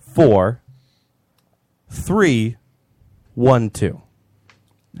 4, 3, 1, 2.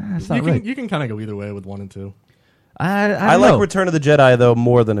 That's You can kind of go either way with 1 and 2. I like know. Return of the Jedi though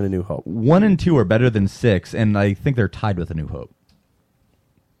more than A New Hope. 1 and 2 are better than 6, and I think they're tied with A New Hope.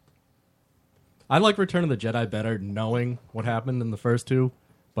 I like Return of the Jedi better knowing what happened in the first two,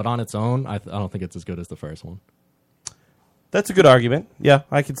 but on its own, I don't think it's as good as the first one. That's a good argument. Yeah,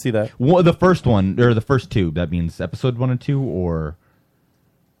 I can see that. Well, the first one, or the first two, that means episode 1 and 2, or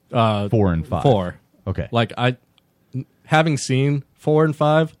 4 and 5? 4. Okay. Like, having seen 4 and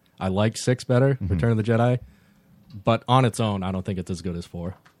 5, I like 6 better, Mm-hmm. Return of the Jedi, but on its own, I don't think it's as good as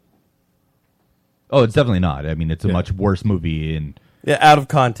 4. Oh, it's definitely not. I mean, it's a much worse movie in out of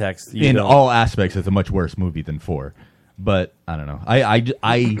context. In all aspects, it's a much worse movie than 4. But I don't know.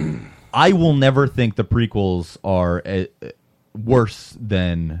 I will never think the prequels are worse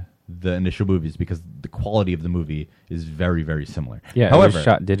than the initial movies because the quality of the movie is very, very similar. Yeah, however, it was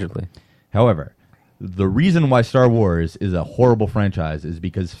shot digitally. However, the reason why Star Wars is a horrible franchise is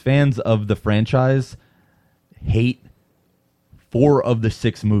because fans of the franchise hate 4 of the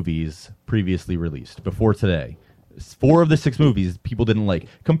 6 movies previously released before today. 4 of the 6 movies people didn't like.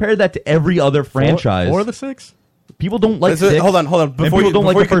 Compare that to every other franchise. 4 of the 6? People don't like So, 6. hold on. And people don't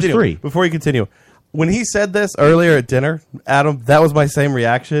like the first 3. Before you continue, when he said this earlier at dinner, Adam, that was my same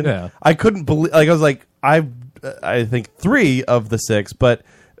reaction. Yeah. I couldn't believe. Like I was like, I think 3 of the 6, but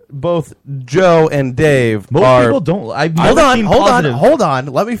both Joe and Dave Most are. people don't. I've never seen positive. Hold on.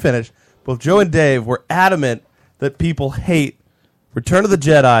 Let me finish. Both Joe and Dave were adamant that people hate Return of the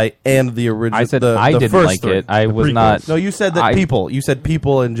Jedi and the original. I said the I didn't first like 3. it. I The was prequels. not. No, you said that people. You said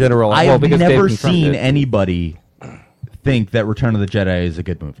people in general. I Well, have because never Dave confirmed seen it. anybody think that Return of the Jedi is a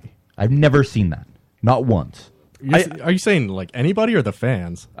good movie. I've never seen that. Not once. Are you saying like anybody or the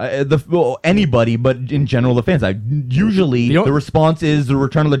fans? Anybody, but in general, the fans. Usually, the response is the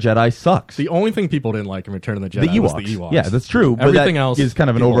Return of the Jedi sucks. The only thing people didn't like in Return of the Jedi The was Ewoks. the Ewoks. Yeah, that's true. But Everything that else is kind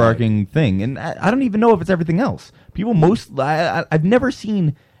of an people overarching thing, and I don't even know if it's everything else. People I've never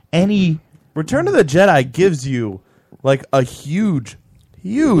seen any. Return of the Jedi gives you like a huge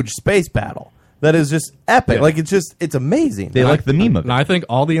space battle that is just epic. Yeah. Like it's amazing. They like the meme of it. And I think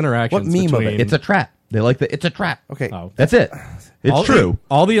all the interactions. What meme of it? between, It's a trap. They like the. It's a trap. Okay, that's it. It's all true.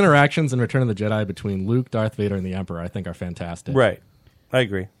 All the interactions in Return of the Jedi between Luke, Darth Vader, and the Emperor, I think, are fantastic. Right. I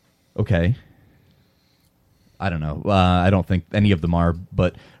agree. Okay. I don't know. I don't think any of them are,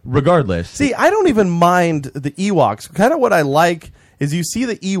 but regardless. See, I don't even mind the Ewoks. Kind of what I like is you see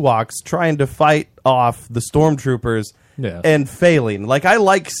the Ewoks trying to fight off the stormtroopers and failing. Like I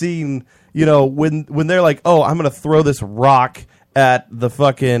like seeing, when they're like, "Oh, I'm going to throw this rock at the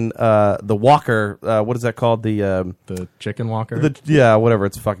fucking the walker, what is that called? The chicken walker? Whatever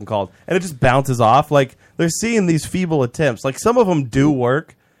it's fucking called. And it just bounces off. Like they're seeing these feeble attempts. Like some of them do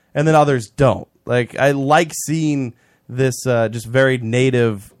work and then others don't. Like I like seeing this just very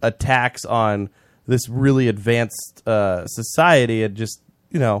native attacks on this really advanced society and just,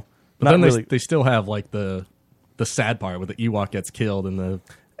 But not then really. they still have like the sad part where the Ewok gets killed and the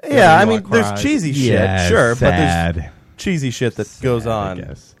Yeah, I Ewok mean, there's cries. cheesy shit, Yeah, sure, sad. but there's cheesy shit that goes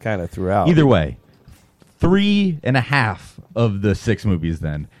on kind of throughout. Either way, 3.5 of the 6 movies.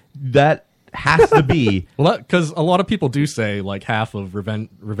 Then that has to be because a lot of people do say like half of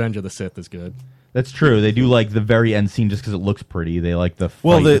Revenge of the Sith is good. That's true. They do like the very end scene just because it looks pretty. They like the fight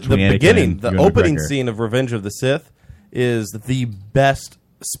Well, the between Anakin beginning, and the Ewan opening McGregor. scene of Revenge of the Sith is the best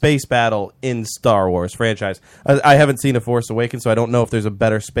space battle in Star Wars franchise. I haven't seen A Force Awakens, so I don't know if there's a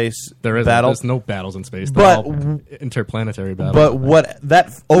better space There is battle. There's no battles in space. They're all interplanetary battles. But what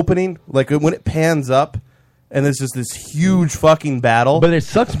that opening, like when it pans up, and there's just this huge fucking battle. But it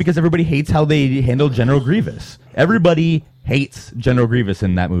sucks because everybody hates how they handle General Grievous. Everybody hates General Grievous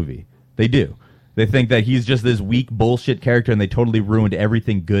in that movie. They do. They think that he's just this weak bullshit character, and they totally ruined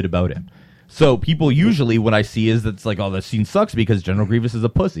everything good about him. So people usually, what I see is that's like, oh, that scene sucks because General Grievous is a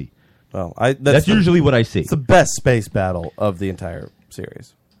pussy. Well, that's usually what I see. It's the best space battle of the entire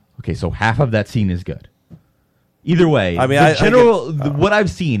series. Okay, so half of that scene is good. Either way, I mean, what I've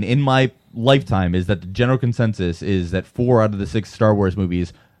seen in my lifetime is that the general consensus is that 4 out of the 6 Star Wars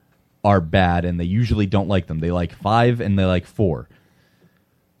movies are bad, and they usually don't like them. They like 5 and they like 4.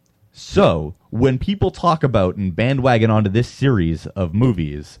 So when people talk about and bandwagon onto this series of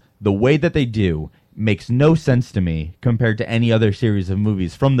movies, the way that they do makes no sense to me compared to any other series of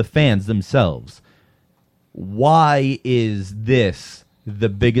movies from the fans themselves. Why is this the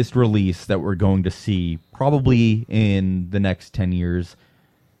biggest release that we're going to see probably in the next 10 years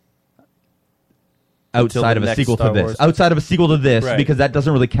outside of a sequel to this? Outside of a sequel to this, Right. because that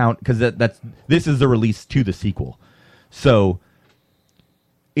doesn't really count, because this is the release to the sequel. So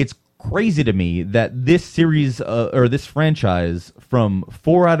it's crazy to me that this series or this franchise from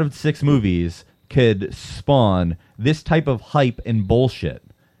 4 out of 6 movies could spawn this type of hype and bullshit.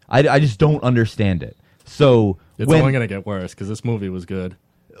 I just don't understand it. So it's only going to get worse because this movie was good.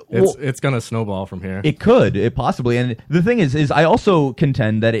 It's going to snowball from here. It could, possibly. And the thing is I also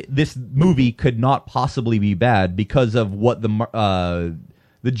contend that this movie could not possibly be bad because of what the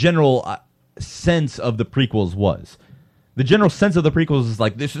general sense of the prequels was. The general sense of the prequels is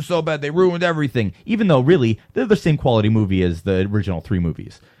like, this is so bad, they ruined everything. Even though, really, they're the same quality movie as the original 3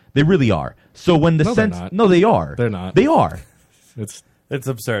 movies. They really are. So when the sense... They're not. No, they are. They're not. They are. It's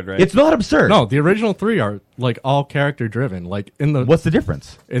absurd, right? It's not absurd. No, the original 3 are like all character driven. Like in the What's the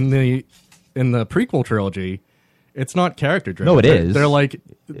difference? In the prequel trilogy, it's not character driven. No, it is. They're like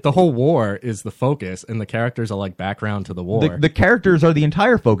the whole war is the focus, and the characters are like background to the war. The characters are the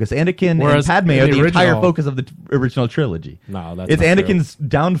entire focus. Anakin Whereas and Padme in are the the entire original- focus of the original trilogy. No, that's it's not true. Anakin's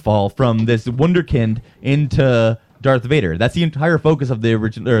downfall from this wunderkind into Darth Vader. That's the entire focus of the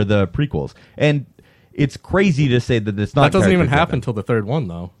original or the prequels. And it's crazy to say that it's not. That doesn't even character-driven. happen until the third one,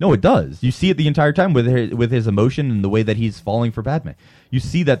 though. No, it does. You see it the entire time with his emotion and the way that he's falling for Padme. You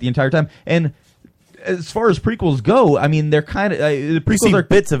see that the entire time. And as far as prequels go, I mean, they're kind of the prequels You see are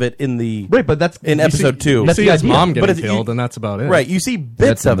bits of it in the right, but that's in you episode see- 2. You see his mom But getting it's- killed, and that's about it. Right, you see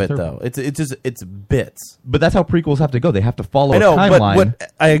bits That's in of the it third though. one. It's bits. But that's how prequels have to go. They have to follow I know, a but timeline.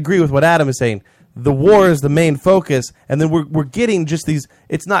 what I agree with what Adam is saying. The war is the main focus, and then we're getting just these.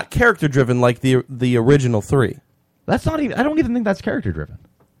 It's not character driven like the original 3. That's not even. I don't even think that's character driven.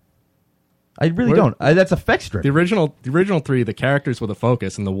 I really Where- don't. That's effects driven. The original 3, the characters were the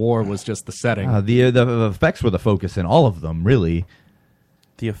focus, and the war was just the setting. The effects were the focus in all of them, really.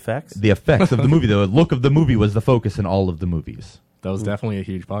 The effects? The effects of the movie, the look of the movie was the focus in all of the movies. That was definitely a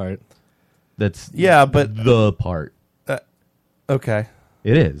huge part. That's but the part. Okay.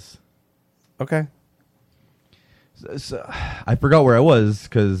 It is. Okay. So, I forgot where I was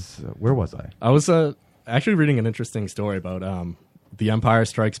because where was I? I was actually reading an interesting story about The Empire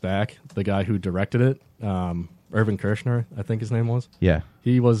Strikes Back. The guy who directed it, Irvin Kershner, I think his name was. Yeah.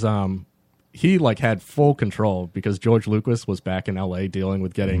 He was he like had full control because George Lucas was back in LA dealing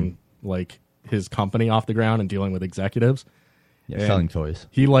with getting like his company off the ground and dealing with executives. Yeah, And selling toys.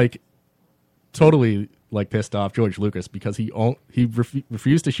 He like totally like pissed off George Lucas because he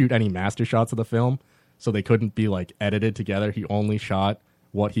refused to shoot any master shots of the film, so they couldn't be like edited together. He only shot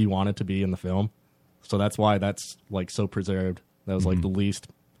what he wanted to be in the film. So that's why that's like so preserved. That was like the least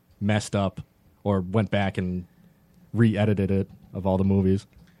messed up or went back and re-edited it of all the movies.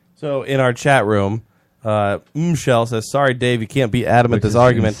 So in our chat room, Michelle says, "Sorry, Dave, you can't beat Adam at Which this is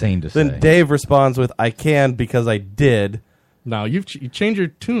argument." insane to Then say. Dave responds with, "I can because I did." No, you changed your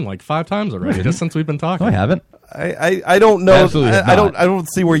tune like 5 times already just since we've been talking. No, I haven't. I don't know. Absolutely I don't not. I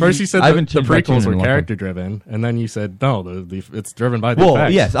don't see where First you you said I the haven't changed my tune prequels in were a long time. character driven, and then you said no, it's driven by the Well,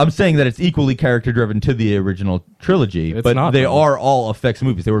 effects. yes, I'm saying that it's equally character driven to the original trilogy, It's but not, they though. are all effects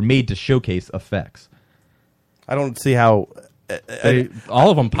movies. They were made to showcase effects. I don't see how.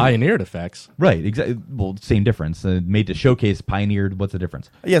 All of them pioneered effects. Right, exactly. Well, same difference. Made to showcase, pioneered. What's the difference?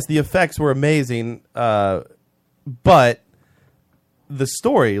 Yes, the effects were amazing, but the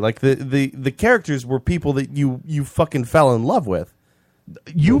story, like the characters, were people that you fucking fell in love with.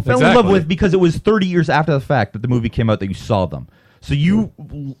 You fell in love with because it was 30 years after the fact that the movie came out that you saw them. So you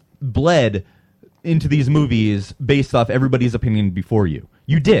bled into these movies based off everybody's opinion before you.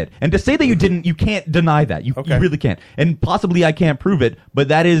 You did. And to say that you didn't, you can't deny that. You really can't. And possibly I can't prove it, but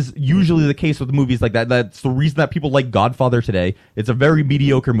that is usually the case with movies like that. That's the reason that people like Godfather today. It's a very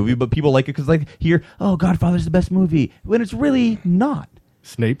mediocre movie, but people like it because like hear, oh, Godfather's the best movie, when it's really not.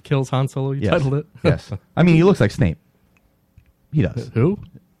 Snape kills Han Solo, you titled it? Yes. I mean, he looks like Snape. He does. Who?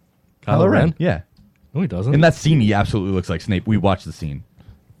 Kylo Ren? Yeah. No, he doesn't. In that scene, he absolutely looks like Snape. We watched the scene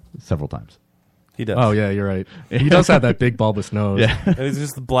several times. He does. Oh, yeah, you're right. He does have that big bulbous nose. Yeah. And it's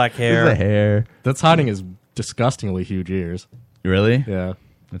just the black hair. The hair. That's hiding his disgustingly huge ears. Really? Yeah.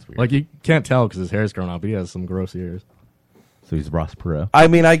 That's weird. Like, you can't tell because his hair's grown out, but he has some gross ears. So he's Ross Perot. I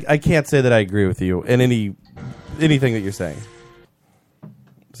mean, I can't say that I agree with you in anything that you're saying.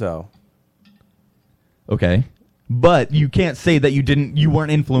 So, okay. But you can't say that you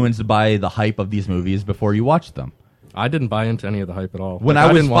weren't influenced by the hype of these movies before you watched them. I didn't buy into any of the hype at all. When Like, I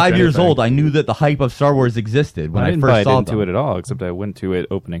was didn't watch 5 years anything. old, I knew that the hype of Star Wars existed when I didn't first buy saw into them. it at all, except I went to it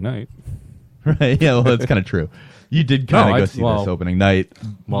opening night. Right? Yeah, well, that's kind of true. You did kind of go see this opening night.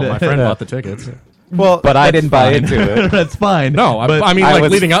 Well, my friend bought the tickets. Well, but I that's didn't buy fine. into it. That's fine. No, But I mean, I like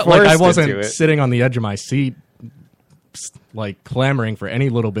was leading up, like I forced wasn't into it. sitting on the edge of my seat, like clamoring for any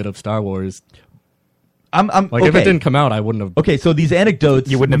little bit of Star Wars. Like if it didn't come out, I wouldn't have. Okay, so these anecdotes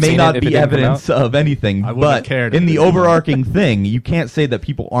may not be evidence of anything, I wouldn't have but cared in if it the didn't come out. overarching thing, you can't say that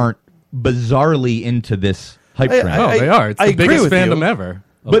people aren't bizarrely into this hype train. No, they are. It's the biggest fandom ever.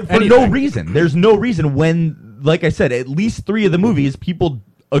 of But for no anything. reason. There's no reason when, like I said, at least 3 of the movies people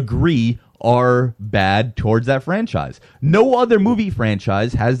agree are bad towards that franchise. No other movie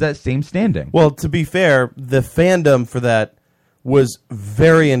franchise has that same standing. Well, to be fair, the fandom for that was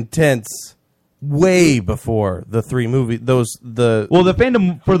very intense way before the 3 movies. Well, the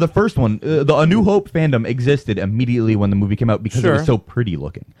fandom for the first one, the A New Hope fandom existed immediately when the movie came out because it was so pretty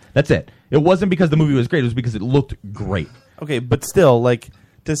looking. That's it. It wasn't because the movie was great. It was because it looked great. Okay, but still, like,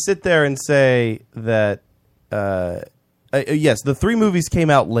 to sit there and say that, yes, the 3 movies came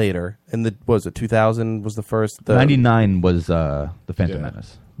out later. And what was it, 2000 was the first? 99 was The Phantom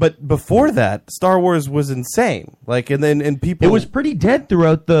Menace. But before that, Star Wars was insane. Like, and people... It was pretty dead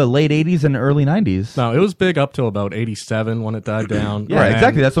throughout the late 80s and early 90s. No, it was big up till about 87 when it died down. Yeah, And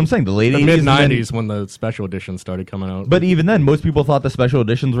exactly. That's what I'm saying. The late 80s. mid and 90s when the special editions started coming out. But even then, most people thought the special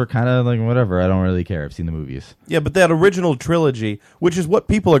editions were kind of like, whatever, I don't really care. I've seen the movies. Yeah, but that original trilogy, which is what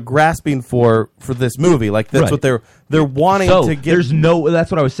people are grasping for this movie. Like, that's what they're wanting to get... There's no...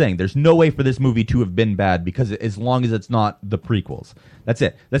 That's what I was saying. There's no way for this movie to have been bad because as long as it's not the prequels. That's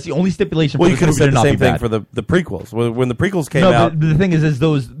it. That's the only stipulation Well, for you this could have movie said to the not same be thing bad. for the prequels. When the prequels came No, out... but the thing is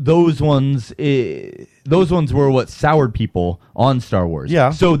those ones were what soured people on Star Wars.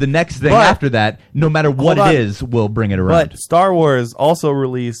 Yeah. So the next thing But- after that, no matter what Hold on. it is, will bring it around. But Star Wars also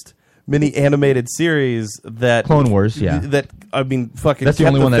released many animated series that... Clone Wars, yeah. That, I mean, fucking... That's the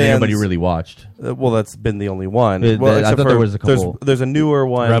kept only one that fans- anybody really watched. Well, that's been the only one. I Except thought there for- was a couple. There's a newer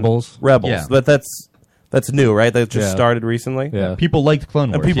one. Rebels. Yeah. But that's new, right? That just Yeah. started recently? Yeah. People liked Clone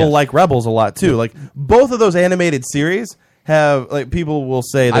Wars. And people yes. like Rebels a lot, too. Like, both of those animated series have... Like, people will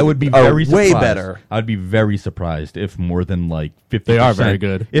say that I would be are very surprised. way better. I would be very surprised if more than like 50%. They are very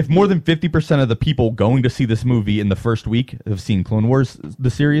good. If more than 50% of the people going to see this movie in the first week have seen Clone Wars, the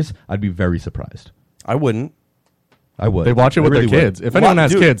series, I'd be very surprised. I wouldn't. I would. They watch it I with really their would. kids. If anyone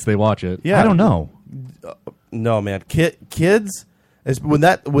has kids, they watch it. Yeah. I don't know. No, man. Kids...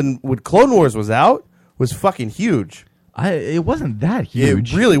 When Clone Wars was out, was fucking huge. It wasn't that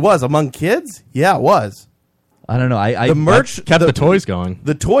huge. It really was. Among kids? Yeah, it was. I don't know. The merch... kept the toys going.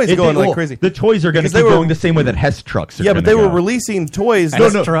 The toys going like crazy. The toys are going to Because keep they were- going the same way that Hess trucks are Yeah, but gonna they were go. releasing toys. No.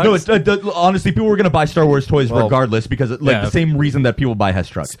 It's, honestly, people were going to buy Star Wars toys Well, regardless because the same reason that people buy Hess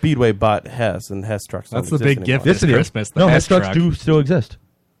trucks. Speedway bought Hess, and Hess trucks. That's don't the big exist gift anymore. this Christmas. The No, Hess Hess trucks truck. do still exist.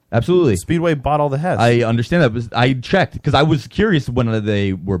 Absolutely. Speedway bought all the Hess. I understand that. I checked because I was curious when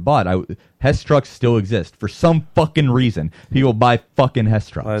they were bought. Hess trucks still exist for some fucking reason. People buy fucking Hess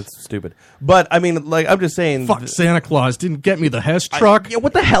trucks. That's stupid. But I mean, like I'm just saying. Fuck Santa Claus didn't get me the Hess truck. Yeah,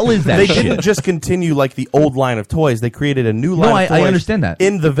 what the hell is that They shit? didn't just continue like the old line of toys. They created a new line No, of toys. I understand that.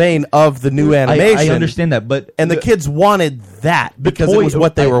 In the vein of the new animation. I understand that, but and the kids wanted that because it toy- was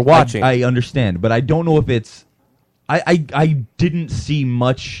what they were watching. I understand, but I don't know if it's. I didn't see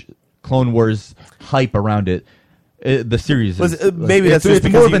much Clone Wars hype around it. The series is maybe that's just it's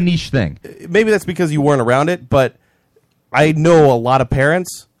because more of a niche thing. Maybe that's because you weren't around it, but I know a lot of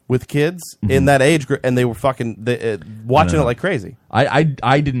parents with kids in that age group, and they were fucking watching it like crazy. I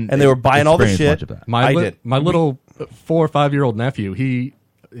didn't, and they were buying all the experience shit. much of that. My little 4 or 5 year old nephew,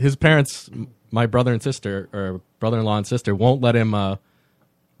 his parents, my brother and sister, or brother-in-law and sister, won't let him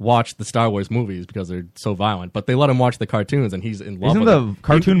watch the Star Wars movies because they're so violent. But they let him watch the cartoons, and he's in love Isn't with the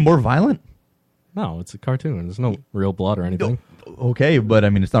cartoon more violent? No, it's a cartoon. There's no real blood or anything. Okay, but I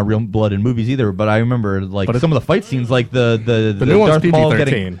mean, it's not real blood in movies either. But I remember like But some of the fight scenes, like the new one's Darth Maul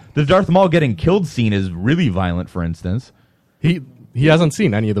PG-13. the Darth Maul getting killed scene is really violent. For instance, He hasn't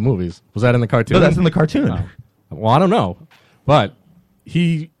seen any of the movies. Was that in the cartoon? No, that's in the cartoon. Oh. Well, I don't know, but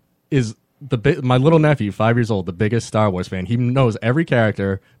he is my little nephew, 5 years old, the biggest Star Wars fan. He knows every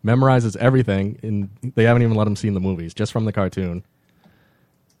character, memorizes everything, and they haven't even let him see in the movies, just from the cartoon.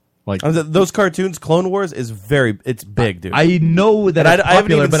 Like those cartoons, Clone Wars is it's big, dude. I know that it's I haven't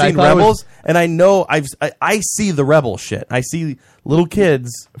popular, even but seen I thought Rebels, and I know I see the Rebel shit. I see little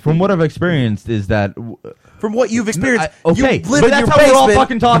kids. From what I've experienced is that from what you've experienced, okay, you live but in that's your how we're all basement.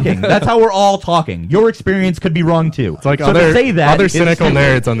 fucking talking. That's how we're all talking. Your experience could be wrong too. It's like so other to say that other is cynical stupid.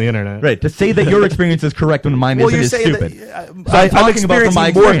 nerds on the internet, right? To say that your experience is correct when mine Well, isn't you're is saying stupid. that, So I'm talking about from experiencing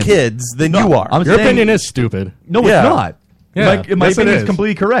my more experience. kids than you are. I'm Your saying- opinion is stupid. No, Yeah. it's not. Yeah, my yes, opinion it is is.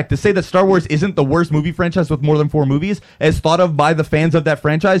 completely correct. To say that Star Wars isn't the worst movie franchise with more than 4 movies, as thought of by the fans of that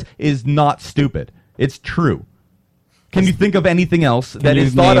franchise, is not stupid. It's true. Can you think of anything else that you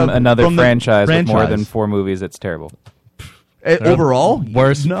is thought name of another from the franchise with more franchise? than 4 movies? It's terrible. They're Overall,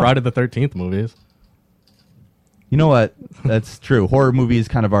 worst no. Friday the 13th movies. You know what? That's true. Horror movies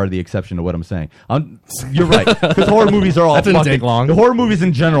kind of are the exception to what I'm saying. You're right. Because horror movies are all That didn't fucking... take long. The horror movies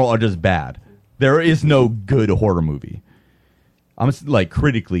in general are just bad. There is no good horror movie. I'm like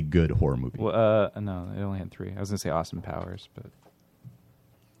critically good horror movie. Well, no, it only had 3. I was going to say Austin Powers, but...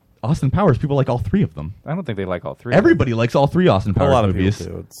 Austin Powers, people like all 3 of them. I don't think they like all 3. Everybody likes all 3 Austin Powers lot of movies.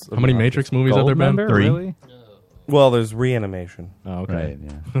 people do. How many Matrix movies have there been? Goldmember? 3. Really? Well, there's Reanimation. Oh, okay. Right,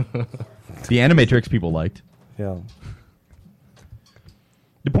 yeah. The Animatrix people liked. Yeah.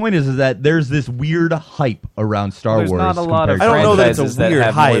 The point is that there's this weird hype around Star There's Wars. not a lot of I don't know that it's franchises a that weird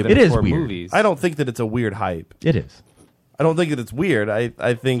have more hype. than It is 4 weird. movies. I don't think that it's a weird hype. It is. I don't think that it's weird. I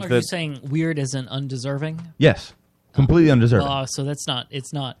think Are that you saying weird isn't undeserving? Yes. Completely undeserving. So that's not.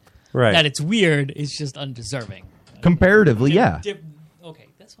 It's not Right. that it's weird. It's just undeserving. Comparatively, yeah. Okay,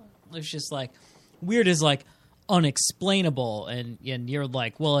 that's fine. It's just like weird is like unexplainable, and you're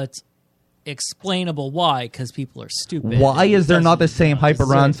like, well, it's explainable why because people are stupid. Why and is there not the doesn't- same hype deserve-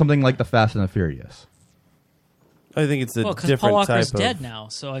 around something like the Fast and the Furious? I think it's a Well, because different Paul Walker's type dead of... now,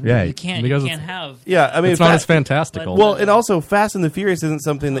 so I mean, Yeah, you can't because it's- have. Yeah, I mean, It's not as fantastical. Well, and also Fast and the Furious isn't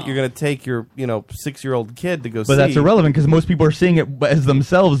something that you're going to take your 6-year-old kid to go see. But that's irrelevant because most people are seeing it as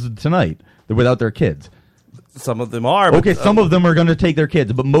themselves tonight without their kids. Some of them are. Okay, some of them are going to take their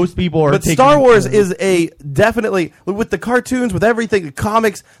kids, but most people are But taking... Star Wars is a definitely, with the cartoons, with everything, the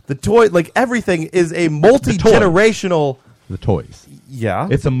comics, the toy, like everything is a multi-generational... The toys. Yeah.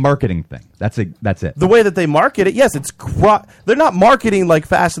 It's a marketing thing. That's it. The way that they market it, yes, it's... they're not marketing like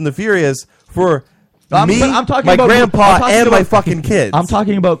Fast and the Furious for me, but I'm talking my about, grandpa, I'm talking and my about- fucking kids. I'm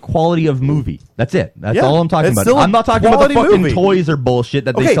talking about quality of movie. That's it. That's Yeah, all I'm talking it's about. still a I'm not talking about the quality fucking movie. toys or bullshit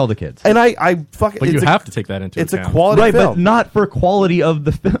that they Okay, sell to kids. And I fucking... But you it's have to take that into It's account. a quality Right, film. but not for quality of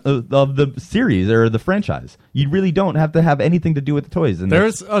the series or the franchise. You really don't have to have anything to do with the toys. And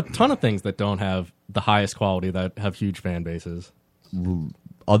There's a ton of things that don't have the highest quality that have huge fan bases.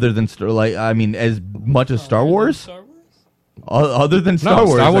 other than as much as Star Wars. Other than Star No,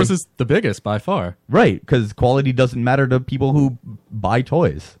 Wars, Star Wars is the biggest by far. Right, because quality doesn't matter to people who buy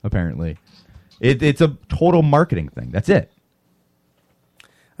toys. Apparently, it's a total marketing thing. That's it.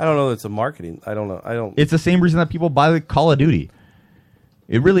 I don't know that it's a marketing. I don't know. I don't... It's the same reason that people buy the Call of Duty.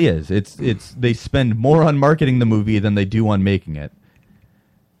 It really is. It's they spend more on marketing the movie than they do on making it.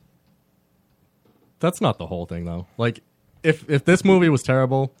 That's not the whole thing, though. Like, if this movie was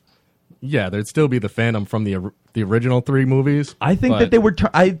terrible, yeah, there'd still be the fandom from the original 3 movies. I think that they were.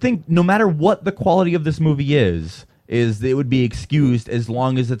 I think no matter what the quality of this movie is it would be excused as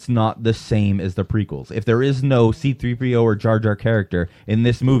long as it's not the same as the prequels. If there is no C-3PO or Jar Jar character in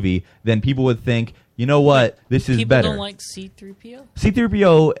this movie, then people would think, you know what, this is People better. don't like C-3PO?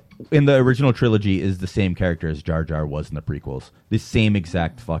 C-3PO in the original trilogy is the same character as Jar Jar was in the prequels. The same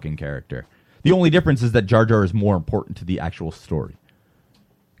exact fucking character. The only difference is that Jar Jar is more important to the actual story.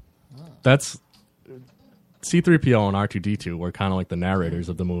 That's C-3PO and R2-D2 were kind of like the narrators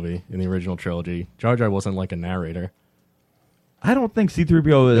of the movie in the original trilogy. Jar Jar wasn't like a narrator. I don't think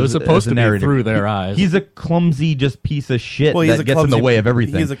C-3PO is It was supposed to be narrator. through their eyes. He's a clumsy just piece of shit Well, he's that a gets in the clumsy- way of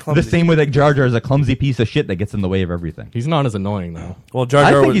everything. he's a clumsy- The same way that Jar Jar is a clumsy piece of shit that gets in the way of everything. He's not as annoying, though. Well, Jar I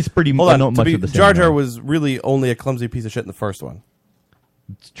Jar think was, he's pretty hold on, not to much be- of the same Jar Jar way. was really only a clumsy piece of shit in the first one.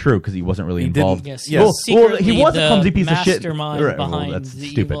 It's true because he wasn't really He involved. didn't- Yes, he was a clumsy piece of shit. mastermind Right, well, behind that's the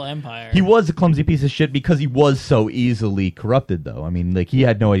stupid. evil empire. He was a clumsy piece of shit because he was so easily corrupted, though. I mean, like he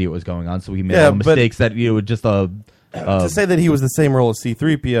had no idea what was going on, so he made Yeah, all the but- mistakes that just to say that he was the same role as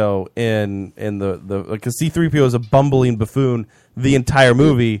C-3PO in the because C-3PO is a bumbling buffoon the entire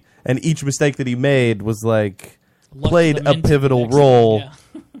movie, and each mistake that he made was like played a pivotal role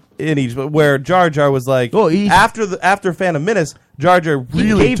in each. Where Jar Jar was like, after Phantom Menace, Jar Jar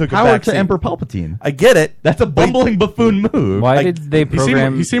really gave took a power back to seat. Emperor Palpatine. I get it. That's a bumbling buffoon move. Why did they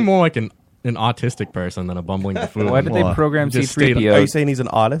program? He seemed more like an autistic person than a bumbling buffoon. Why did they program He just stayed- C-3PO? Are you saying he's an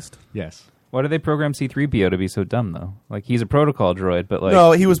autist? Yes. Why did they program C-3PO to be so dumb though? Like he's a protocol droid, but like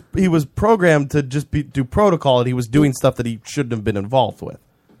No, he was programmed to just do protocol, and he was doing stuff that he shouldn't have been involved with.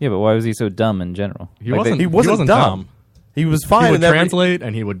 yeah, but why was he so dumb in general? He Like, wasn't. He wasn't dumb. He was fine. He would in every- translate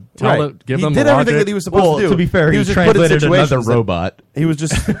and he would tell Right. it, give he them did the everything logic. that he was supposed to do. To be fair, he was was just put in translated another situations that- robot. He was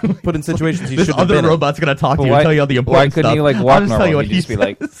just put in situations he This shouldn't have other been in. robot's going to talk to But you and tell you all the important why couldn't stuff. he like I'll walk just tell normal? you what He'd just be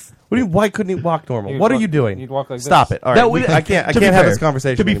like, What do you? Why couldn't he walk normal? He'd What are walk- you doing? he'd walk like Stop this. it! All That right, would- I can't. I to be can't have fair- this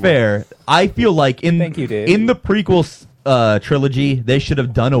conversation. To be anymore. fair, I feel like Thank you, Dave. in the prequel trilogy, they should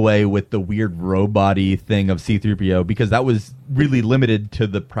have done away with the weird robot-y thing of C-3PO because that was really limited to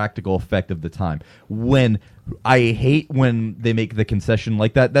the practical effect of the time. When I hate when they make the concession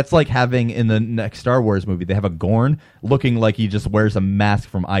like that. That's like having in the next Star Wars movie, they have a Gorn looking like he just wears a mask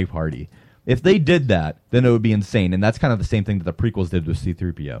from iParty. If they did that, then it would be insane. And that's kind of the same thing that the prequels did with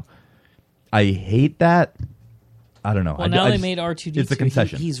C-3PO. I hate that. I don't know. Well, now they made R2-D2. It's a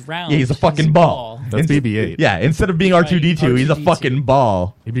concession. He's round. Yeah, he's a fucking ball. That's BB-8. Yeah, instead of being R2-D2, he's a fucking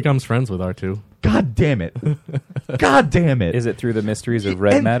ball. He becomes friends with R2. God damn it. God damn it. Is it through the mysteries of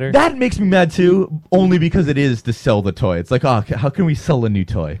red matter? That makes me mad too, only because it is to sell the toy. It's like, oh, how can we sell a new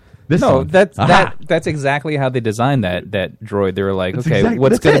toy? That's exactly how they designed that droid. They were like, That's okay, exactly-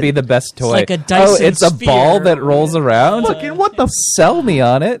 what's that's going to it. be the best toy? like a Dyson it's a sphere. ball that rolls around. Fucking what the Sell me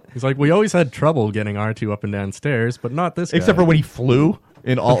on it. He's like, we always had trouble getting R2 up and down stairs, but not this guy. Except for when he flew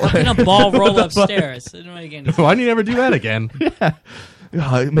in all. How can a ball roll What the fuck? upstairs? It didn't make any sense. Why do you never do that again?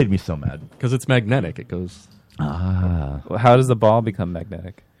 Oh, it made me so mad. Because it's magnetic. It goes... Well, how does the ball become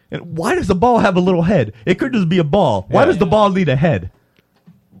magnetic? And why does the ball have a little head? It could just be a ball. Why does the ball need a head?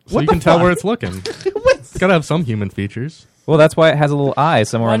 So What you the can tell fuck? where it's looking. It's got to have some human features. Well, that's why it has a little eye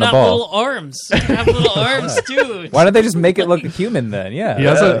somewhere Why on the not ball. little arms? Have little arms too. Why don't they just make it look human then? Yeah. He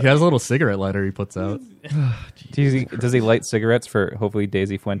has a little cigarette lighter he puts out. Does he light cigarettes for hopefully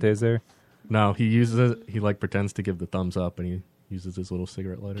Daisy Fuentes there? No, he uses it. He like pretends to give the thumbs up, and he uses his little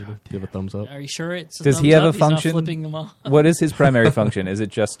cigarette lighter to give a thumbs up. Are you sure it's? Does he thumbs have up? a He's not function? flipping them off. What is his primary function? Is it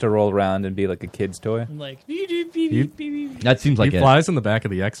just to roll around and be like a kid's toy? Like beep, beep, beep, beep, beep. That seems like he it. flies in the back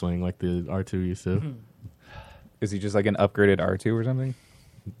of the X-wing like the R2 used to. Is he just like an upgraded R2 or something?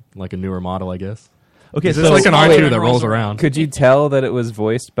 Like a newer model, I guess. Okay, Is so this like an wait, R2 that rolls around? Could you tell that it was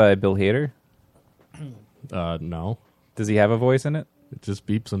voiced by Bill Hader? No. Does he have a voice in it? It just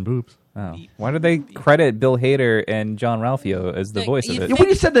beeps and boops. Oh. Why did they credit Bill Hader and John Ralphio as the voice of it? Yeah, when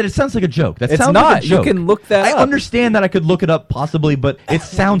you said that, it sounds like a joke. That It's sounds not. like a joke. You can look that I up. understand that I could look it up possibly, but it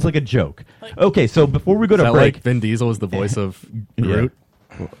sounds like a joke. Okay, so before we go Is to that break, like Vin Diesel is the voice of Yeah. Groot?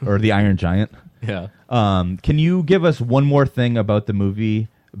 or the Iron Giant. Yeah. Can you give us one more thing about the movie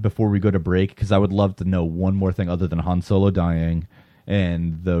before we go to break? Because I would love to know one more thing other than Han Solo dying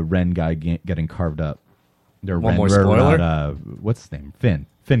and the Ren guy getting carved up. One more spoiler? What's his name?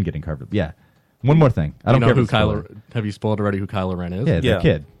 Finn getting carved up. Yeah. One more thing. I don't know care who if it's spoiler. Have you spoiled already who Kylo Ren is? Yeah, the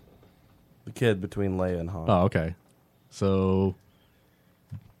kid. The kid between Leia and Han. Oh, okay. So,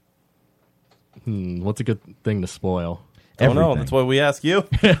 what's a good thing to spoil? Don't know. That's why we ask you.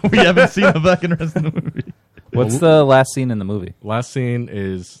 We haven't seen the fucking rest of the movie. What's the last scene in the movie? Last scene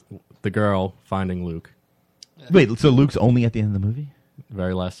is the girl finding Luke. Wait, so Luke's only at the end of the movie?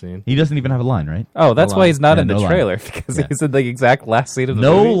 Very last scene. He doesn't even have a line, right? Oh, that's No why he's not line. in the Yeah, no line. trailer because Yeah. he's in the exact last scene of the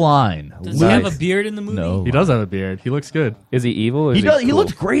No movie. line. Does he have a beard in the movie? No. He does have a beard. He looks good. Is he evil? Or He is does. He cool?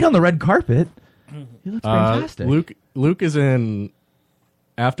 looks great on the red carpet. He looks fantastic. Luke is in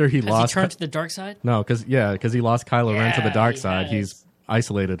after he Has lost. he turned to the dark side? No, because he lost Kylo Ren to the Yeah, dark he side. has. He's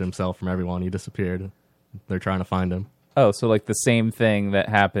isolated himself from everyone. He disappeared. They're trying to find him. Oh, so like the same thing that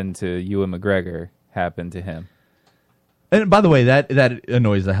happened to Ewan McGregor happened to him. And by the way, that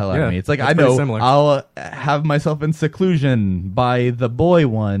annoys the hell out Yeah, of me. It's like, that's I pretty know similar. I'll have myself in seclusion by the boy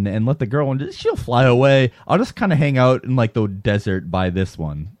one and let the girl one, she'll fly away. I'll just kind of hang out in like the desert by this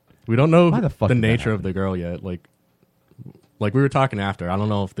one. We don't know Why the fuck the did that nature of the girl yet. Like we were talking after. I don't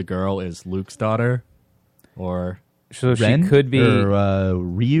know if the girl is Luke's daughter or So Ren? she could be Or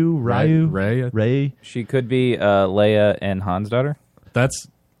Ryu? Ray? She could be Leia and Han's daughter. That's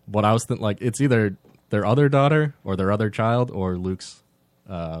what I was thinking. Like it's either their other daughter or their other child or Luke's.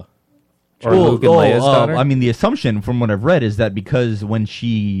 Or Luke and Leia's daughter. I mean, the assumption from what I've read is that because when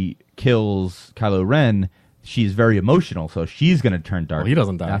she kills Kylo Ren, she's very emotional, so she's going to turn dark. Well, he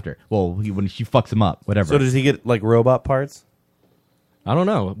doesn't die. After. Well, when she fucks him up, whatever. So does he get like robot parts? I don't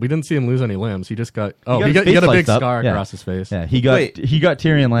know. We didn't see him lose any limbs. He just got. Oh, his he face got a big sliced up. scar Yeah. across his face. Yeah, he got Wait. Tyrion He gets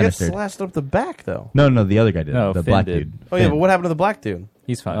Lannister. slashed up the back though. No, the other guy did. No, the Finn black did. dude. Oh yeah, Finn. but what happened to the black dude?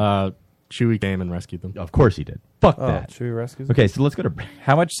 He's fine. Chewie came and rescued them. Of course he did. Fuck Oh, that. Chewie rescues. Okay, so let's go to.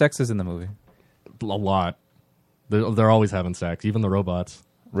 How much sex is in the movie? A lot. They're always having sex, even the robots.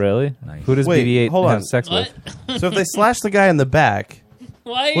 Really? Nice. Who does Wait, BB-8 hold have on. sex What? So if they slash the guy in the back,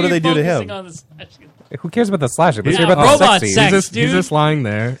 Why are What do you they do to focusing him? on this? with? Who cares about the slasher? Let's Yeah, hear about the robot sex sex. scene. He's dude. just lying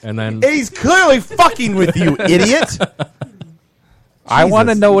there, and then he's clearly fucking with you, idiot. I want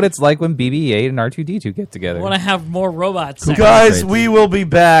to Jesus. know what it's like when BB-8 and R2-D2 get I together. want to have more robots. Guys, we will be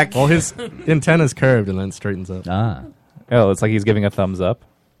back. well, his antenna's curved and then straightens up. Ah. Oh, it's like he's giving a thumbs up.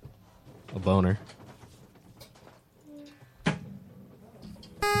 A boner.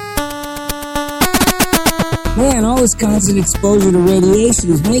 Man, all this constant exposure to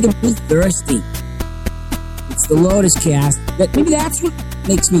radiation is making me thirsty. It's the Lotus Cast. Maybe that's what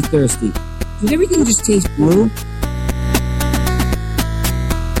makes me thirsty. Did everything just taste blue?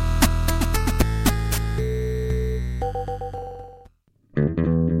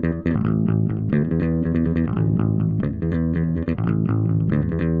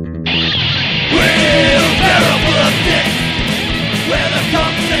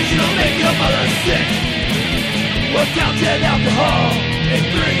 and alcohol and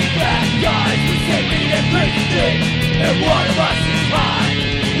green black guys with safety and prestige. And one of us is high.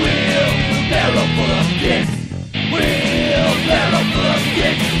 Wheelbarrow full of dicks. Wheelbarrow full of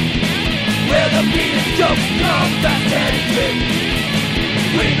dicks. Where the meanest jokes come fast and quick.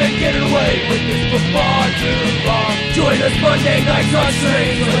 We've been getting away with this for far too long. Join us Monday nights on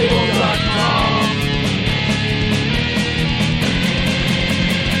strangelabel.com.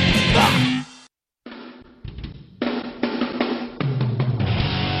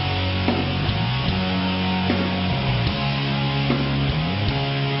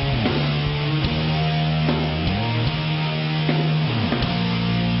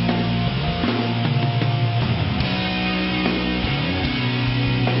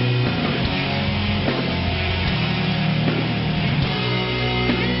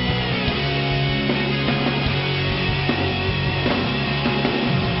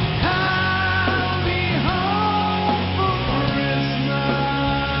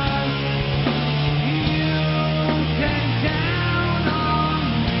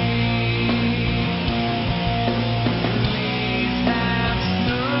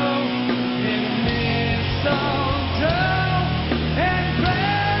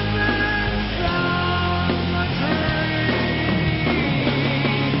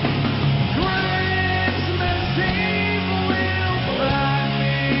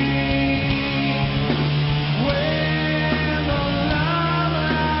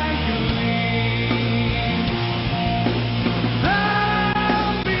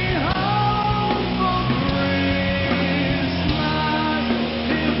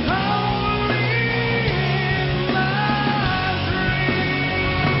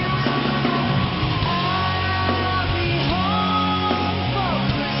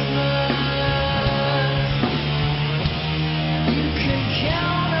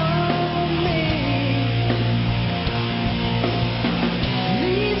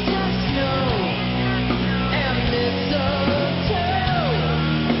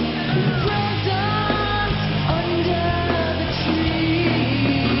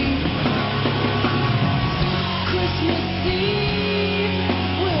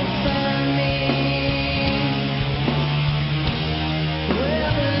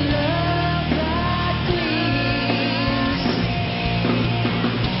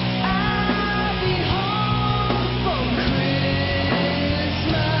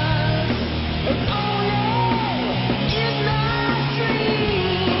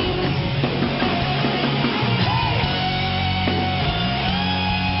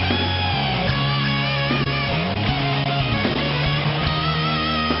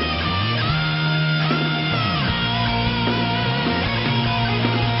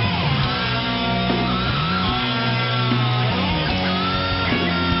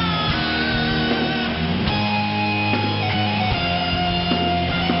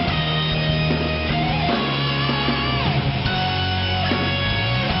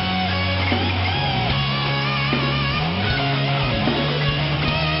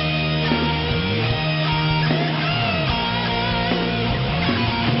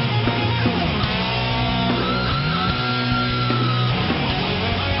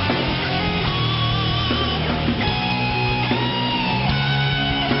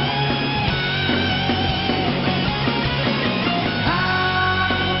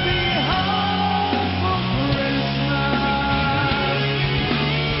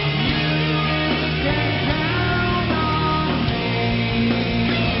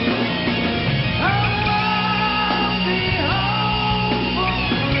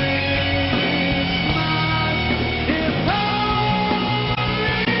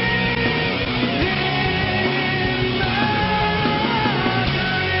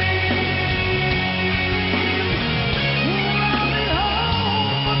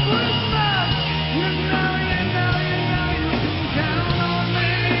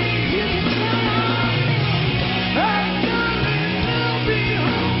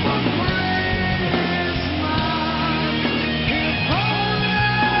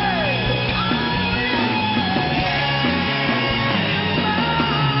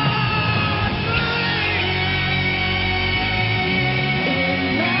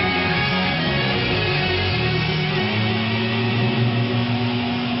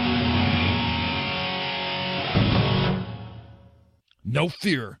 No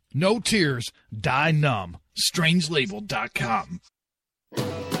fear, no tears, die numb. Strangelabel.com.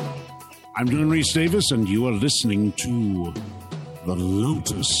 I'm Dylan Reese Davis, and you are listening to The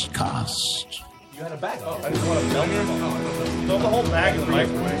Lotus Cast. You had a bag. Oh, I just want to melt it. Throw the whole bag in the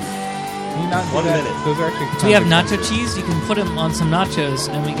microwave. Can you not do 1 that? minute. Those are actually. Do we have nacho cheese? You can put them on some nachos,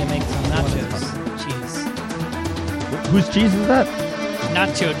 and we can make some nachos cheese. Whose cheese is that?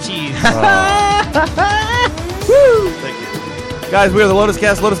 Nacho cheese. Woo! Thank you. Guys, we are the Lotus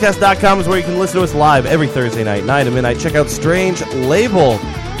Cast. LotusCast.com is where you can listen to us live every Thursday night, 9 to midnight. Check out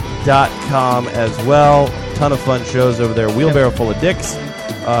strangelabel.com as well. Ton of fun shows over there. Wheelbarrow full of dicks. Can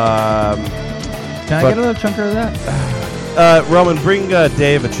I get a little chunker of that? Roman, bring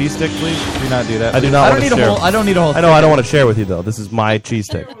Dave a cheese stick, please. Do not do that. I do not want to share. I don't need a whole. I know. I don't want to share with you though. This is my cheese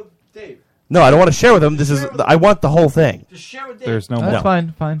stick. No, I don't want to share with him. This is. I want the whole thing. Just share with Dave. There's no more. That's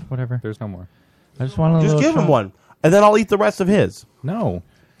fine, whatever. There's no more. I just want a Just little give him chunk. one, and then I'll eat the rest of his. No.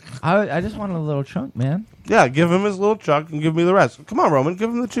 I just want a little chunk, man. Yeah, give him his little chunk and give me the rest. Come on, Roman, give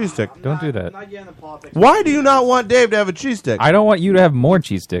him the cheese stick. Don't do that. Why do you not want Dave to have a cheese stick? I don't want you to have more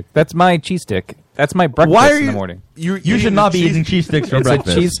cheese stick. That's my cheese stick. That's my breakfast Why are in you- the morning. You should not be eating cheese sticks for It's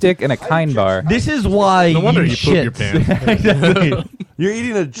breakfast. a cheese stick and a kind bar. This is why No wonder you poop shit. your pants. Exactly. You're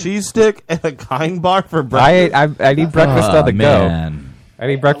eating a cheese stick and a kind bar for breakfast. I need breakfast on the man. go. I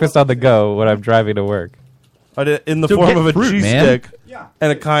need breakfast on the go when I'm driving to work. In the So form get of a fruit, cheese man. stick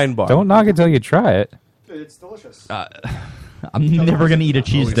and a kind bar. Don't knock it till you try it. Dude, it's delicious. I'm never gonna eat a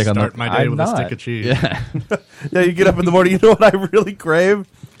cheese Always stick on start the. my day I'm with a not. stick of cheese. Yeah. Yeah, you get up in the morning. You know what I really crave?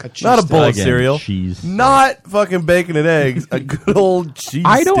 Not a bowl of Again, cereal. cheese. Not fucking bacon and eggs. A good old cheese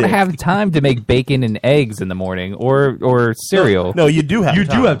I don't stick. have time to make bacon and eggs in the morning or cereal. No, you do have You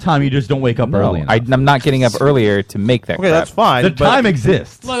time. do have time. You just don't wake up early. enough. I'm not getting up earlier to make that. Okay, crap. that's fine. The but time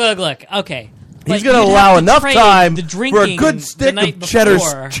exists. Look. Okay. He's But going to you'd allow have to enough trade time the for a drinking good the stick night of cheddar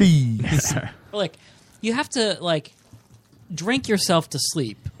before. cheese. Like, you have to, drink yourself to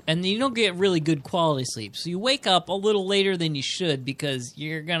sleep. And you don't get really good quality sleep. So you wake up a little later than you should because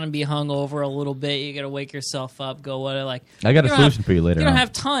you're going to be hungover a little bit. You got to wake yourself up, go what I got a don't solution for you later You don't on.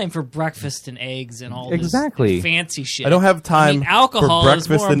 have time for breakfast and eggs and all Exactly. this fancy shit. I don't have time alcohol for is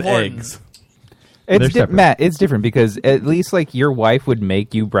breakfast more and important. eggs. It's Matt. It's different because at least your wife would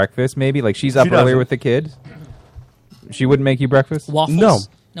make you breakfast. Maybe she's up She earlier doesn't. with the kids. She wouldn't make you breakfast. Waffles? No.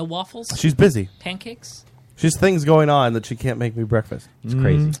 No waffles? She's busy. Pancakes? She's things going on that she can't make me breakfast. It's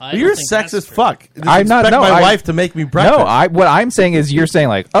crazy. I You're don't think that's sexist true. fuck. Just I'm not. expect No, my I- wife to make me breakfast. No, what I'm saying is you're saying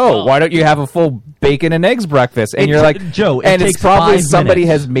why don't you have a full bacon and eggs breakfast? And It you're ta- like, Joe, it and it's takes probably 5 somebody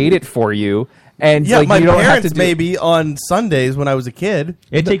minutes. has made it for you. And Yeah, my you don't have parents to do maybe on Sundays when I was a kid.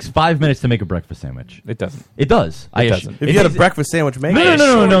 It takes 5 minutes to make a breakfast sandwich. It doesn't. It does. It doesn't. If you had a breakfast sandwich, make No, it.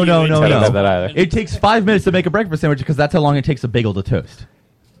 no, no, no, no, I no, don't have no. that either. It takes 5 minutes to make a breakfast sandwich because that's how long it takes a bagel to toast.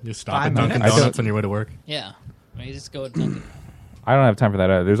 You stop at Dunkin' minutes? Donuts on your way to work. Yeah. You just go at Dunkin'. I don't have time for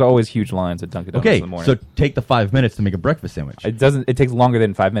that either. There's always huge lines at Dunkin' Donuts Okay, in the morning. so take the 5 minutes to make a breakfast sandwich. It doesn't. It takes longer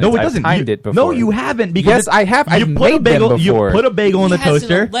than 5 minutes. No, it I've doesn't. timed You- it before. No, you haven't. Because yes, I have. I've put made a bagel. them before. You put a bagel in the He has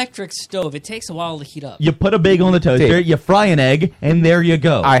toaster. an electric stove. It takes a while to heat up. You put a bagel in the toaster. Dave. You fry an egg, and there you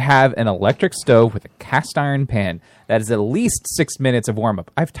go. I have an electric stove with a cast iron pan. That is at least 6 minutes of warm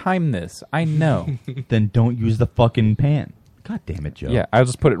up. I've timed this. I know. Then don't use the fucking pan. God damn it, Joe. Yeah, I'll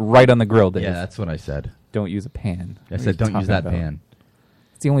just put it right on the grill, Dave. Yeah, that's what I said. Don't use a pan. I What are said you don't use talking that about? pan.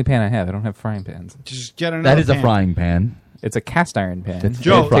 It's the only pan I have. I don't have frying pans. Just get another That is a pan. frying pan. It's a cast iron pan. It's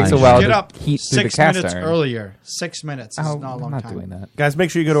Joe, it takes a frying while get to up heat through the 6 cast minutes iron. earlier. 6 minutes. This Oh, is not a long I'm not time. doing that. Guys, make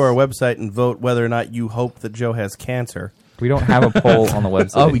sure you go to our website and vote whether or not you hope that Joe has cancer. We don't have a poll on the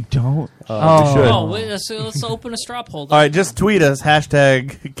website. Oh, we don't. We should. Oh, wait, let's open a straw poll. All right, just tweet us,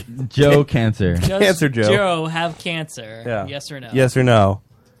 hashtag Joe Cancer. Does Cancer Joe. Joe have cancer? Yeah. Yes or no? Yes or no.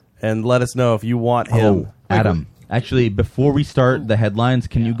 And let us know if you want him. Oh, Adam. Actually, before we start the headlines,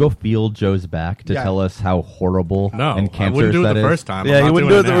 can you go feel Joe's back to Yeah. tell us how horrible No, and I cancerous wouldn't do it that the is? first time. I'm Yeah, he not wouldn't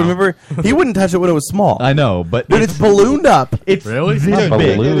doing do it. now. Remember, he wouldn't touch it when it was small. I know, but Dude, it's ballooned up. it's Really? this Not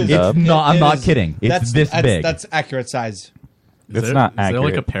big. ballooned It's up. not. I'm It not is- kidding. It's this big. That's accurate size. It's Is not Is there like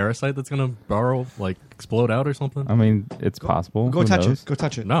accurate. a parasite that's gonna burrow, explode out or something? I mean, it's possible. Go Who touch knows? it. Go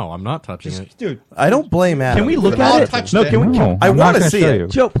touch it. No, I'm not touching it. Dude, I don't blame Adam. Can we look for at that. it? touched No, it. can we? No, I I'm want not to gonna see show it. you.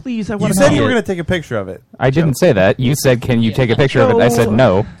 Joe, please, I You want to said see you were it. going to take a picture of it. I didn't say that. You said, "Can you take a picture of it?" I said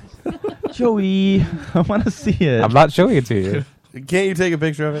no. Joey, I want to see it. I'm not showing it to you. Can't you take a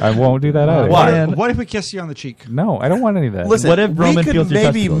picture of it? I won't do that either. Why? what if we kiss you on the cheek? No, I don't want any of that. Listen, What if Roman we could feels your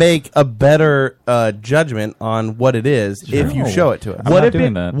maybe testicles? make a better judgment on what it is if you No. show it to us. I'm What not if doing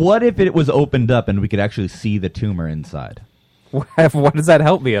it? that. What if it was opened up and we could actually see the tumor inside? What does that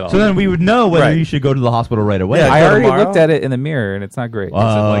help me at all? So then we would know whether Right. you should go to the hospital right away. Yeah, I go already tomorrow? looked at it in the mirror, and it's not great. you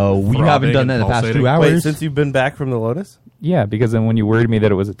haven't throbbing done that in the and past 2 pulsating? hours. Wait, since you've been back from the Lotus? Yeah, because then when you worried me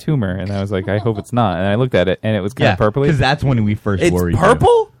that it was a tumor, and I was like, I hope it's not. And I looked at it, and it was kind yeah, of purpley. because that's when we first It's worried. you.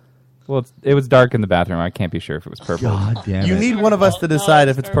 purple? Well, it was dark in the bathroom. I can't be sure if it was purple. God damn You need one of us to decide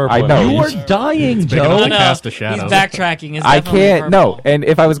if it's purple. I know. You are dying, It's big Joe. enough to cast a shadow. He's backtracking. It's I definitely can't. purple. No, and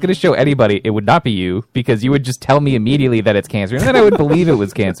if I was going to show anybody, it would not be you because you would just tell me immediately that it's cancer, and then I would believe it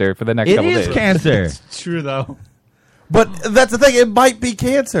was cancer for the next It couple is days. cancer. True though. But that's the thing. It might be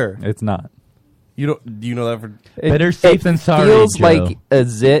cancer. It's not. You don't? Do you know that for? Better safe than sorry. Feels Joe. like a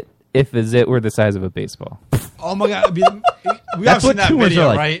zit if a zit were the size of a baseball. Oh my god! We That's have seen what that tumors video, are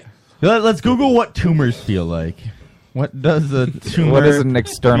like. right? Let's Google what tumors feel like. What does a tumor? What does an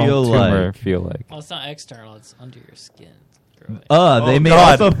external feel tumor like? feel like? Well, it's not external. It's under your skin. They may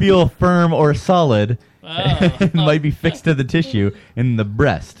also feel firm or solid. It might be fixed to the tissue in the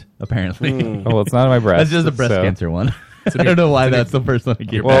breast, apparently. Oh, well, it's not in my breast. That's just a breast so- cancer one. I don't know why that's the first one I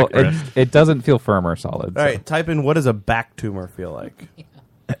came Well, back from. it doesn't feel firm or solid. All right, type in what does a back tumor feel like.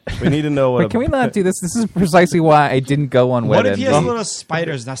 We need to know what. Wait, can we not do this? This is precisely why I didn't go on What WebMD. if he has little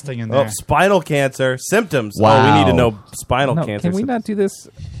spiders nesting in there? Oh, spinal cancer symptoms. Wow. Oh, we need to know spinal No, cancer. can we not do this?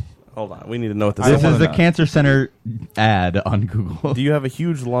 Hold on, we need to know what this This is. is the cancer center ad on Google. Do you have a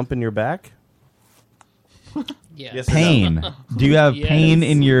huge lump in your back? Yeah. Yes or no? Pain. Do you have Yes. pain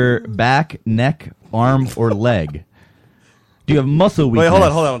in your back, neck, arm, or leg? Do you have muscle weakness?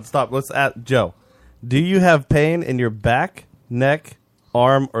 Wait, hold on, stop. Let's ask Joe. Do you have pain in your back, neck,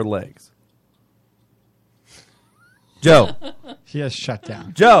 arm, or legs? Joe. He has shut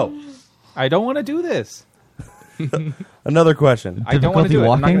down. Joe. I don't want to do this. Another question. I don't want to do it.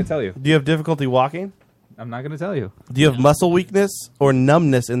 I'm not going to tell you. Do you have difficulty walking? I'm not going to tell you. Do you have muscle weakness or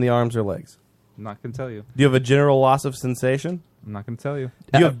numbness in the arms or legs? I'm not going to tell you. Do you have a general loss of sensation? I'm not going to tell you.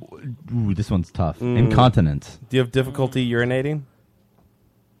 Do you have, Ooh, this one's tough. Incontinence. do you have difficulty urinating?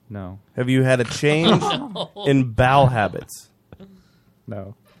 No. Have you had a change in bowel habits?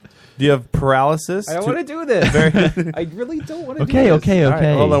 No. Do you have paralysis? I don't want to do this. I really don't want to do Okay, this. okay, All right,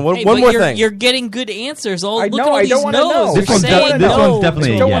 okay. hold on. One Hey, more but you're, thing. You're getting good answers. I Look know, at all I these don't wanna know. no's. This You're one's saying this no one's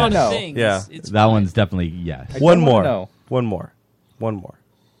definitely to a a lot yes. of know. things. Yeah. It's That fine. one's definitely yes. One don't more. wanna know. One more. One more.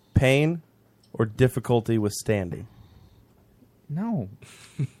 Pain or difficulty with standing? No.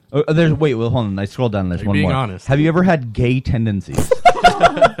 There's wait, well, hold on. I scrolled down. There's Are you one being more. honest? Have you ever had gay tendencies?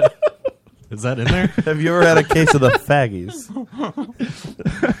 Is that in there? Have you ever had a case of the faggies?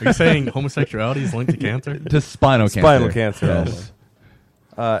 Are you saying homosexuality is linked to cancer? To spinal cancer. Spinal cancer. Yes.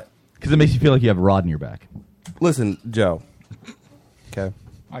 only. Because it makes you feel like you have a rod in your back. Listen, Joe. Okay.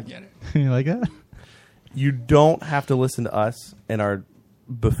 I get it. You like that? You don't have to listen to us and our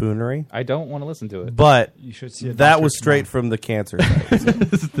buffoonery, I don't want to listen to it. but You should see a that doctor was straight tomorrow. from the cancer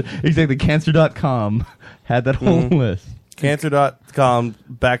site. Exactly. Cancer.com had that whole list. Cancer.com /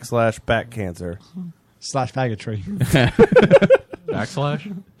 back cancer. / faggotry.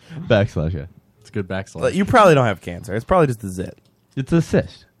 Backslash? Backslash, yeah. It's a good backslash. But you probably don't have cancer. It's probably just a zit. It's a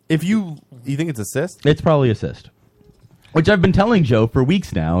cyst. If you think it's a cyst? It's probably a cyst. Which I've been telling Joe for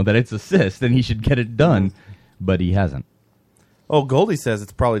weeks now that it's a cyst and he should get it done, but he hasn't. Oh, Goldie says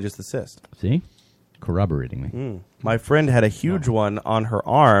it's probably just a cyst. See? Corroborating me. My friend had a huge one on her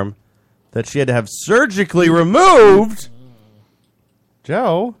arm that she had to have surgically removed.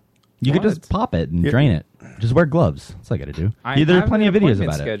 Joe? You could just pop it and drain it. Just wear gloves. That's all I got to do. There are plenty of videos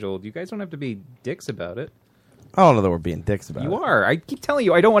about it. Scheduled. You guys don't have to be dicks about it. I don't know that we're being dicks about it. You are. I keep telling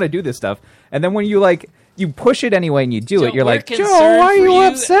you I don't want to do this stuff, and then when you push it anyway and you do it, you're we're like, Joe, concerned why are for you you,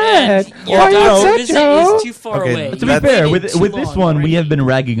 upset? and Why are you your upset, visit Joe? is too far Okay, away. To be You fair, waited with too this long one, already. we have been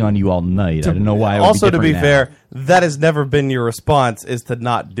ragging on you all night. I don't know why. It would Also, to be different now. fair, that has never been your response, is to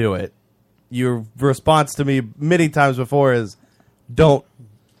not do it. Your response to me many times before is, don't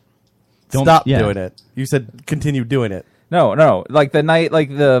stop yeah. doing it. You said continue doing it. No. Like the night, like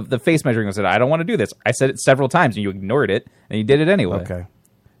the face measuring, I said, I don't want to do this. I said it several times, and you ignored it, and you did it anyway. Okay.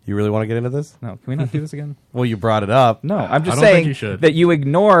 You really want to get into this? No, can we not do this again? Well, you brought it up. No, I'm just I don't think saying you should. that you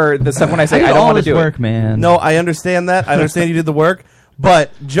ignore the stuff when I say I I did don't all want to this do work, it. man. No, I understand that. I understand you did the work.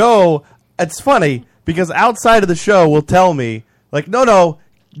 But Joe, it's funny because outside of the show will tell me, like, no,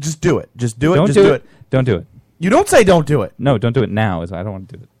 just do it. Just do it. Don't just do do it. Don't do it. You don't say don't do it. No, don't do it now. I don't want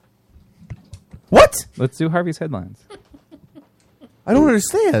to do it. What? Let's do Harvey's headlines. I don't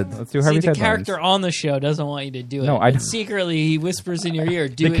understand. Let's do See, Harvey's the headlines. character on the show doesn't want you to do it. No, I And don't. secretly he whispers in your ear,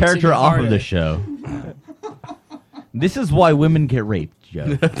 do The it character to off of the show. This is why women get raped,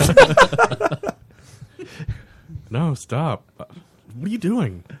 Joe. No, stop. What are you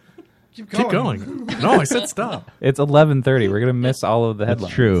doing? Keep going. No, I said stop. It's 11:30. We're gonna miss all of the That's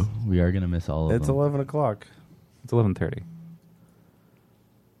headlines. true. We are going to miss all of It's them. 11 o'clock. It's 11:30.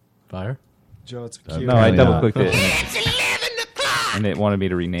 Fire? Joe, it's cute. No, I Apparently double not. clicked it, and it wanted me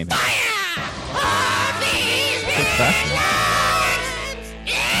to rename it.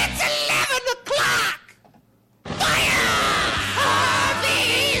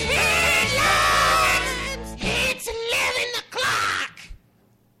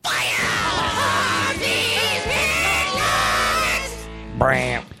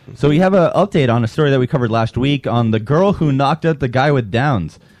 So we have an update on a story that we covered last week on the girl who knocked out the guy with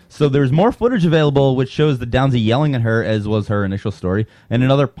Downs. So there's more footage available which shows the Downsy yelling at her, as was her initial story, and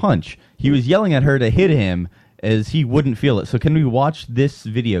another punch. He was yelling at her to hit him as he wouldn't feel it. So can we watch this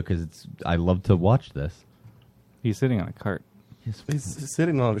video? Because I love to watch this. He's sitting on a cart. He's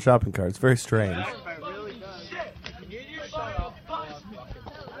sitting on a shopping cart. It's very strange.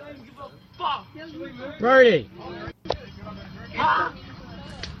 Birdie! I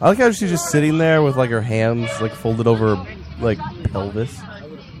like how she's just sitting there with like her hands like folded over her like pelvis.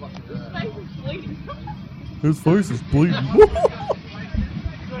 His face is bleeding.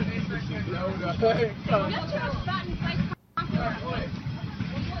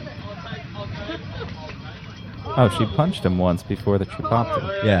 Oh, she punched him once before that she popped him.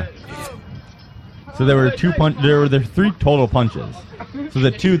 Yeah. So there were there were three total punches. So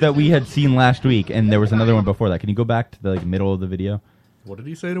the two that we had seen last week, and there was another one before that. Can you go back to the middle of the video? What did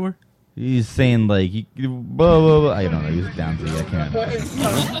he say to her? He's saying blah, blah, blah. I don't know. He's down to I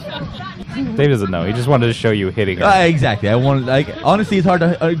can't. Dave doesn't know. He just wanted to show you hitting her. Exactly. I wanted. Honestly, it's hard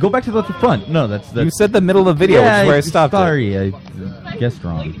to go back to the front. No, that's you said the middle of the video, which is where I stopped. Sorry, I guessed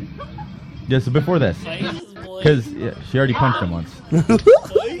wrong. Yeah, so before this, because she already punched him once.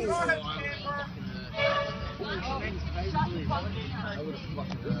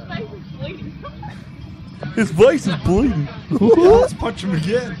 His voice is bleeding. Let's punch him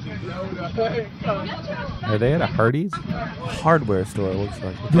again. Are they at a Hardee's? Hardware store, it looks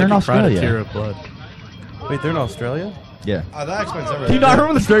like. They're in Australia. Tear of blood. Wait, they're in Australia? Yeah. That explains everything. Do you not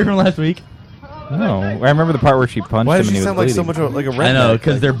remember the story from last week? No, I remember the part where she punched Why him does and she he was sound like so bleeding. much like a redneck? I know,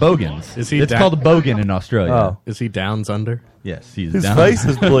 because they're bogans. Is he it's called a bogan in Australia. Oh. Is he Downs under? Yes, he's His down. face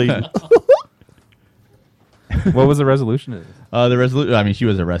is bleeding. What was the resolution of this? The resolution. I mean, she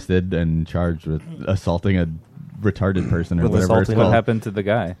was arrested and charged with assaulting a retarded person or whatever it's called. What happened to the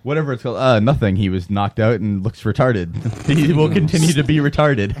guy? Whatever it's called. Nothing. He was knocked out and looks retarded. He will continue to be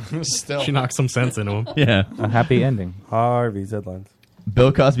retarded. Still. She knocked some sense into him. Yeah. A happy ending. Harvey's headlines.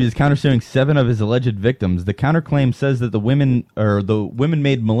 Bill Cosby is countersuing 7 of his alleged victims. The counterclaim says that the women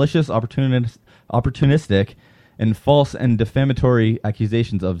made malicious, opportunistic, and false and defamatory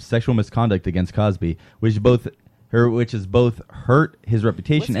accusations of sexual misconduct against Cosby, which has both hurt his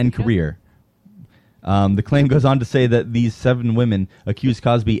reputation and career. The claim goes on to say that these 7 women accused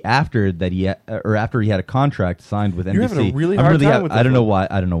Cosby after he had a contract signed with NBC. You're having a really hard time with this I don't know one. why.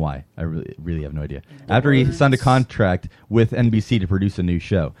 I don't know why. I really have no idea. After he signed a contract with NBC to produce a new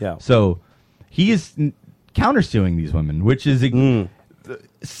show. Yeah. So he is countersuing these women, which is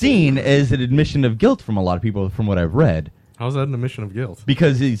seen as an admission of guilt from a lot of people, from what I've read. How's that an admission of guilt?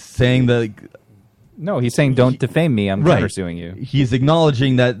 Because he's saying that. No, he's saying don't defame me. I'm countersuing you. He's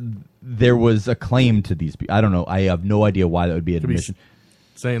acknowledging that there was a claim to these people. I don't know. I have no idea why that would be an admission.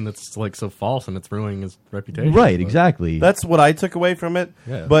 Saying that's like so false and it's ruining his reputation. Right, but exactly. That's what I took away from it.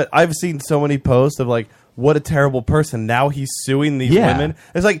 Yeah. But I've seen so many posts of like, what a terrible person. Now he's suing these women.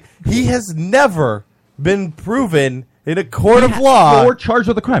 It's like, he has never been proven in a court of law. Or charged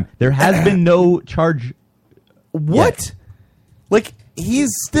with a crime. There has been no charge. What? Yet. Like,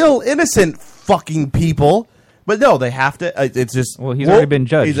 he's still innocent, fucking people. But no, they have to. It's just. Well, he's already been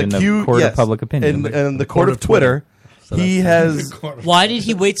judged in the court of public opinion. In the court of Twitter. He has. Why did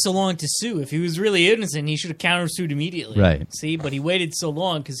he wait so long to sue? If he was really innocent, he should have countersued immediately. Right. See, but he waited so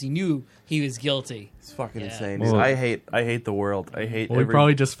long because he knew he was guilty. It's fucking insane. Well, I hate the world. I hate. Well, we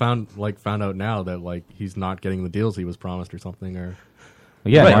probably just found out now that like he's not getting the deals he was promised or something, or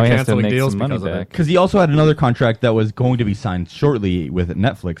yeah, now he has to canceling make deals some money because of it. back. Because he also had another contract that was going to be signed shortly with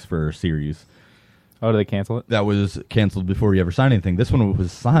Netflix for a series. Oh, did they cancel it? That was canceled before he ever signed anything. This one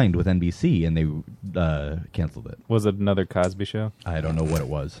was signed with NBC, and they canceled it. Was it another Cosby show? I don't know what it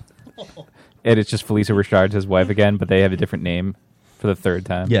was. And it's just Felicia Rashard's his wife again, but they have a different name for the third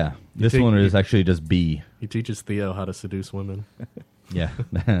time. Yeah, this one is actually just B. He teaches Theo how to seduce women. Yeah.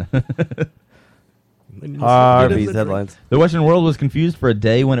 Harvey's headlines. The Western world was confused for a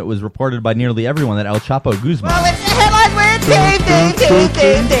day when it was reported by nearly everyone that El Chapo Guzman. Well, it's the headlines with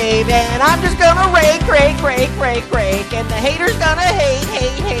Dave, and I'm just gonna rake, and the haters gonna hate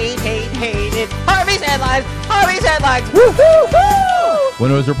it. Harvey's headlines, woo-hoo-hoo!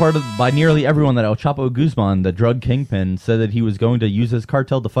 When it was reported by nearly everyone that El Chapo Guzman, the drug kingpin, said that he was going to use his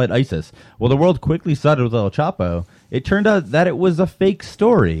cartel to fight ISIS. Well, the world quickly sided with El Chapo. It turned out that it was a fake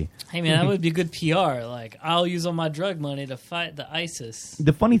story. Hey man, that would be good PR. Like, I'll use all my drug money to fight the ISIS.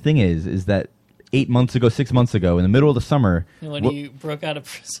 The funny thing is that 6 months ago, in the middle of the summer, When he broke out of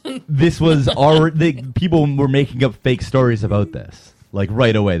prison. this was already people were making up fake stories about this. Like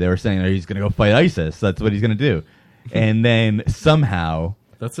right away, they were saying that he's going to go fight ISIS. That's what he's going to do. And then somehow,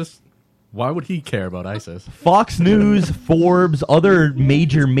 That's just. Why would he care about ISIS? Fox News, Forbes, other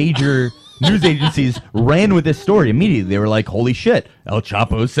major news agencies ran with this story immediately. They were like, holy shit, El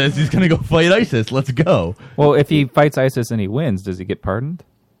Chapo says he's going to go fight ISIS. Let's go. Well, if he fights ISIS and he wins, does he get pardoned?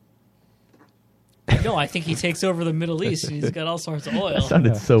 No, I think he takes over the Middle East and he's got all sorts of oil. That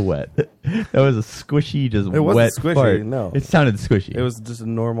sounded so wet. That was a squishy, just It wasn't wet squishy, fart. no. It sounded squishy. It was just a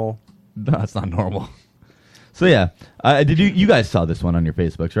normal. No, it's not normal. So yeah, did you guys saw this one on your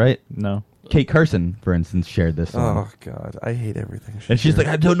Facebooks, right? No. Kate Carson, for instance, shared this one. Oh God, I hate everything. And she's like,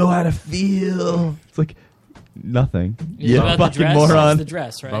 I don't know how to feel. It's like nothing. It's about the dress. Moron. It's the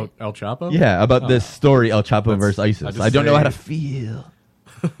dress, right? About El Chapo? Yeah, about this story, El Chapo versus ISIS. I don't know how to feel.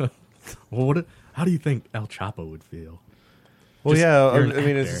 Well, how do you think El Chapo would feel? Well, Just- yeah, you're I an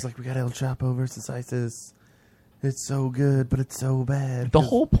mean, it's actor. just like we got El Chapo versus ISIS. It's so good, but it's so bad. The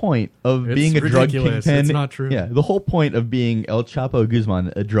whole point of It's being a drug ridiculous. kingpin, It's not true. Yeah, the whole point of being El Chapo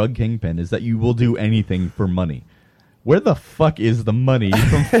Guzman, a drug kingpin, is that you will do anything for money. Where the fuck is the money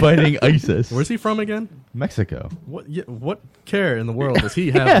from fighting ISIS? Where's he from again? Mexico. What care in the world does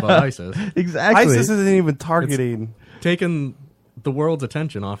he have about ISIS? Exactly. ISIS isn't even targeting. It's taking the world's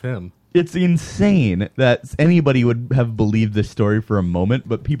attention off him. It's insane that anybody would have believed this story for a moment,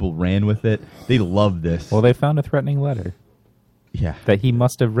 but people ran with it. They love this. Well, they found a threatening letter. Yeah. That he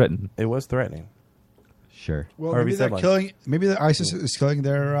must have written. It was threatening. Sure. Well, maybe they're killing. Maybe the ISIS is killing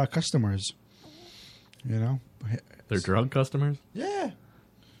their customers. You know, Their drug customers? Yeah.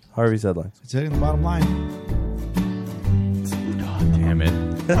 Harvey's headlines. It's hitting the bottom line. God damn it.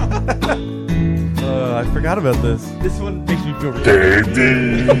 I forgot about this. This one makes me feel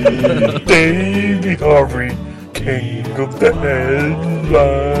Davey Harvey, king of the headlines.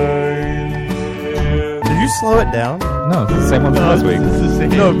 Did you slow it down? No, it's the same one from last week.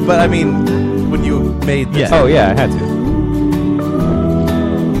 No, but I mean, when you made this. Oh, yeah, I had to.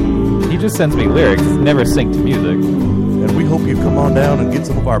 He just sends me lyrics. It's never synced to music. And we hope you come on down and get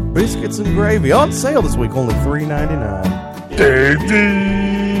some of our biscuits and gravy on sale this week, only $3.99.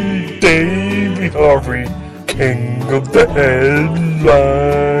 Davey Harvey, king of the headlines.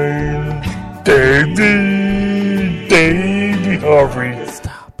 Davey Harvey.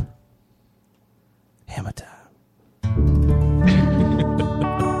 Stop. Hammer time.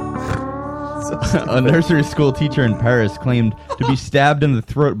 A nursery school teacher in Paris claimed to be stabbed in the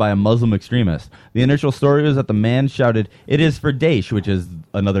throat by a Muslim extremist. The initial story was that the man shouted, "It is for Daesh," which is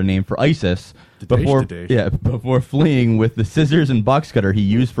another name for ISIS, before fleeing with the scissors and box cutter he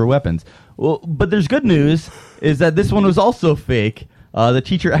used for weapons. Well, but there's good news, is that this one was also fake. The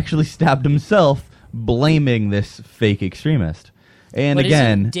teacher actually stabbed himself, blaming this fake extremist. And But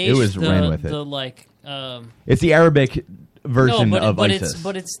again, isn't it was Daesh ran with it. It's the Arabic version of ISIS.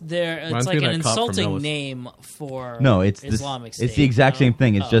 But it's there. It's Reminds me like of an that cop from insulting Millis. name for No, it's Islamic State. It's the exact same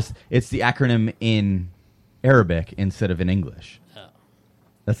thing. It's Oh. just it's the acronym in Arabic instead of in English.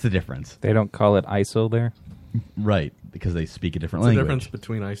 That's the difference. They don't call it ISIL there? Right, because they speak a different What's the language. difference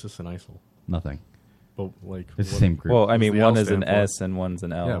between ISIS and ISIL? Nothing. But like, It's the what- same group. Well, I what mean, does the one L is an stand for? S and one's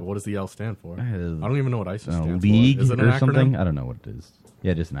an L. Yeah, what does the L stand for? I I don't even know what ISIS stands League for. Is it an or acronym? something? I don't know what it is.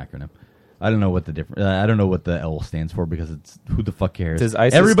 Yeah, just an acronym. I don't know what the different. I don't know what the L stands for because it's who the fuck cares. Does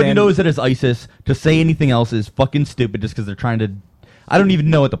ISIS Everybody stand- knows that it's ISIS. To say anything else is fucking stupid just because they're trying to. I don't even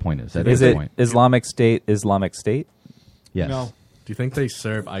know what the point is. At Is this it point. Islamic State? Islamic State? Yes. No. Do you think they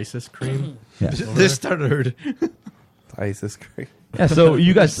serve ISIS cream? Yeah. over This there? started. ISIS cream. Yeah, so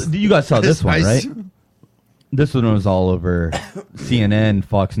you guys saw this one, Ice. right? This one was all over CNN,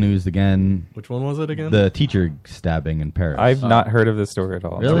 Fox News again. Which one was it again? The teacher stabbing in Paris. I've not heard of this story at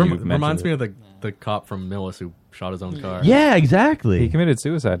all. Really? You've Reminds mentioned me it. of the cop from Millis who shot his own car. Yeah, exactly. He committed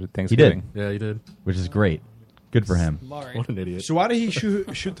suicide at He Thanksgiving. did. Yeah, he did. Which is great. Good for him. What an idiot. So why did he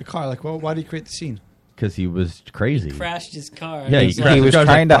shoot the car? Like, why did he create the scene? Because he was crazy. Crashed his car. Yeah, He's he like- crashed his was car.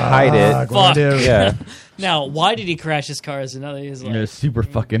 trying to hide it. Fuck. Yeah. Now, why did he crash his car? Is another. He's like, You're super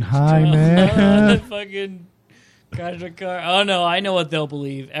fucking high, man. fucking crashed a car. Oh no, I know what they'll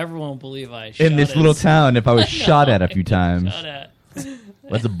believe. Everyone will believe I shot In this it. little town, if I was I know, shot at a few times. shot at.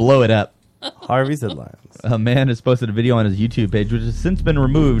 Let's blow it up. Harvey's headlines. A man has posted a video on his YouTube page, which has since been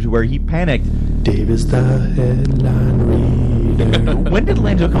removed, where he panicked. Dave is the headline reader. When did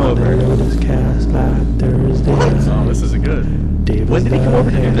Lando come over? Cast like Thursday. Oh, this is good. Dave When did he come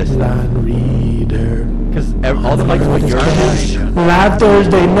over to do this? Headline reader. Because all the mics went yours. Live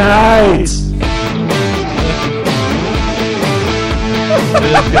Thursday nights.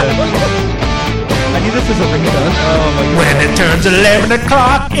 I knew this was a ringtone. Oh my god. When it turns 11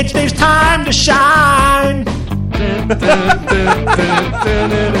 o'clock, it's Dave's time to shine.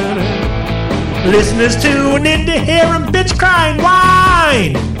 Listeners tune in to hear him bitch crying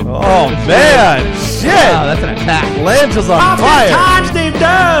whine. Oh, man. Shit. Wow, that's an attack. Lance is on fire. Oftentimes Dave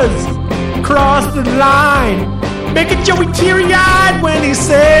does cross the line, making Joey teary-eyed when he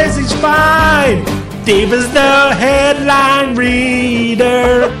says he's fine. Dave is the headline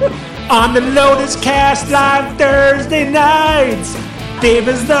reader on the Lotus Cast live Thursday nights. Dave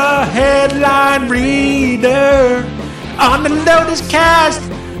is the headline reader on the Lotus Cast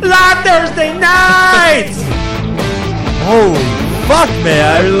live Thursday nights. Holy fuck,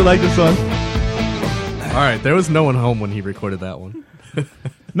 man. I really like this one. All right, there was no one home when he recorded that one.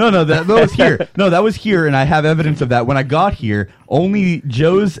 No, that was here. No, that was here, and I have evidence of that. When I got here, only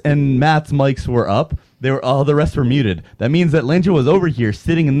Joe's and Matt's mics were up. All the rest were muted. That means that Lancho was over here,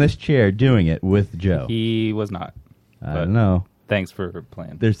 sitting in this chair, doing it with Joe. He was not. I don't know. Thanks for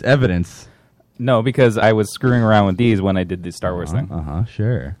playing. There's evidence. No, because I was screwing around with these when I did the Star Wars thing.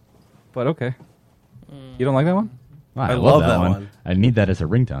 Sure. But okay. You don't like that one? I love that one. I need that as a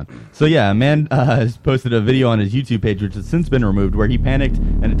ringtone. So yeah, a man has posted a video on his YouTube page, which has since been removed, where he panicked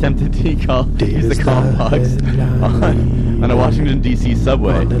and attempted to use the call box on a Washington, D.C.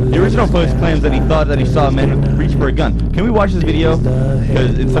 subway. The original post claims that he thought that he saw a man reach for a gun. Can we watch this video?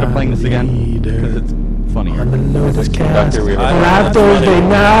 Because instead of playing this again, because it's funnier. Live Thursday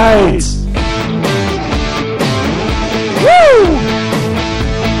nights. Woo!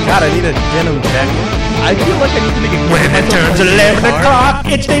 God, I need a denim jacket. I feel like I need to make a... When it turns 11 o'clock,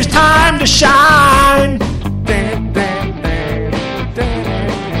 it's Dave's time to shine.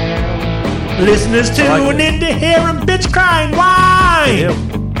 Listeners tune in to hear him bitch crying whine.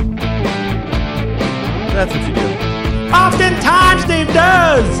 That's what you do. Oftentimes Dave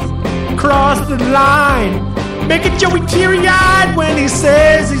does cross the line, making Joey teary-eyed when he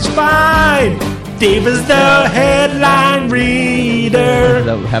says he's fine. Dave is the headline reader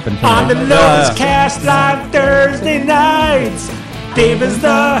That happened to on me. the Lotus Cast live Thursday nights. Dave is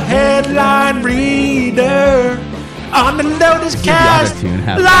the headline reader on the Lotus Cast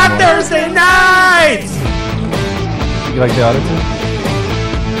live Thursday nights. You like the auto-tune?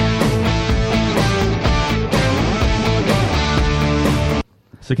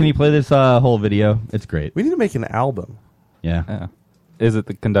 So can you play this whole video? It's great. We need to make an album. Yeah. Is it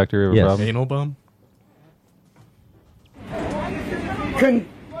the conductor of a Yes. problem? Anal bum?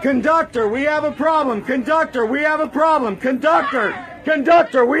 Conductor, we have a problem. Conductor, we have a problem. Conductor,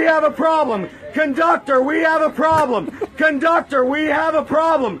 we have a problem. Conductor, we have a problem. Conductor, we have a problem.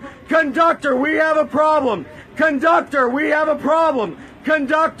 Conductor, we have a problem. Conductor, we have a problem.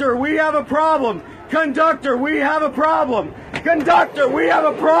 Conductor, we have a problem. Conductor, we have a problem. Conductor, we have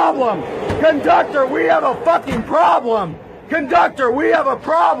a problem. Conductor, we have a fucking problem. Conductor, we have a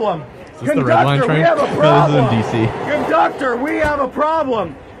problem. Conductor, we have a problem. No, this is in DC. Conductor, we have a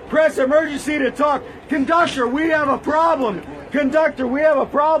problem. Press emergency to talk. Conductor, we have a problem. Conductor, we have a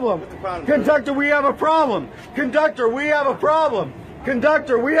problem. Conductor, we have a problem. Conductor, we have a problem.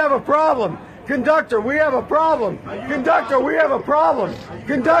 Conductor, we have a problem. Conductor, we have a problem. Conductor, we have a problem.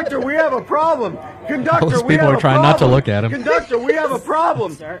 Conductor, we have a problem. Conductor, Those we people have are a trying not to problem. look at him. Conductor, we have a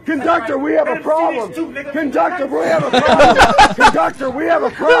problem. Conductor, we have a problem. Conductor, we have a problem. Conductor, we have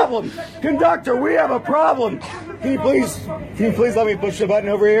a problem. Conductor, we have a problem. Can you please let me push the button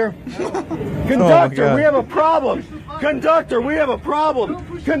over here? Conductor, we have a problem. Conductor, we have a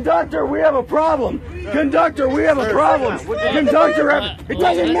problem. Conductor, we have a problem. Conductor, we have a problem. Conductor, it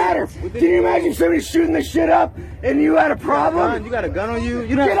doesn't matter. Can you imagine somebody shooting this shit up and you had a problem? You got a gun on you?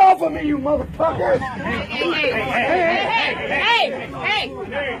 Get off of me, you motherfucker! Hey!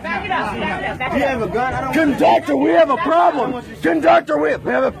 Back it up. You have a gun? I don't. Conductor, we have a problem. Conductor, we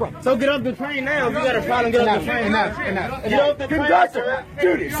have a problem. So get off the train now. If you got a problem, get off the train. Get off the train. Conductor,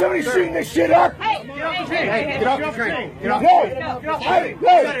 dude, if somebody's shooting this shit up. Hey, get off the train. Get off the train. Hey, he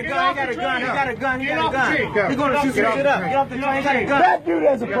got a gun. He's going to shoot some shit up. Get off the train. He got a gun. That dude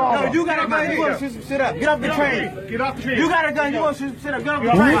has a problem. No, you got a gun. You want to shoot some shit up. Get off the train. Get off the train. You got a gun. You want to shoot some shit up. Get off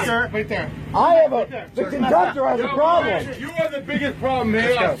the train, sir. Right there. The conductor has a problem. You are the biggest problem, man.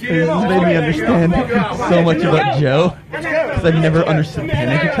 This has made me understand so much about Joe, because I've never understood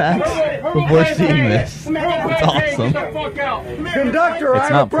panic attacks before seeing this. It's awesome. Conductor, I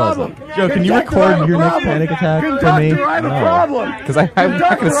have a problem. Joe, can you record your next panic attack for me? Conductor, I have a problem. Because I'm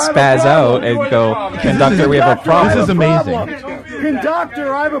not going to spaz out and go, conductor, we have a problem. This is amazing.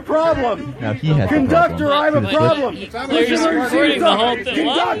 Conductor, I have a problem. Now he has Conductor, I have a problem. You're just recording the whole thing.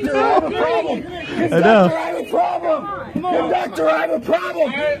 Conductor, I have a problem. I know. Conductor, I have a problem. Conductor, I have a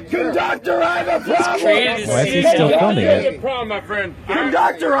problem. Conductor, I have a problem. Why is he still filming it? Problem, my friend.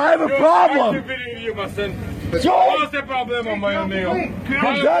 Conductor, I have a problem. What's the problem, my amigo?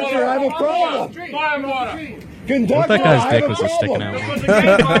 Conductor, I have a problem. Conductor, What if that guy's dick was just sticking out?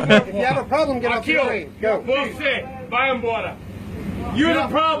 If you have a problem, get off the train. Go. You're the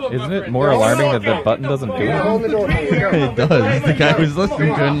problem. Isn't it more alarming that the button doesn't do it? It does. The guy was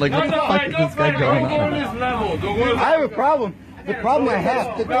listening to it and like, what the fuck is this guy going on? I have a problem. The problem I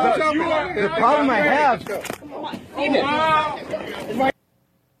have. The problem I have.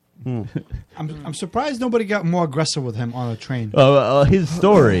 I'm surprised nobody got more aggressive with him on a train. His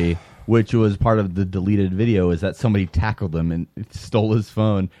story, which was part of the deleted video, is that somebody tackled him and stole his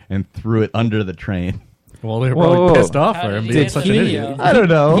phone and threw it under the train. Well, they were probably pissed off for him being such an idiot. I don't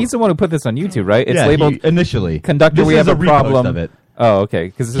know. He's the one who put this on YouTube, right? It's Yeah, labeled initially. Conductor, This we is have a repost problem. of it. Oh, okay.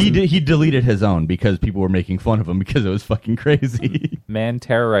 Because He deleted his own because people were making fun of him because it was fucking crazy. Man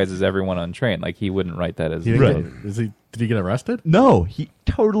terrorizes everyone on train. Like, he wouldn't write that as Right. Did he get arrested? No, he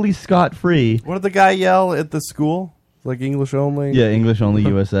totally scot-free. What did the guy yell at the school? Like English only? Yeah, English only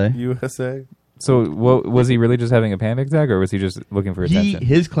USA. USA. So, was he really just having a panic attack, or was he just looking for attention?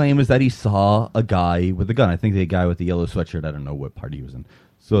 His claim is that he saw a guy with a gun. I think the guy with the yellow sweatshirt. I don't know what party he was in.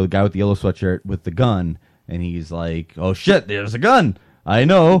 So the guy with the yellow sweatshirt with the gun, and he's like, "Oh shit, there's a gun. I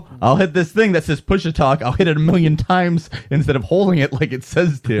know. I'll hit this thing that says push a talk. I'll hit it 1,000,000 times instead of holding it like it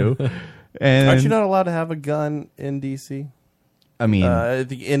says to." And aren't you not allowed to have a gun in DC? I mean, I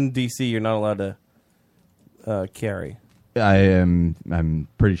think in DC you're not allowed to carry. I'm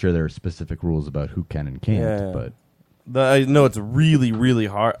pretty sure there are specific rules about who can and can't. But I know it's really, really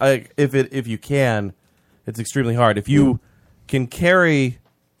hard. If you can, it's extremely hard. If you can carry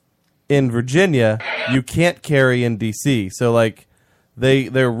in Virginia, you can't carry in DC. So like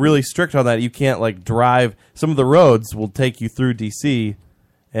they're really strict on that. You can't like drive. Some of the roads will take you through DC,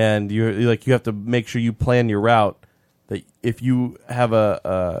 and you have to make sure you plan your route. That if you have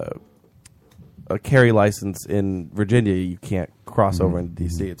a carry license in Virginia, you can't cross over into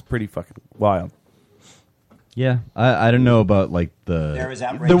DC. It's pretty fucking wild. yeah, I don't know about like There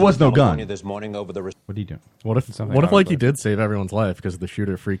was no gun. this morning over the. What are you doing? What if like he did save everyone's life because the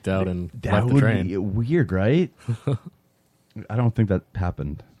shooter freaked out and That left the would train? be weird, right? I don't think that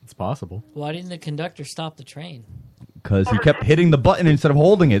happened. It's possible. Why didn't the conductor stop the train? Because he kept hitting the button instead of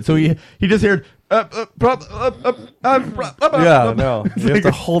holding it. So he just heard... Yeah, no. You have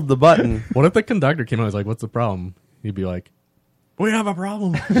to hold the button. What if the conductor came out and was like, "What's the problem?" He'd be like, "We have a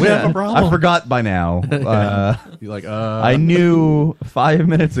problem. We have a problem." I forgot by now. Be like, I knew 5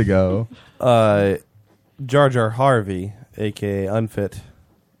 minutes ago. Jar Jar Harvey, a.k.a. Unfit,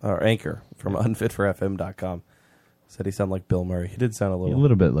 or Anchor, from unfitforfm.com, said he sounded like Bill Murray. He did sound a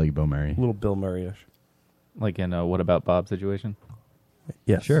little bit like Bill Murray. A little Bill Murray-ish. Like in What About Bob situation?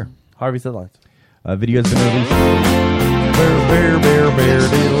 Yeah, sure. Harvey's headlines. Video's been released.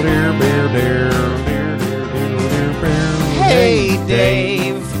 Hey,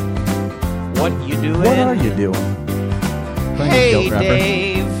 Dave. What you doing? What are you doing? Hey,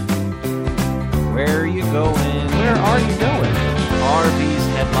 Dave. Where are you going? Where are you going? Harvey's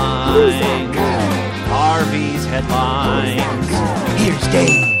headlines. Harvey's headlines. Here's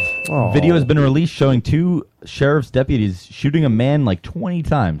Dave. Video has been released showing two sheriff's deputies shooting a man like 20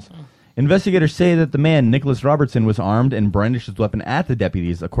 times. Investigators say that the man, Nicholas Robertson, was armed and brandished his weapon at the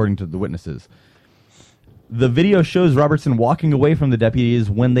deputies, according to the witnesses. The video shows Robertson walking away from the deputies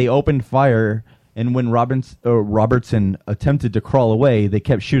when they opened fire, and when Robertson attempted to crawl away, they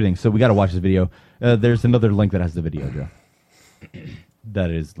kept shooting. So we got to watch this video. There's another link that has the video, Joe.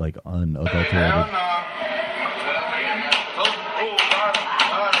 That is like unadulterated.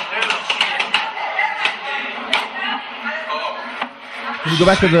 Can you go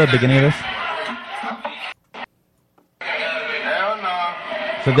back to the beginning of this?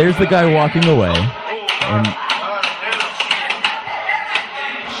 So there's the guy walking away and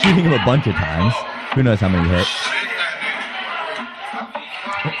shooting him a bunch of times. Who knows how many hit?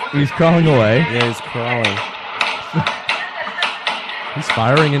 He's crawling away. Yeah, he's crawling. He's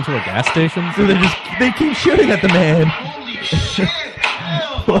firing into a gas station. So they keep shooting at the man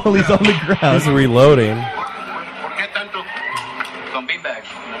while he's on the ground. He's reloading.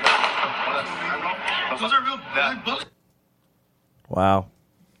 Wow.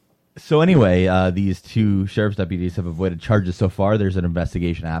 So anyway, these two sheriff's deputies have avoided charges so far. There's an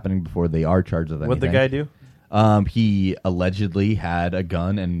investigation happening before they are charged with anything. What'd the guy do? He allegedly had a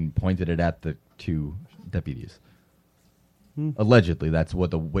gun and pointed it at the two deputies. Allegedly, that's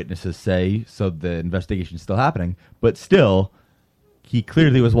what the witnesses say. So the investigation's still happening, but still, he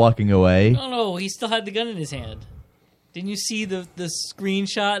clearly was walking away. No, he still had the gun in his hand. Didn't you see the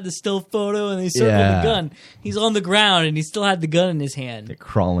screenshot, the still photo, and they circled Yeah. the gun? He's on the ground, and he still had the gun in his hand.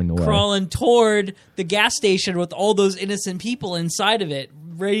 Crawling away. Crawling toward the gas station with all those innocent people inside of it,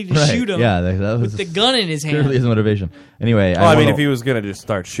 ready to shoot him Yeah, that was with the gun in his hand. Clearly his motivation. Anyway, Well, I mean, if he was going to just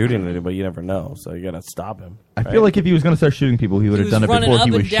start shooting anybody, you never know. So you got to stop him. I feel like if he was going to start shooting people, he would have done it before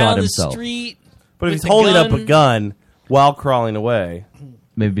he was shot himself. But if he's holding up a gun while crawling away,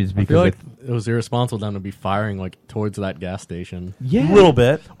 maybe it's I because feel like it was irresponsible of them to be firing like towards that gas station. Yeah. a little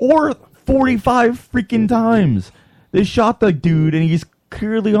bit. Or 45 freaking times. They shot the dude and he's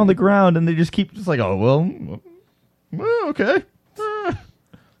clearly on the ground and they just keep just like, oh, well okay.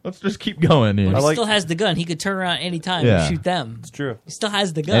 Let's just keep going. Well, he still has the gun. He could turn around any time Yeah. and shoot them. It's true. He still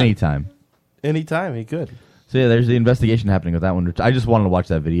has the gun. Anytime. Anytime he could. So yeah, there's the investigation happening with that one. I just wanted to watch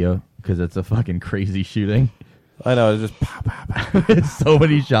that video because it's a fucking crazy shooting. I know, it's just pow, pow, pow. It's so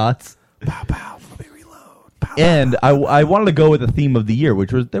many shots. Pow, pow, let me reload. Pow, And I wanted to go with the theme of the year,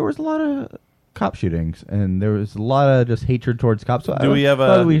 which was there was a lot of cop shootings and there was a lot of just hatred towards cops. So Do we have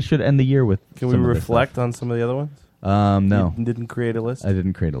thought a- we should end the year with? Can we some of this reflect stuff. on some of the other ones? No. You didn't create a list? I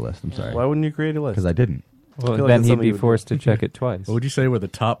didn't create a list. I'm sorry. Why wouldn't you create a list? Because I didn't. Well, I feel like then that's he'd something be you would forced do. to check it twice. What would you say were the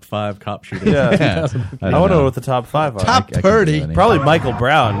top 5 cop shootings? Yeah. of 2000? I want to know what the top 5 are. Top I can't 30. think of any. Probably Michael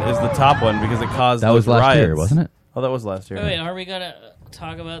Brown is the top one because it caused That was those last year, riots. wasn't it? Oh, that was last year. Wait, are we going to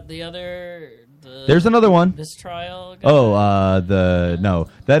talk about the other... There's another one. Mistrial? Oh, no,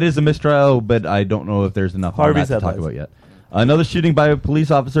 that is a mistrial, but I don't know if there's enough on Harvey's that to talk headlines. about yet. Another shooting by a police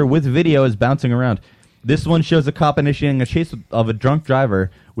officer with video is bouncing around. This one shows a cop initiating a chase of a drunk driver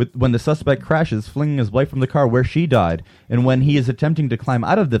when the suspect crashes, flinging his wife from the car where she died, and when he is attempting to climb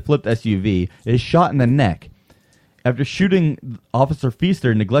out of the flipped SUV, is shot in the neck. After shooting, Officer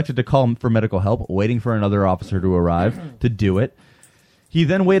Feaster neglected to call for medical help, waiting for another officer to arrive to do it. He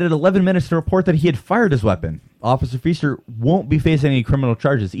then waited 11 minutes to report that he had fired his weapon. Officer Feaster won't be facing any criminal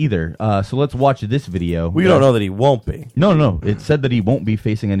charges either. So let's watch this video. We don't know that he won't be. No. It said that he won't be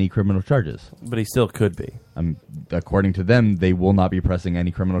facing any criminal charges. But he still could be. According to them, they will not be pressing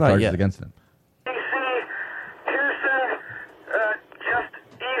any criminal Not charges yet. against him. Just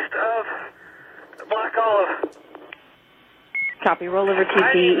east of Black Olive. Copy. Roll over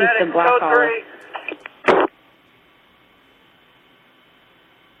TC east of Black Olive.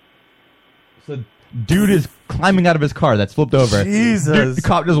 So, dude is climbing out of his car that's flipped over. Jesus. Dude, the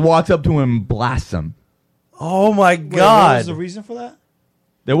cop just walks up to him and blasts him. Oh my What God. was the reason for that?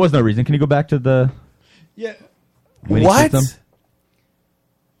 There was no reason. Can you go back to the... Yeah. when he What? shoots him?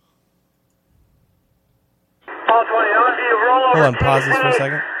 Hold on, pause this for a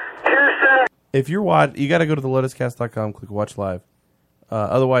second. If you're you got to go to thelotuscast.com, click watch live.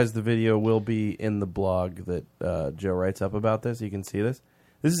 Otherwise, the video will be in the blog that Joe writes up about this. You can see this.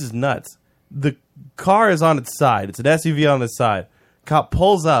 This is nuts. The car is on its side. It's an SUV on its side. Cop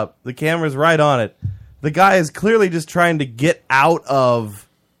pulls up. The camera's right on it. The guy is clearly just trying to get out of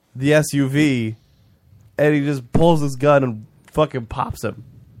the SUV, and he just pulls his gun and fucking pops him.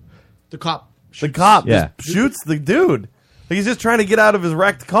 The cop. The cop Yeah. just shoots the dude. Like he's just trying to get out of his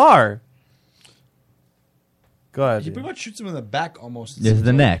wrecked car. Go ahead. He pretty much shoots him in the back almost. Yes,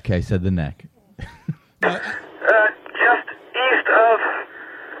 the neck. I said the neck. Just east of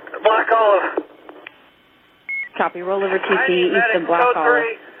Black Olive. Copy. Roll over TC east of Black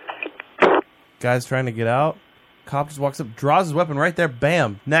Olive. Guy's trying to get out. Cop just walks up, draws his weapon right there.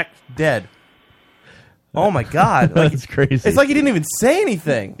 Bam. Neck dead. Oh my God. Like, That's crazy. it's like he didn't even say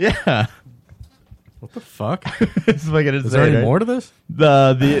anything. Yeah. What the fuck? It's like it Is there any more to this?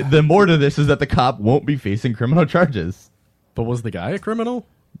 The more to this is that the cop won't be facing criminal charges. But was the guy a criminal?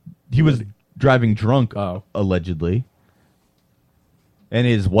 He was driving drunk, Oh. allegedly. And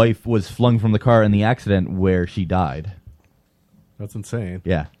his wife was flung from the car in the accident where she died. That's insane.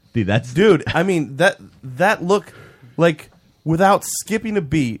 Yeah. Dude, that's... Dude, I mean, that look, like, without skipping a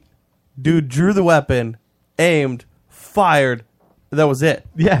beat, dude drew the weapon, aimed, fired, that was it.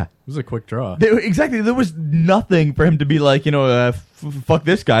 Yeah. It was a quick draw. Exactly. There was nothing for him to be like, fuck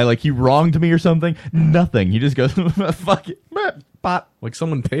this guy, like he wronged me or something. Nothing. He just goes, fuck it. Pop. Like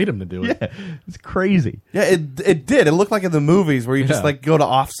someone paid him to do it. Yeah. It's crazy. Yeah, it did. It looked like in the movies where you just, Yeah. like, go to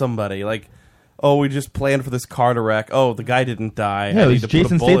off somebody. Like, oh, we just planned for this car to wreck. Oh, the guy didn't die. Yeah, I it need was to put a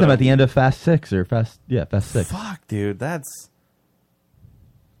Jason bullet Statham in at the him. end of Fast 6 or Fast 6. Fuck, dude, that's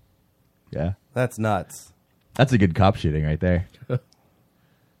Yeah. nuts. That's a good cop shooting right there.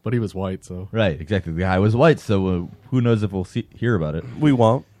 But he was white, so. Right, exactly. The guy was white, so who knows if we'll hear about it. We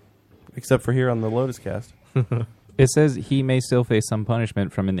won't, except for here on the Lotus Cast. It says he may still face some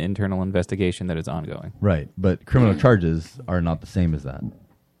punishment from an internal investigation that is ongoing. Right, but criminal charges are not the same as that.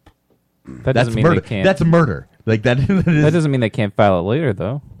 That That's doesn't mean murder. they can't. That's murder. Like that. That doesn't mean they can't file it later,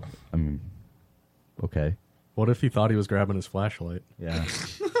 though. I mean, okay. What if he thought he was grabbing his flashlight? Yeah.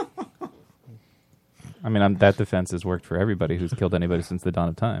 I mean, that defense has worked for everybody who's killed anybody since the dawn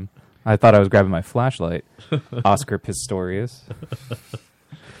of time. I thought I was grabbing my flashlight. Oscar Pistorius.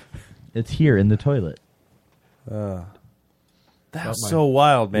 It's here in the toilet. That's so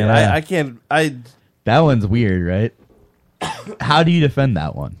wild, man. Yeah. I can't. That one's weird, right? How do you defend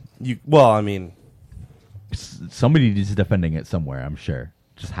that one? Well, I mean, somebody is defending it somewhere. I'm sure.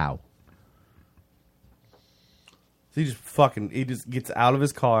 Just how? he just gets out of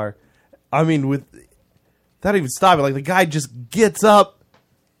his car. I mean, without even stopping, like the guy just gets up.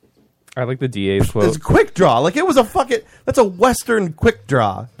 I like the DA's quote. It's a quick draw. Like it was that's a Western quick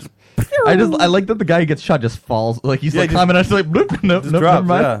draw. I like that the guy who gets shot just falls. Like he's climbing. I was like, nope, drops, never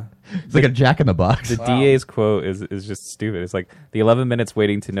mind. yeah. It's like a Jack in the Box. The DA's quote is just stupid. It's like, the 11 minutes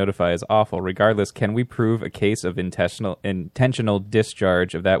waiting to notify is awful. Regardless, can we prove a case of intentional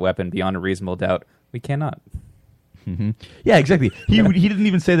discharge of that weapon beyond a reasonable doubt? We cannot. Mm-hmm. Yeah, exactly. He didn't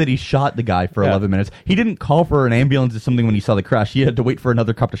even say that he shot the guy for 11 minutes. He didn't call for an ambulance or something when he saw the crash. He had to wait for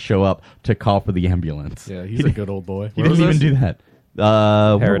another cop to show up to call for the ambulance. Yeah, he's a good old boy. He didn't even do that.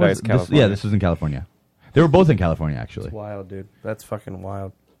 Paradise, California. This was in California. They were both in California, actually. It's wild, dude. That's fucking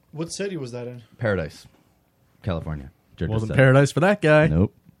wild. What city was that in? Paradise, California. Georgia Wasn't said. paradise for that guy.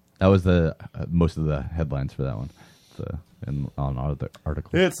 Nope. That was the most of the headlines for that one. On the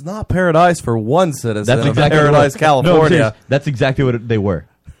article. It's not paradise for one citizen. That's exactly Paradise, California. No, serious. That's exactly what they were.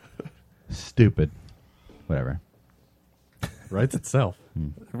 Stupid. Whatever. Writes itself.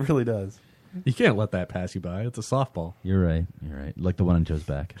 It really does. You can't let that pass you by. It's a softball. You're right. Like the one on Joe's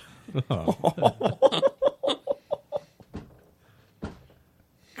back.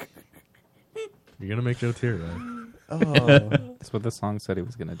 You're gonna make Joe tear, right? That's what the song said he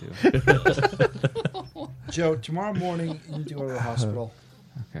was gonna do. Joe, tomorrow morning you need to go to the hospital.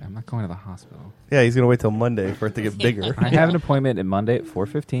 Okay, I'm not going to the hospital. Yeah, he's gonna wait till Monday for it to get bigger. I have an appointment at Monday at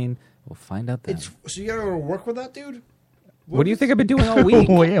 4:15. We'll find out then. So you gotta go to work with that dude? What do you think I've been doing all week?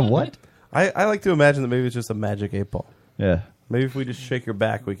 Wait, what? I like to imagine that maybe it's just a magic 8-ball. Yeah. Maybe if we just shake your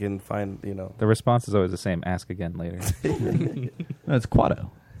back, we can find, The response is always the same. Ask again later. That's Quado.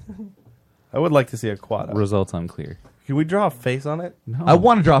 I would like to see a Quado. Results unclear. Can we draw a face on it? No. I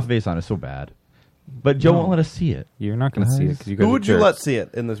want to draw a face on it so bad. But Joe won't let us see it. You're not going to see it. 'Cause you guys Who are would you jerks. let see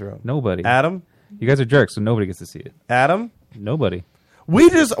it in this room? Nobody. Adam? You guys are jerks, so nobody gets to see it. Adam? Nobody. We're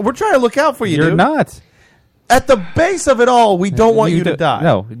trying to look out for you, You're dude. not. At the base of it all, we don't want you to die.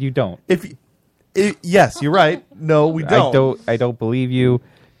 No, you don't. Yes, you're right. No, we don't. I don't believe you.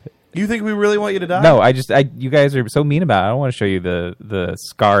 You think we really want you to die? No, you guys are so mean about it. I don't want to show you the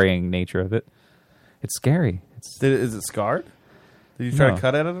scarring nature of it. It's scary. Is it scarred? Did you try No. to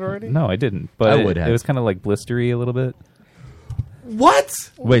cut at it already? No, I didn't. But I would have. It was kind of like blistery a little bit. What?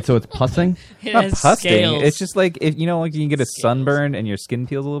 Wait, so it's pussing? It Not has pussing. scales. It's just like if you can get a sunburn and your skin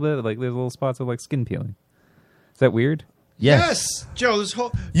peels a little bit. Like there's little spots of like skin peeling. Is that weird? Yes. Joe, this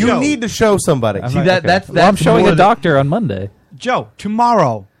whole You need to show somebody. I'm showing a doctor on Monday. Joe,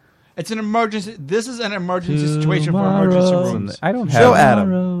 tomorrow. It's an emergency. This is an emergency situation for emergency rooms. I don't Show have.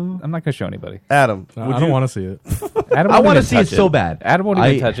 Adam. I'm not going to show anybody. Adam, I don't want to see it. Adam I won't want to even see it touch so bad. Adam won't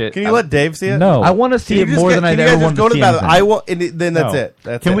even touch it. Can you let Dave see it? No. I want to see Can it you just more get- than I've can you ever guys wanted just go to to see battle? anything. I will, and then that's No. it.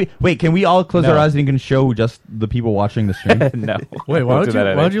 That's Can it. Can we all close No. our eyes and you can show just the people watching the stream? No. Wait, Won't do that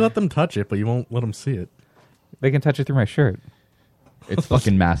why either. would you let them touch it, but you won't let them see it? They can touch it through my shirt. It's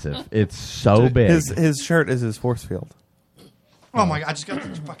fucking massive. It's so big. His shirt is his force field. Oh my god, I just got the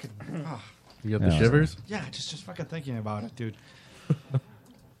fucking. You got the shivers? Yeah, just fucking thinking about it, dude.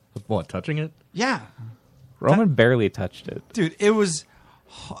 What, touching it? Yeah, Roman barely touched it. dude, it was.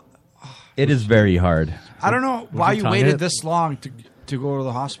 It is very hard. I don't know why you you tongue waited it? this long to go to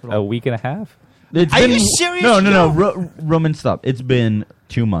the hospital. A week and a half? It's Are been, you serious, No. Joe? Roman, stop. It's been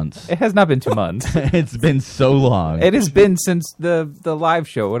 2 months. It has not been 2 months. It's been so long. It has been since the live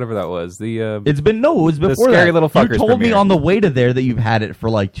show, whatever that was. It's been it was the before Scary that. Little Fuckers You told me premiere. on the way to there that you've had it for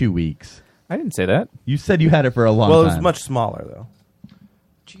like 2 weeks. I didn't say that. You said you had it for a long Well, it time. was much smaller though.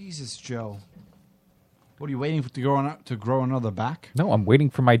 Jesus, Joe. What are you waiting for to grow another back? No, I'm waiting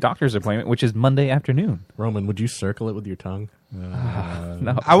for my doctor's appointment, which is Monday afternoon. Roman, would you circle it with your tongue?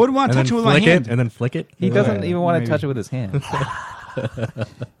 No. I wouldn't want to And touch then it with my flick hand. it, and then flick it? He doesn't even want to Maybe. touch it with his hand.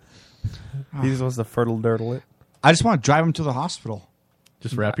 He just wants to fertile dirtle it. I just want to drive him to the hospital.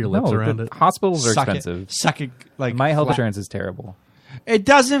 Just wrap your lips around the it. Hospitals are Suck it. expensive. Suck it like My health flat. insurance is terrible. It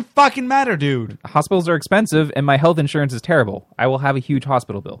doesn't fucking matter, dude. Hospitals are expensive, and my health insurance is terrible. I will have a huge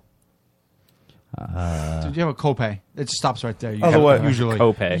hospital bill. Did you have a copay? It stops right there. Otherwise, Usually.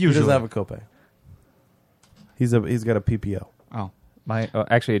 He doesn't have a copay. He's got a PPO. Oh.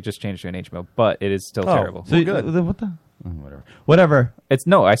 Actually, it just changed to an HMO, but it is still Oh, terrible. so good. What the? Whatever. Whatever.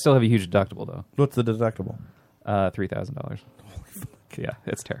 I still have a huge deductible though. What's the deductible? $3,000. Yeah,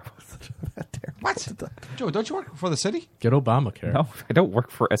 it's terrible. What? Joe, don't you work for the city? Get Obamacare. No, I don't work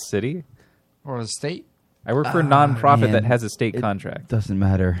for a city or a state. I work for a nonprofit Man, that has a state it contract. Doesn't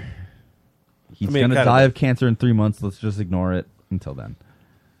matter. He's I mean, gonna kind die of- of cancer in 3 months. Let's just ignore it until then.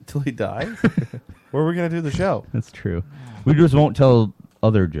 Until he dies? Where are we going to do the show? That's true. We just won't tell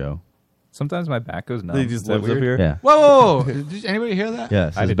other Joe. Sometimes my back goes numb. He just Is that lives up weird? here? Yeah. Whoa! Did anybody hear that?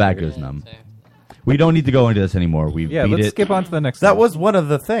 Yes, I his didn't back hear goes numb. We don't need to go into this anymore. We Yeah, beat let's it. skip on to the next. That one. was one of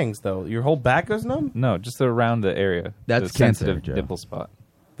the things, though. Your whole back goes numb? No, just around the area. That's the cancer, sensitive Joe. nipple spot.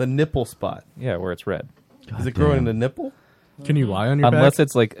 The nipple spot. Yeah, where it's red. Is it growing in the nipple? Can you lie on your Unless back?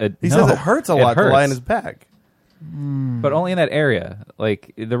 it's like a. He no, says it hurts a lot to lie on his hurts, back. but only in that area.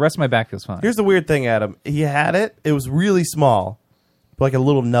 Like the rest of my back feels fine. Here's the weird thing, Adam. He had it. It was really small, like a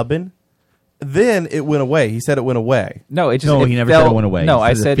little nubbin. Then it went away. He said it went away. No, it just. No, it he never felt, said it went away. No, He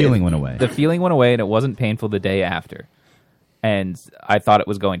I said said the feeling it- went away. The feeling went away, and it wasn't painful the day after. And I thought it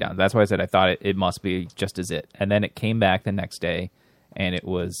was going down. That's why I said I thought it must be just as it. And then it came back the next day, and it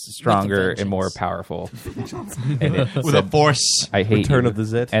was stronger and more powerful. And it With a force. I hate Return you. of the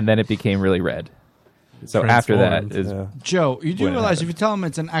Zit. And then it became really red. So after that Transformed. is Joe, you do when it realize happened. if you tell them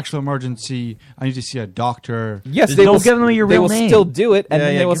it's an actual emergency, I need to see a doctor. Yes, they will give them your they real will name. still do it, and Yeah,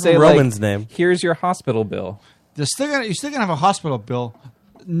 then yeah, they will give say them like, Roman's name. "Here's your hospital bill." You're still gonna have a hospital bill,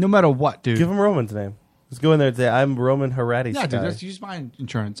 no matter what, dude. Give him Roman's name. Just go in there and say, I'm Roman Harati. Yeah, dude, just use my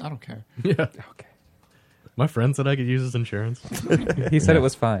insurance. I don't care. Yeah. Okay. My friend said I could use his insurance. He said it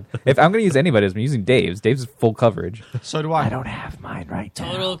was fine. If I'm going to use anybody's, I'm using Dave's. Dave's is full coverage. So do I. I don't have mine right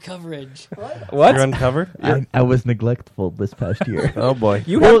now. Total coverage. What? You're uncovered? I was neglectful this past year. Oh, boy.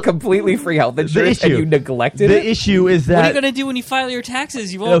 You have completely free health insurance and you neglected it? The issue is What are you that going to do when you file your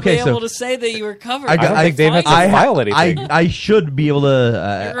taxes? You won't Okay, be so- able to say that you were covered. I don't think Dave has to file anything. I should be able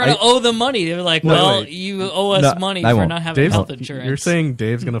to. You're going to owe the money. They're like, Wait, well, wait. you owe us No, money I for won't. not having Dave's, health insurance. You're saying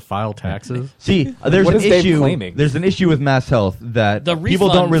Dave's going to file taxes? See, there's What an is Dave issue. claiming? There's an issue with Mass Health that the people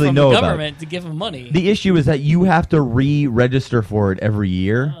refund don't really from know the about. government to give them money. The issue is that you have to re-register for it every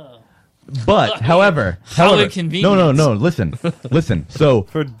year. But, however, How no, inconvenient. listen. So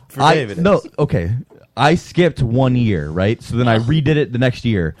For I Dave it is. no, okay. I skipped 1 year, right? So then I redid it the next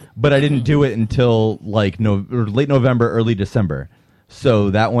year, but I didn't do it until like late November, early December. So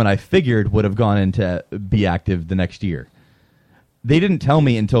that one I figured would have gone into be active the next year. They didn't tell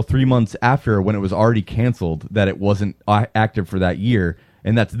me until 3 months after, when it was already canceled, that it wasn't active for that year,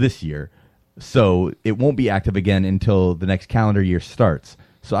 and that's this year. So it won't be active again until the next calendar year starts.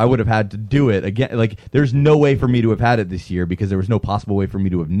 So I would have had to do it again. Like, there's no way for me to have had it this year because there was no possible way for me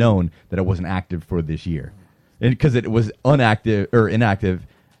to have known that it wasn't active for this year, and because it was inactive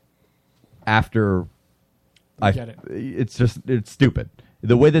after. Get it. It's stupid.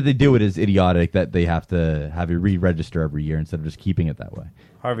 The way that they do it is idiotic. That they have to have you re-register every year instead of just keeping it that way.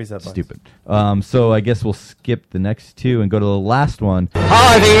 Harvey's headlines. Stupid. So I guess we'll skip the next two and go to the last one.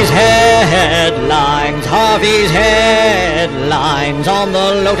 Harvey's headlines. Harvey's headlines on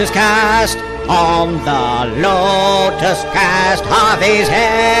the Lotus Cast. On the Lotus Cast. Harvey's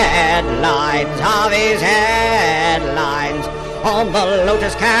headlines. Harvey's headlines on the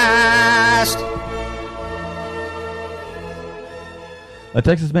Lotus Cast. A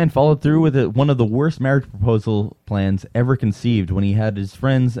Texas man followed through with one of the worst marriage proposal plans ever conceived when he had his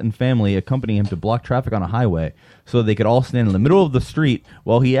friends and family accompany him to block traffic on a highway so they could all stand in the middle of the street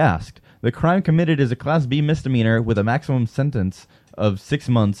while he asked. The crime committed is a Class B misdemeanor with a maximum sentence of 6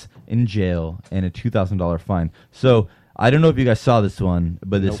 months in jail and a $2,000 fine. So, I don't know if you guys saw this one,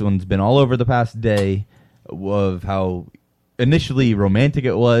 but this one's been all over the past day of how initially romantic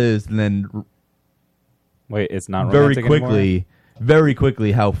it was, and then Wait, it's not very romantic quickly... anymore? Very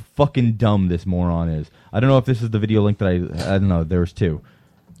quickly, how fucking dumb this moron is. I don't know if this is the video link that I don't know. There was two.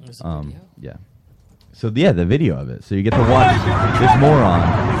 Yeah. So the video of it. So you get to watch this moron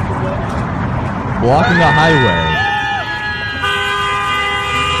blocking a highway.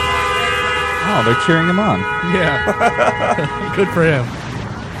 Oh, they're cheering him on. Yeah. Good for him.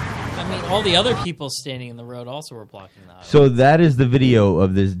 I mean, all the other people standing in the road also were blocking the highway. So that is the video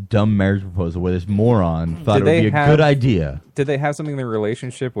of this dumb marriage proposal where this moron thought it would be a good idea. Did they have something in their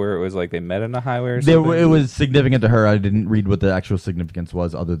relationship where it was like they met on a highway or something? It was significant to her. I didn't read what the actual significance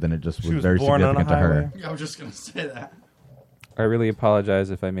was, other than it just was very significant to her. Yeah, I was just gonna say that. I really apologize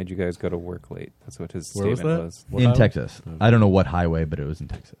if I made you guys go to work late. That's what his Where was statement that? was. In Texas. I don't know what highway, but it was in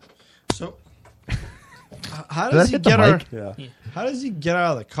Texas. So, How Did does that he hit the get her? mic? Yeah. How does he get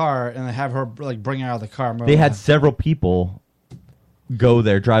out of the car and then have her like bring her out of the car? They had several people go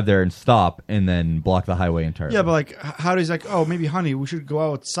there, drive there, and stop, and then block the highway entirely. Yeah, but like, how does like, oh, maybe, honey, we should go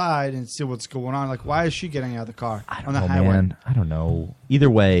outside and see what's going on. Like, why is she getting out of the car on the Oh highway? man, I don't know. Either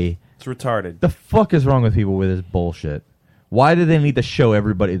way, it's retarded. The fuck is wrong with people with this bullshit? Why do they need to show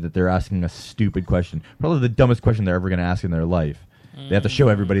everybody that they're asking a stupid question? Probably the dumbest question they're ever going to ask in their life. They have to show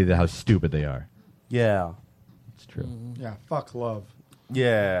everybody how stupid they are. Yeah. It's true. Yeah, fuck love.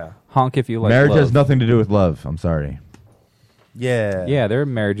 Yeah. Honk if you like Marriage love. has nothing to do with love. I'm sorry. Yeah. Yeah, there are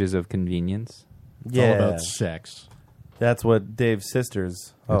marriages of convenience. It's all about sex. That's what Dave's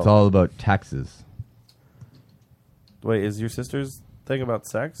sister's. It's all about taxes. Wait, is your sister's thing about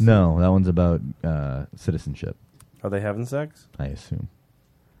sex? No, that one's about citizenship. Are they having sex? I assume.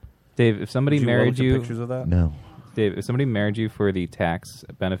 Dave, if somebody Did you married look at you, pictures of that? No. Dave, if somebody married you for the tax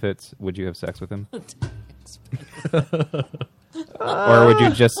benefits, would you have sex with him? Or would you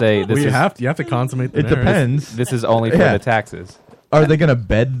just say this Well, you is have to consummate the It marriage. depends. This is only for Yeah. the taxes. Are they going to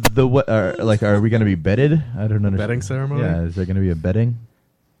bed the what? Like, are we going to be bedded? I don't understand. Betting ceremony? Yeah, is there going to be a bedding?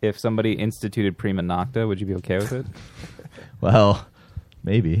 If somebody instituted prima nocta, would you be okay with it? Well,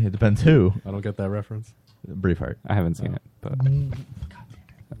 maybe. It depends who. I don't get that reference. Braveheart. I haven't seen it, but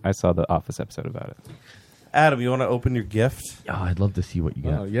I saw the Office episode about it. Adam, you want to open your gift? Oh, I'd love to see what you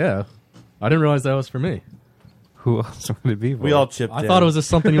got. Oh, yeah. I didn't realize that was for me. Who else would it be for? We all chipped in. I thought it was just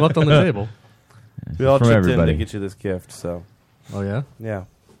something you left on the table. We all From chipped everybody. in to get you this gift, so. Oh, yeah? Yeah.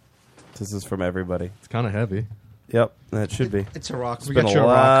 This is from everybody. It's kind of heavy. Yep, that should be. It's a rock. We Spent got a you a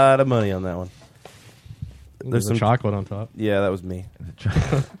rock. lot of money on that one. There's some chocolate on top. Yeah, that was me.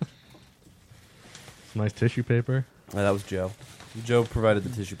 Some nice tissue paper. That was Joe. Joe provided the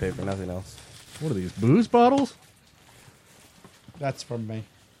tissue paper, nothing else. What are these, booze bottles? That's from me.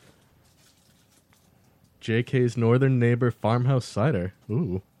 JK's Northern Neighbor Farmhouse Cider.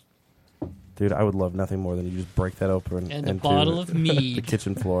 Ooh. Dude, I would love nothing more than you just break that open And a into bottle of the mead.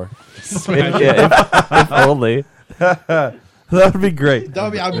 kitchen floor. If only. That would be great. That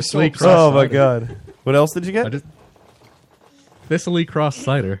would be. I'd be so Sleek upset. Oh my god. What else did you get? Thistly Cross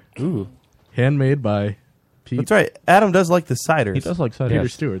Cider. Ooh. Handmade by Pete. That's right. Adam does like the ciders. He does like cider. Peter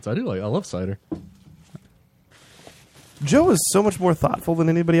Stewart's. I love cider. Joe is so much more thoughtful than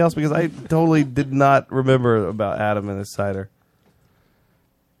anybody else because I totally did not remember about Adam and his cider.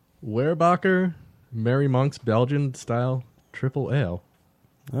 Weerbacher Mary Monk's Belgian style triple ale.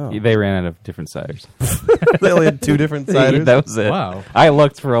 Oh. They ran out of different ciders. They only had two different ciders? That was it. Wow. I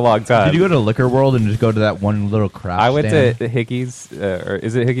looked for a long time. Did you go to Liquor World and just go to that one little craft I went stand? to Hickey's, or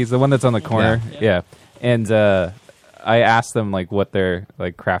is it Hickey's? The one that's on the corner? Yeah. And I asked them like what their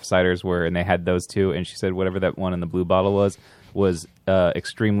like craft ciders were, and they had those two. And she said whatever that one in the blue bottle was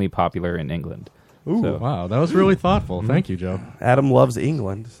extremely popular in England. Ooh, So- wow. That was really thoughtful. Thank you, Joe. Adam loves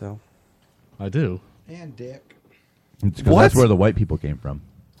England, so. I do. And Dick. It's 'cause that's where the white people came from.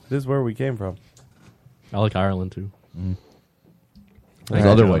 This is where we came from. I like Ireland, too. There's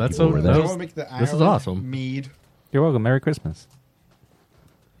other white people over there. Do you want to make the This is Ireland awesome. mead? You're welcome. Merry Christmas.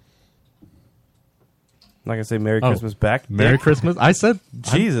 I'm not going to say Merry Oh. Christmas back. Merry Dick. Christmas. I said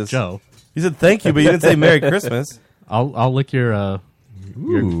Jesus. Joe. You said thank you, but you didn't say Merry Christmas. I'll lick your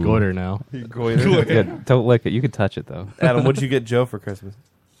Ooh. goiter now. Your goiter. Yeah, don't lick it. You can touch it though. Adam, what'd you get Joe for Christmas?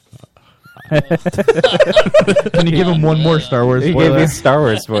 Can you give him one more Star Wars He spoiler? gave me Star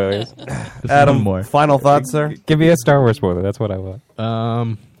Wars spoilers. Adam, one more. final thoughts, sir? Give me a Star Wars spoiler. That's what I want.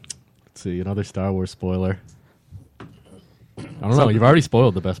 Let's see, another Star Wars spoiler. I don't know. You've already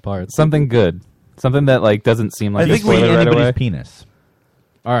spoiled the best parts. Something good. Something that like doesn't seem like I a think we spoiler right anybody's away. penis.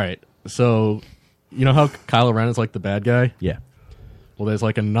 All right. So, you know how Kylo Ren is like the bad guy? Yeah. Well, there's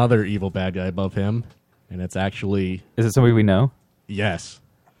like another evil bad guy above him, and it's actually Is it somebody we know? yes.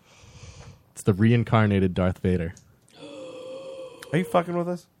 It's the reincarnated Darth Vader. Are you fucking with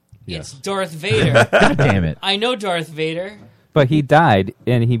us? It's Darth Vader. God damn it. I know Darth Vader. But he died,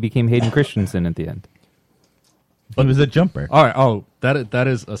 and he became Hayden Christensen at the end. It was a jumper. All right. Oh, that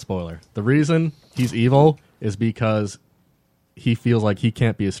is a spoiler. The reason he's evil is because he feels like he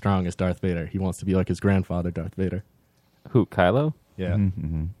can't be as strong as Darth Vader. He wants to be like his grandfather, Darth Vader. Who, Kylo? Yeah.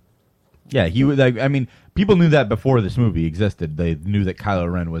 Mm-hmm. Yeah, he was. Like, I mean, people knew that before this movie existed. They knew that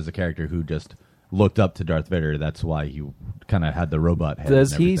Kylo Ren was a character who just looked up to Darth Vader. That's why he kind of had the robot head.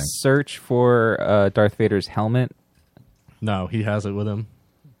 Does and he everything. search for Darth Vader's helmet? No, he has it with him.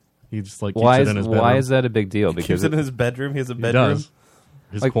 He just like keeps Why it is in his bedroom. why is that a big deal? He keeps it in his bedroom. He has a He bedroom. does.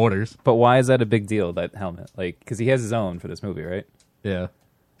 His Like, quarters. But why is that a big deal? That helmet, like, because he has his own for this movie, right? Yeah.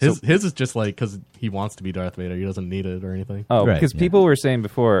 His is just like because he wants to be Darth Vader. He doesn't need it or anything. Oh, because people were saying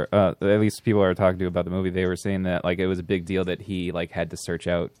before, at least people I were talking to about the movie, they were saying that like it was a big deal that he like had to search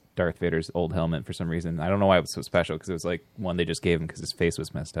out Darth Vader's old helmet for some reason. I don't know why it was so special because it was like one they just gave him because his face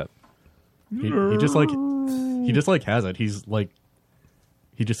was messed up. He just like has it. He's like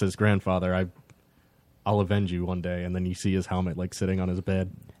he just says, "Grandfather, I'll avenge you one day," and then you see his helmet like sitting on his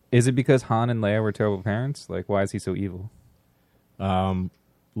bed. Is it because Han and Leia were terrible parents? Like, why is he so evil?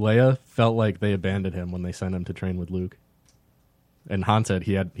 Leia felt like they abandoned him when they sent him to train with Luke, and Han said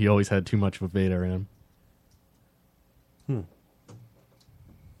he always had too much of a Vader in him.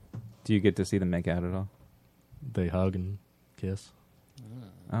 Do you get to see them make out at all? They hug and kiss.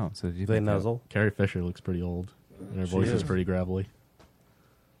 Oh, so do you They think that- nuzzle? Carrie Fisher looks pretty old, and her She voice is is. pretty gravelly.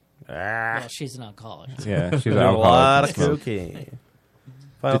 Well, she's an alcoholic. Yeah, she's Doing an a lot alcoholic. of cocaine.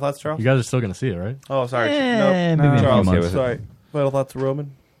 Final thoughts, Charles? You guys are still going to see it, right? Oh, sorry. maybe no, in a few Charles, months. sorry. Final thoughts,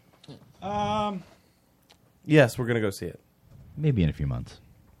 Roman? Yes, we're going to go see it. Maybe in a few months.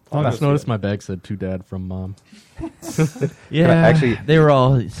 I just noticed my bag said "to Dad from Mom." Yeah, actually, they were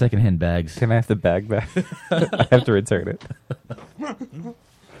all secondhand bags. Can I have the bag back? I have to return it.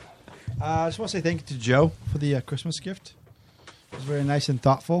 I just want to say thank you to Joe for the Christmas gift. It was very nice and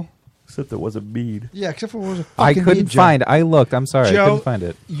thoughtful. Except it was a bead. Yeah, except for it was a I fucking couldn't bead, Joe. find. I looked. I'm sorry, Joe, I couldn't find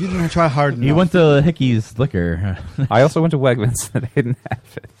it. You didn't try hard enough. You went to Hickey's Liquor. I also went to Wegmans and they didn't have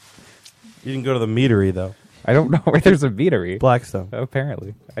it. You didn't go to the meadery, though. I don't know where there's a meadery. Blackstone.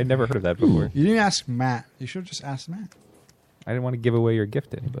 Apparently, I'd never heard of that before. You didn't ask Matt. You should have just asked Matt. I didn't want to give away your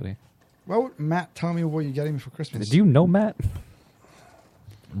gift to anybody. Why would Matt tell me what you're getting me for Christmas? Do you know Matt?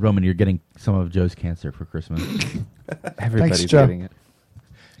 Roman, you're getting some of Joe's cancer for Christmas. Everybody's Thanks, Joe. getting it.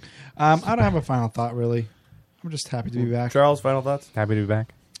 I don't have a final thought, really. I'm just happy to be back. Charles, final thoughts? Happy to be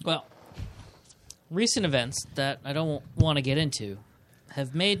back. Well, recent events that I don't want to get into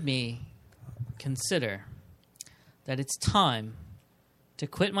have made me consider that it's time to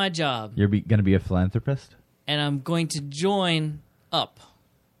quit my job You're going to be a philanthropist? and I'm going to join up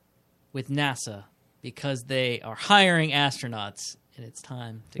with NASA because they are hiring astronauts and it's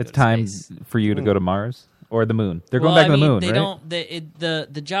time to It's go to time space. for you to go to Mars or the moon. They're Well, going back to I the mean, moon, they right?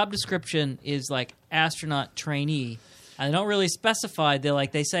 don't. The job description is like astronaut trainee, and they don't really specify.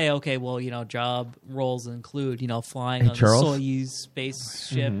 They say, okay, well, job roles include flying Hey, on Charles? the Soyuz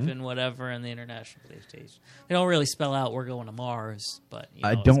spaceship Mm-hmm. and whatever, and the International Space Station. They don't really spell out we're going to Mars, but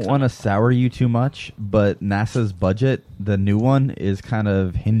I don't want to sour you too much, but NASA's budget, the new one, is kind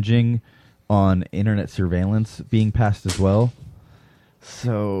of hinging on internet surveillance being passed as well.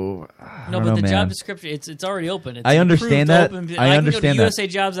 So, I No, don't but know, the man. job description, it's already open. It's I understand approved, that. open. I can understand go that. to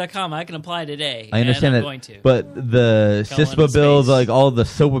USAjobs.com. I can apply today. I understand and I'm that, going to. but the Go into CISPA bill, space. like all the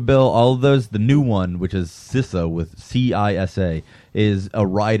SOPA bill, all of those, the new one, which is CISA with CISA, is a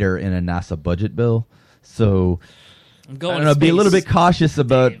rider in a NASA budget bill. So, I'm going I don't know, to be a little space. bit cautious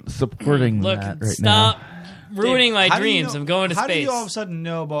about supporting Look, that right stop now. ruining my How do you dreams. know- I'm going to how space. do you all of a sudden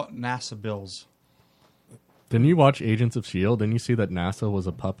know about NASA bills? Didn't you watch Agents of S.H.I.E.L.D.? Didn't you see that NASA was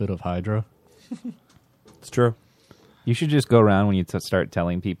a puppet of Hydra? It's true. You should just go around when you start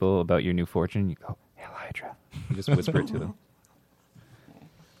telling people about your new fortune. You go, "Hail Hydra!" You just whisper it to them.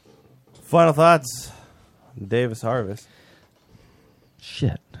 Final thoughts, Davis Harvest.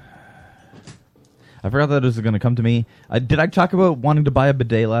 Shit. I forgot that it was going to come to me. Did I talk about wanting to buy a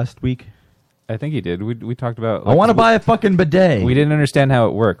bidet last week? I think you did. We talked about. I want to buy a fucking bidet. We didn't understand how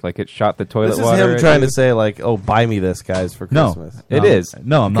it worked. Like it shot the toilet This is water. him trying to say, like, oh, buy me this, guys, for No. Christmas. It is.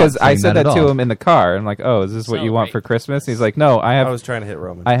 No, I'm not because I saying said that that, at to all. him in the car. I'm like, "Oh, is this what you want for Christmas?" He's like, "No, I was trying to hit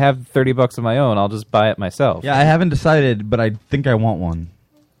Roman. I have $30 of my own. I'll just buy it myself." Yeah, I haven't decided, but I think I want one.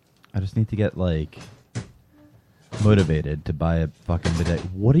 I just need to get, like, motivated to buy a fucking bidet.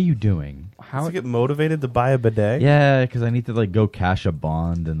 What are you doing? How to get motivated to buy a bidet? Yeah, because I need to, like, go cash a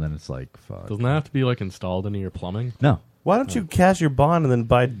bond, and then it's like, fuck. Doesn't that have to be like installed into your plumbing? No. Why don't you cash your bond and then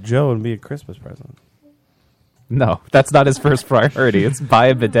buy Joe and be a Christmas present? No, that's not his first priority. It's buy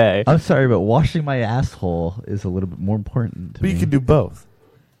a bidet. I'm sorry, but washing my asshole is a little bit more important to But me. you could do both.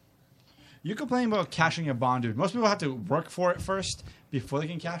 You complain about cashing a bond, dude. Most people have to work for it first before they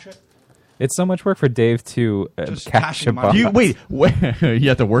can cash it. It's so much work for Dave to Just cash cashing a money. bond. Wait, you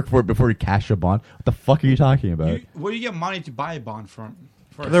have to work for it before you cash a bond? What the fuck are you talking about? Where do you get money to buy a bond from?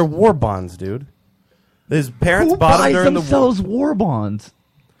 First? They're war bonds, dude. His parents Who bought them buys during the themselves war bonds?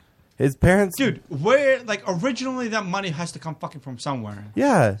 His parents, Dude, where like originally that money has to come fucking from somewhere.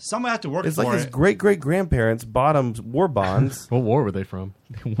 Yeah, Someone had to work it's for like his it. great great grandparents bought him war bonds. What war were they from?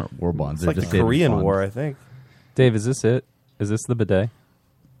 They weren't war bonds. It's They're like the just saving Korean funds. War, I think. Dave, is this it? Is this the bidet?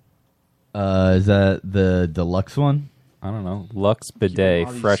 Is that the deluxe one? I don't know. Lux Bidet,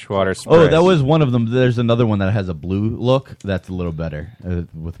 freshwater spray. Oh, that was one of them. There's another one that has a blue look. That's a little better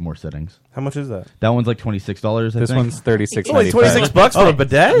with more settings. How much is that? That one's like $26. This one's $36.95. Only $26 for a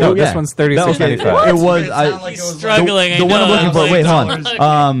bidet? No, this one's $36.95. It was. struggling. The one I'm looking for. Wait, hold $8.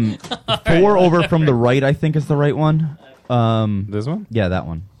 on. 4 over from the right, I think is the right one. This one? Yeah, that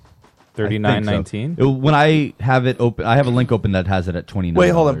one. $39.19. So. When I have it open, I have a link open that has it at $29. Wait,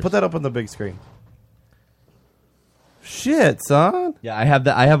 hold on. Put that up on the big screen. Shit, son. Yeah, I have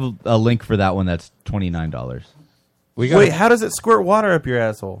that. I have a link for that one that's $29. Wait, how does it squirt water up your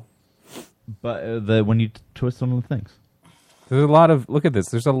asshole? But when you twist one of the things. There's a lot of look at this.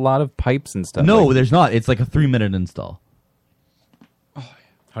 There's a lot of pipes and stuff. No, there's not. It's like a 3-minute install.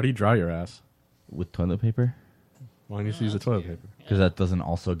 How do you dry your ass? With toilet paper. Why don't you just use the toilet paper? Because that doesn't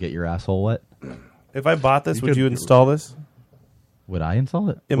also get your asshole wet. If I bought this, would you install this? Would I install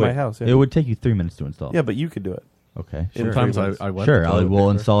it? In my house, yeah. It would take you 3 minutes to install. Yeah, but you could do it. Okay. In Sure. Sometimes I wet Sure, the I toilet will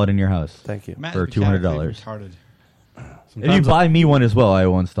paper. install it in your house. Thank you. For $200. Retarded. If you buy me one as well, I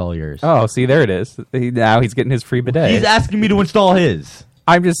will install yours. Oh, see, there it is. Now he's getting his free bidet. He's asking me to install his.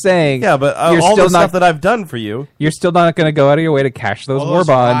 I'm just saying. Yeah, but you're all still the stuff that I've done for you. You're still not going to go out of your way to cash those All war those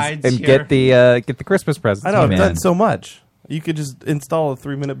bonds rides and here. get the Christmas presents. I know, I've man. done so much. You could just install a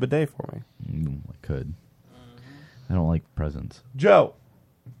 3-minute bidet for me. I could. I don't like presents. Joe,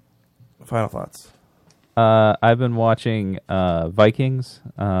 final thoughts. I've been watching Vikings.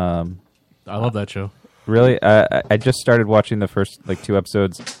 I love that show. Really, I just started watching the first 2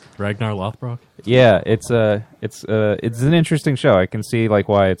 episodes. Ragnar Lothbrok. Yeah, it's an interesting show. I can see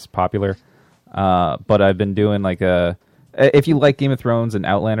why it's popular. But I've been doing if you like Game of Thrones and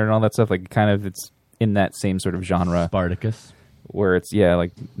Outlander and all that stuff, it's in that same sort of genre. Spartacus, where it's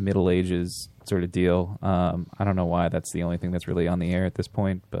like Middle Ages sort of deal. I don't know why that's the only thing that's really on the air at this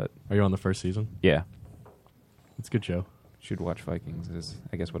point. But Are you on the first season? yeah, It's a good show. should watch Vikings. Is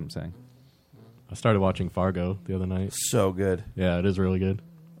I guess what I'm saying. I started watching Fargo the other night. So good. Yeah, it is really good.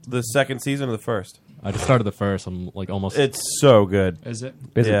 The second season or the first? I just started the first. I'm almost. It's so good. Is it?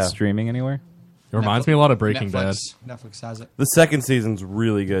 Is Yeah. it streaming anywhere? It reminds me a lot of Breaking Bad. Netflix has it. The second season's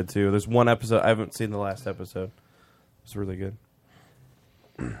really good too. There's one episode I haven't seen the last episode. It's really good.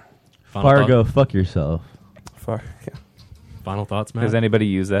 Fargo, fuck yourself. Yeah. Final thoughts, man. Has anybody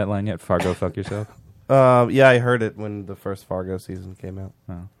used that line yet? Fargo, fuck yourself. Yeah, I heard it when the first Fargo season came out.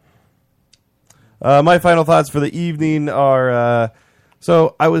 My final thoughts for the evening are: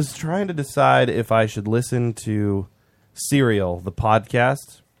 so I was trying to decide if I should listen to Serial, the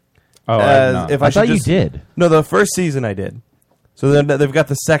podcast. Oh, I've not. I thought you did. No, the first season I did. So then they've got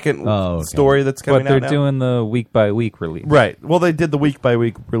the second story that's coming But they're out now. doing the week by week release. Right. Well, they did the week by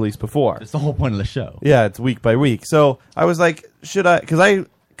week release before. It's the whole point of the show. Yeah, it's week by week. So I was like, should I? Because I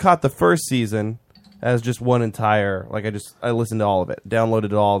caught the first season as just one entire. I listened to all of it, downloaded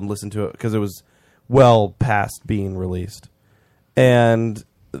it all, and listened to it because it was well past being released. And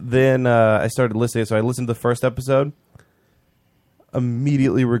then I started listening. So I listened to the first episode.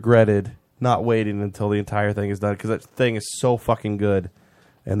 Immediately regretted not waiting until the entire thing is done because that thing is so fucking good,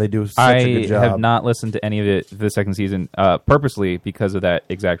 and they do such a good job. I have not listened to any of it the second season purposely because of that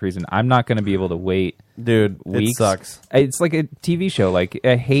exact reason. I'm not going to be able to wait, dude. Weeks. It sucks. It's like a TV show. I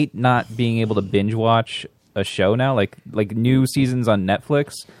hate not being able to binge watch a show now. Like new seasons on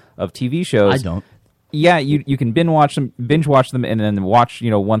Netflix of TV shows. I don't. Yeah, you can binge watch them, and then watch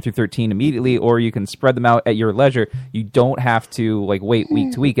 1 through 13 immediately, or you can spread them out at your leisure. You don't have to wait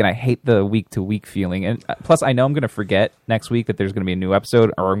week to week, and I hate the week to week feeling. And plus, I know I'm going to forget next week that there's going to be a new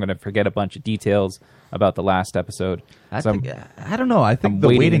episode, or I'm going to forget a bunch of details about the last episode. I don't know. I think I'm the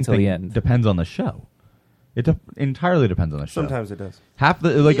waiting waiting until thing the end. depends on the show. It entirely depends on the show. Sometimes it does.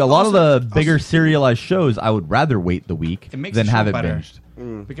 A lot of the bigger serialized shows, I would rather wait the week It makes than the show have it better. binged.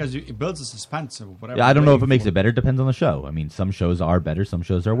 Because it builds a suspense of whatever. Yeah, I don't know if it you're makes waiting it better. It depends on the show. I mean, some shows are better, some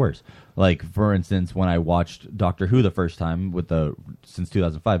shows are worse. Like, for instance, when I watched Doctor Who the first time since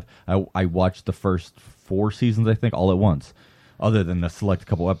 2005, I watched the first 4 seasons, I think, all at once, other than the select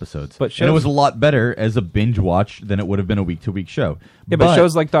couple episodes. But and it was a lot better as a binge watch than it would have been a week-to-week show. Yeah, but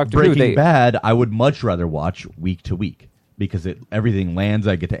shows like Doctor Who, Breaking Bad, I would much rather watch week to week because everything lands.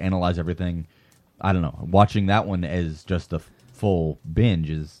 I get to analyze everything. I don't know. Watching that one as just a full binge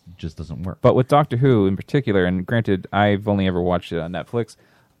just doesn't work. But with Doctor Who in particular, and granted, I've only ever watched it on Netflix,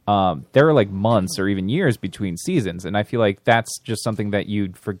 there are months or even years between seasons, and I feel like that's just something that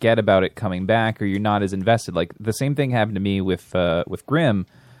you'd forget about it coming back, or you're not as invested. Like the same thing happened to me with Grimm,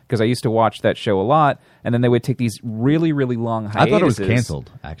 because I used to watch that show a lot, and then they would take these really, really long hiatuses. I thought it was canceled,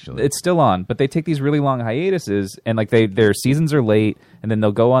 actually. It's still on, but they take these really long hiatuses, and like their seasons are late, and then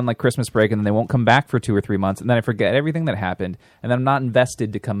they'll go on like Christmas break, and then they won't come back for 2 or 3 months, and then I forget everything that happened, and then I'm not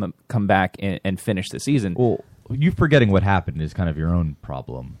invested to come back and finish the season. Well, you forgetting what happened is kind of your own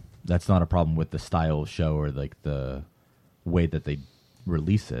problem. That's not a problem with the style of show or like the way that they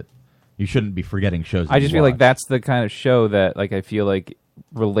release it. You shouldn't be forgetting shows. I just feel like that's the kind of show that like I feel like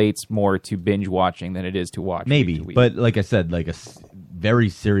relates more to binge watching than it is to watch. Maybe, week to week. but like I said, like a very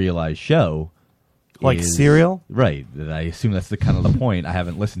serialized show. Like Serial? Right. I assume that's the kind of the point. I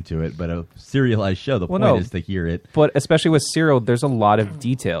haven't listened to it, but a serialized show, the point is to hear it. But especially with Serial, there's a lot of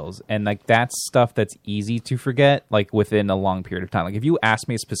details, and like that's stuff that's easy to forget, like within a long period of time. Like if you ask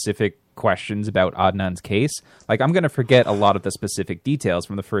me specific questions about Adnan's case, like I'm going to forget a lot of the specific details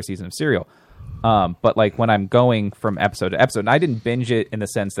from the first season of Serial. But like when I'm going from episode to episode, and I didn't binge it in the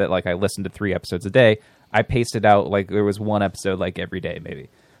sense that like I listened to 3 episodes a day. I paced it out like there was one episode like every day maybe.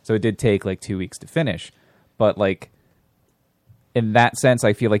 So it did take like 2 weeks to finish. But like in that sense,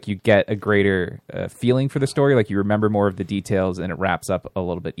 I feel like you get a greater feeling for the story. Like you remember more of the details and it wraps up a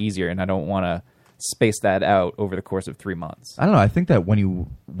little bit easier. And I don't want to space that out over the course of 3 months. I don't know. I think that when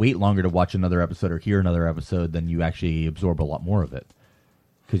you wait longer to watch another episode or hear another episode, then you actually absorb a lot more of it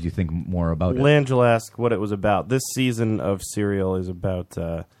because you think more about it. Langell asked what it was about. This season of Serial is about,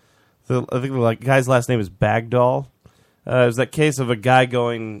 I think the guy's last name is Bagdal. It was that case of a guy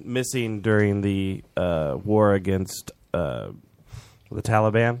going missing during the war against the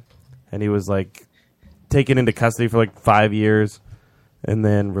Taliban, and he was like taken into custody for like 5 years, and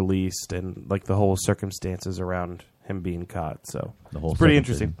then released, and like the whole circumstances around him being caught. So it's pretty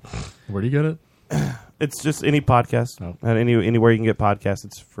interesting. Where do you get it? It's just any podcast, and anywhere you can get podcasts.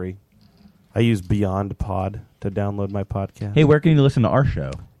 It's free. I use Beyond Pod to download my podcast. Hey, where can you listen to our show?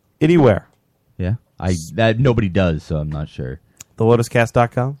 Anywhere. Yeah, that nobody does, so I'm not sure.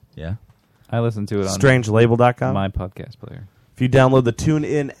 TheLotusCast.com. Yeah, I listen to it on StrangeLabel.com. my podcast player. If you download the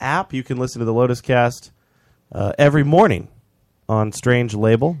TuneIn app, you can listen to the Lotus Cast every morning on Strange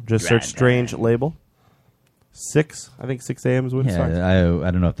Label. Just search Strange Label. 6 a.m. is when it starts. I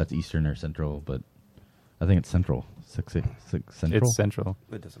don't know if that's Eastern or Central, but I think it's Central. 6 Central. It's Central.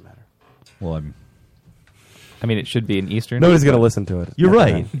 It doesn't matter. Well, I mean, it should be in Eastern. Nobody's going to listen to it. You're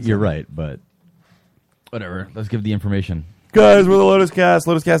right. You're right, but whatever. Let's give the information. Guys, we're the Lotus Cast,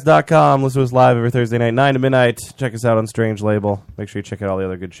 LotusCast.com. Listen to us live every Thursday night, 9 to midnight. Check us out on Strange Label. Make sure you check out all the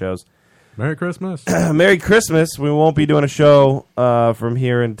other good shows. Merry Christmas. Merry Christmas. We won't be doing a show from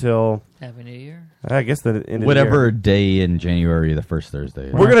here until... Happy New Year. I guess the end Whatever of the day in January, the first Thursday.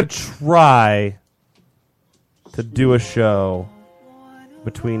 year. We're going to try to do a show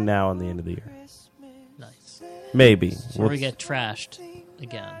between now and the end of the year. Nice. Maybe. Before we get trashed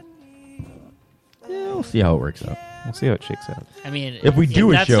again. We'll see how it works out. We'll see how it shakes out. I mean, if we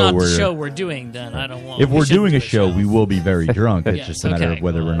do a that's show, not the show we're doing, then I don't want. If we're doing do a show, we will be very drunk. It's Yes, just a matter okay, of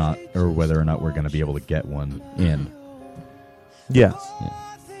whether we're not, or whether or not we're going to be able to get one in. Yes.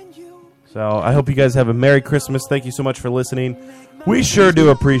 So I hope you guys have a Merry Christmas. Thank you so much for listening. We sure do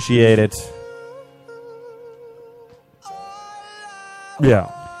appreciate it. Yeah.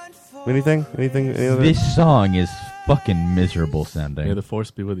 Anything? This song is fucking miserable sounding. May the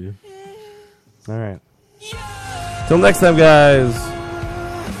force be with you. All right. Till next time, guys.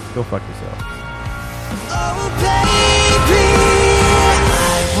 Go fuck yourself. I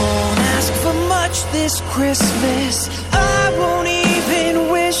won't ask for much this Christmas. I won't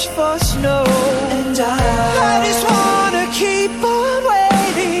even wish for snow. And I just wanna keep on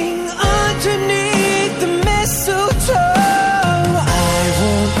waiting underneath the mistletoe. I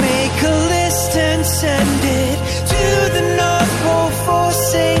won't make a list and send it to the North Pole for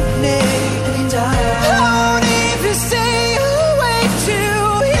Saint Nick. And I won't even stay awake to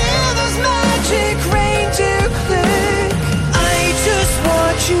hear those magic reindeer click. I just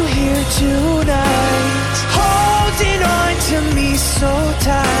want you here tonight, holding on to me so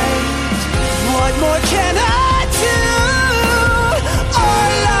tight. What more can I do?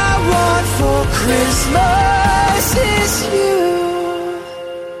 All I want for Christmas is you.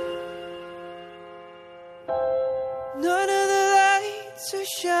 None of the lights are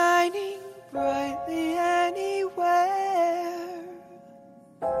shining brightly anywhere,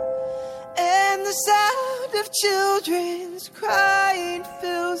 and the sound of children's crying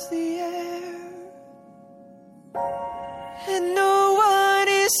fills the air, and no one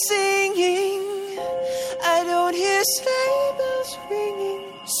is singing. I don't hear sleigh bells ringing.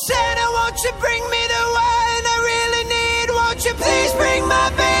 Santa, won't you bring me the one I really need? Won't you please bring my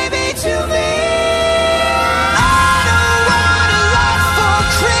baby to me? I don't want a lot for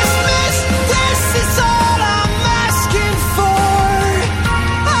Christmas.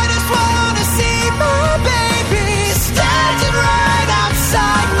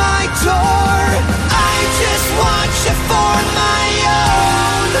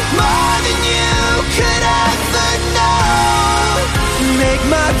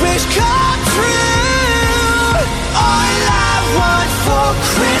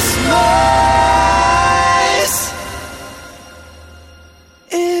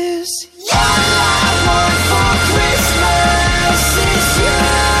 All I want for Christmas is you,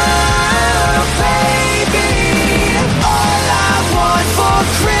 baby. All I want for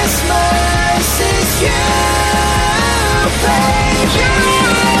Christmas is you, baby.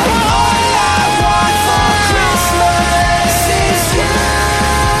 All I want for Christmas is you,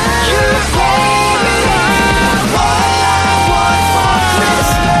 baby. All I want for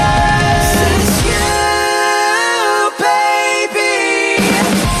Christmas is you, baby.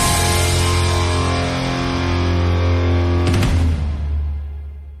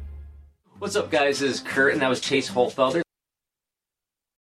 What's up, guys? This is Kurt, and that was Chase Holtfelder.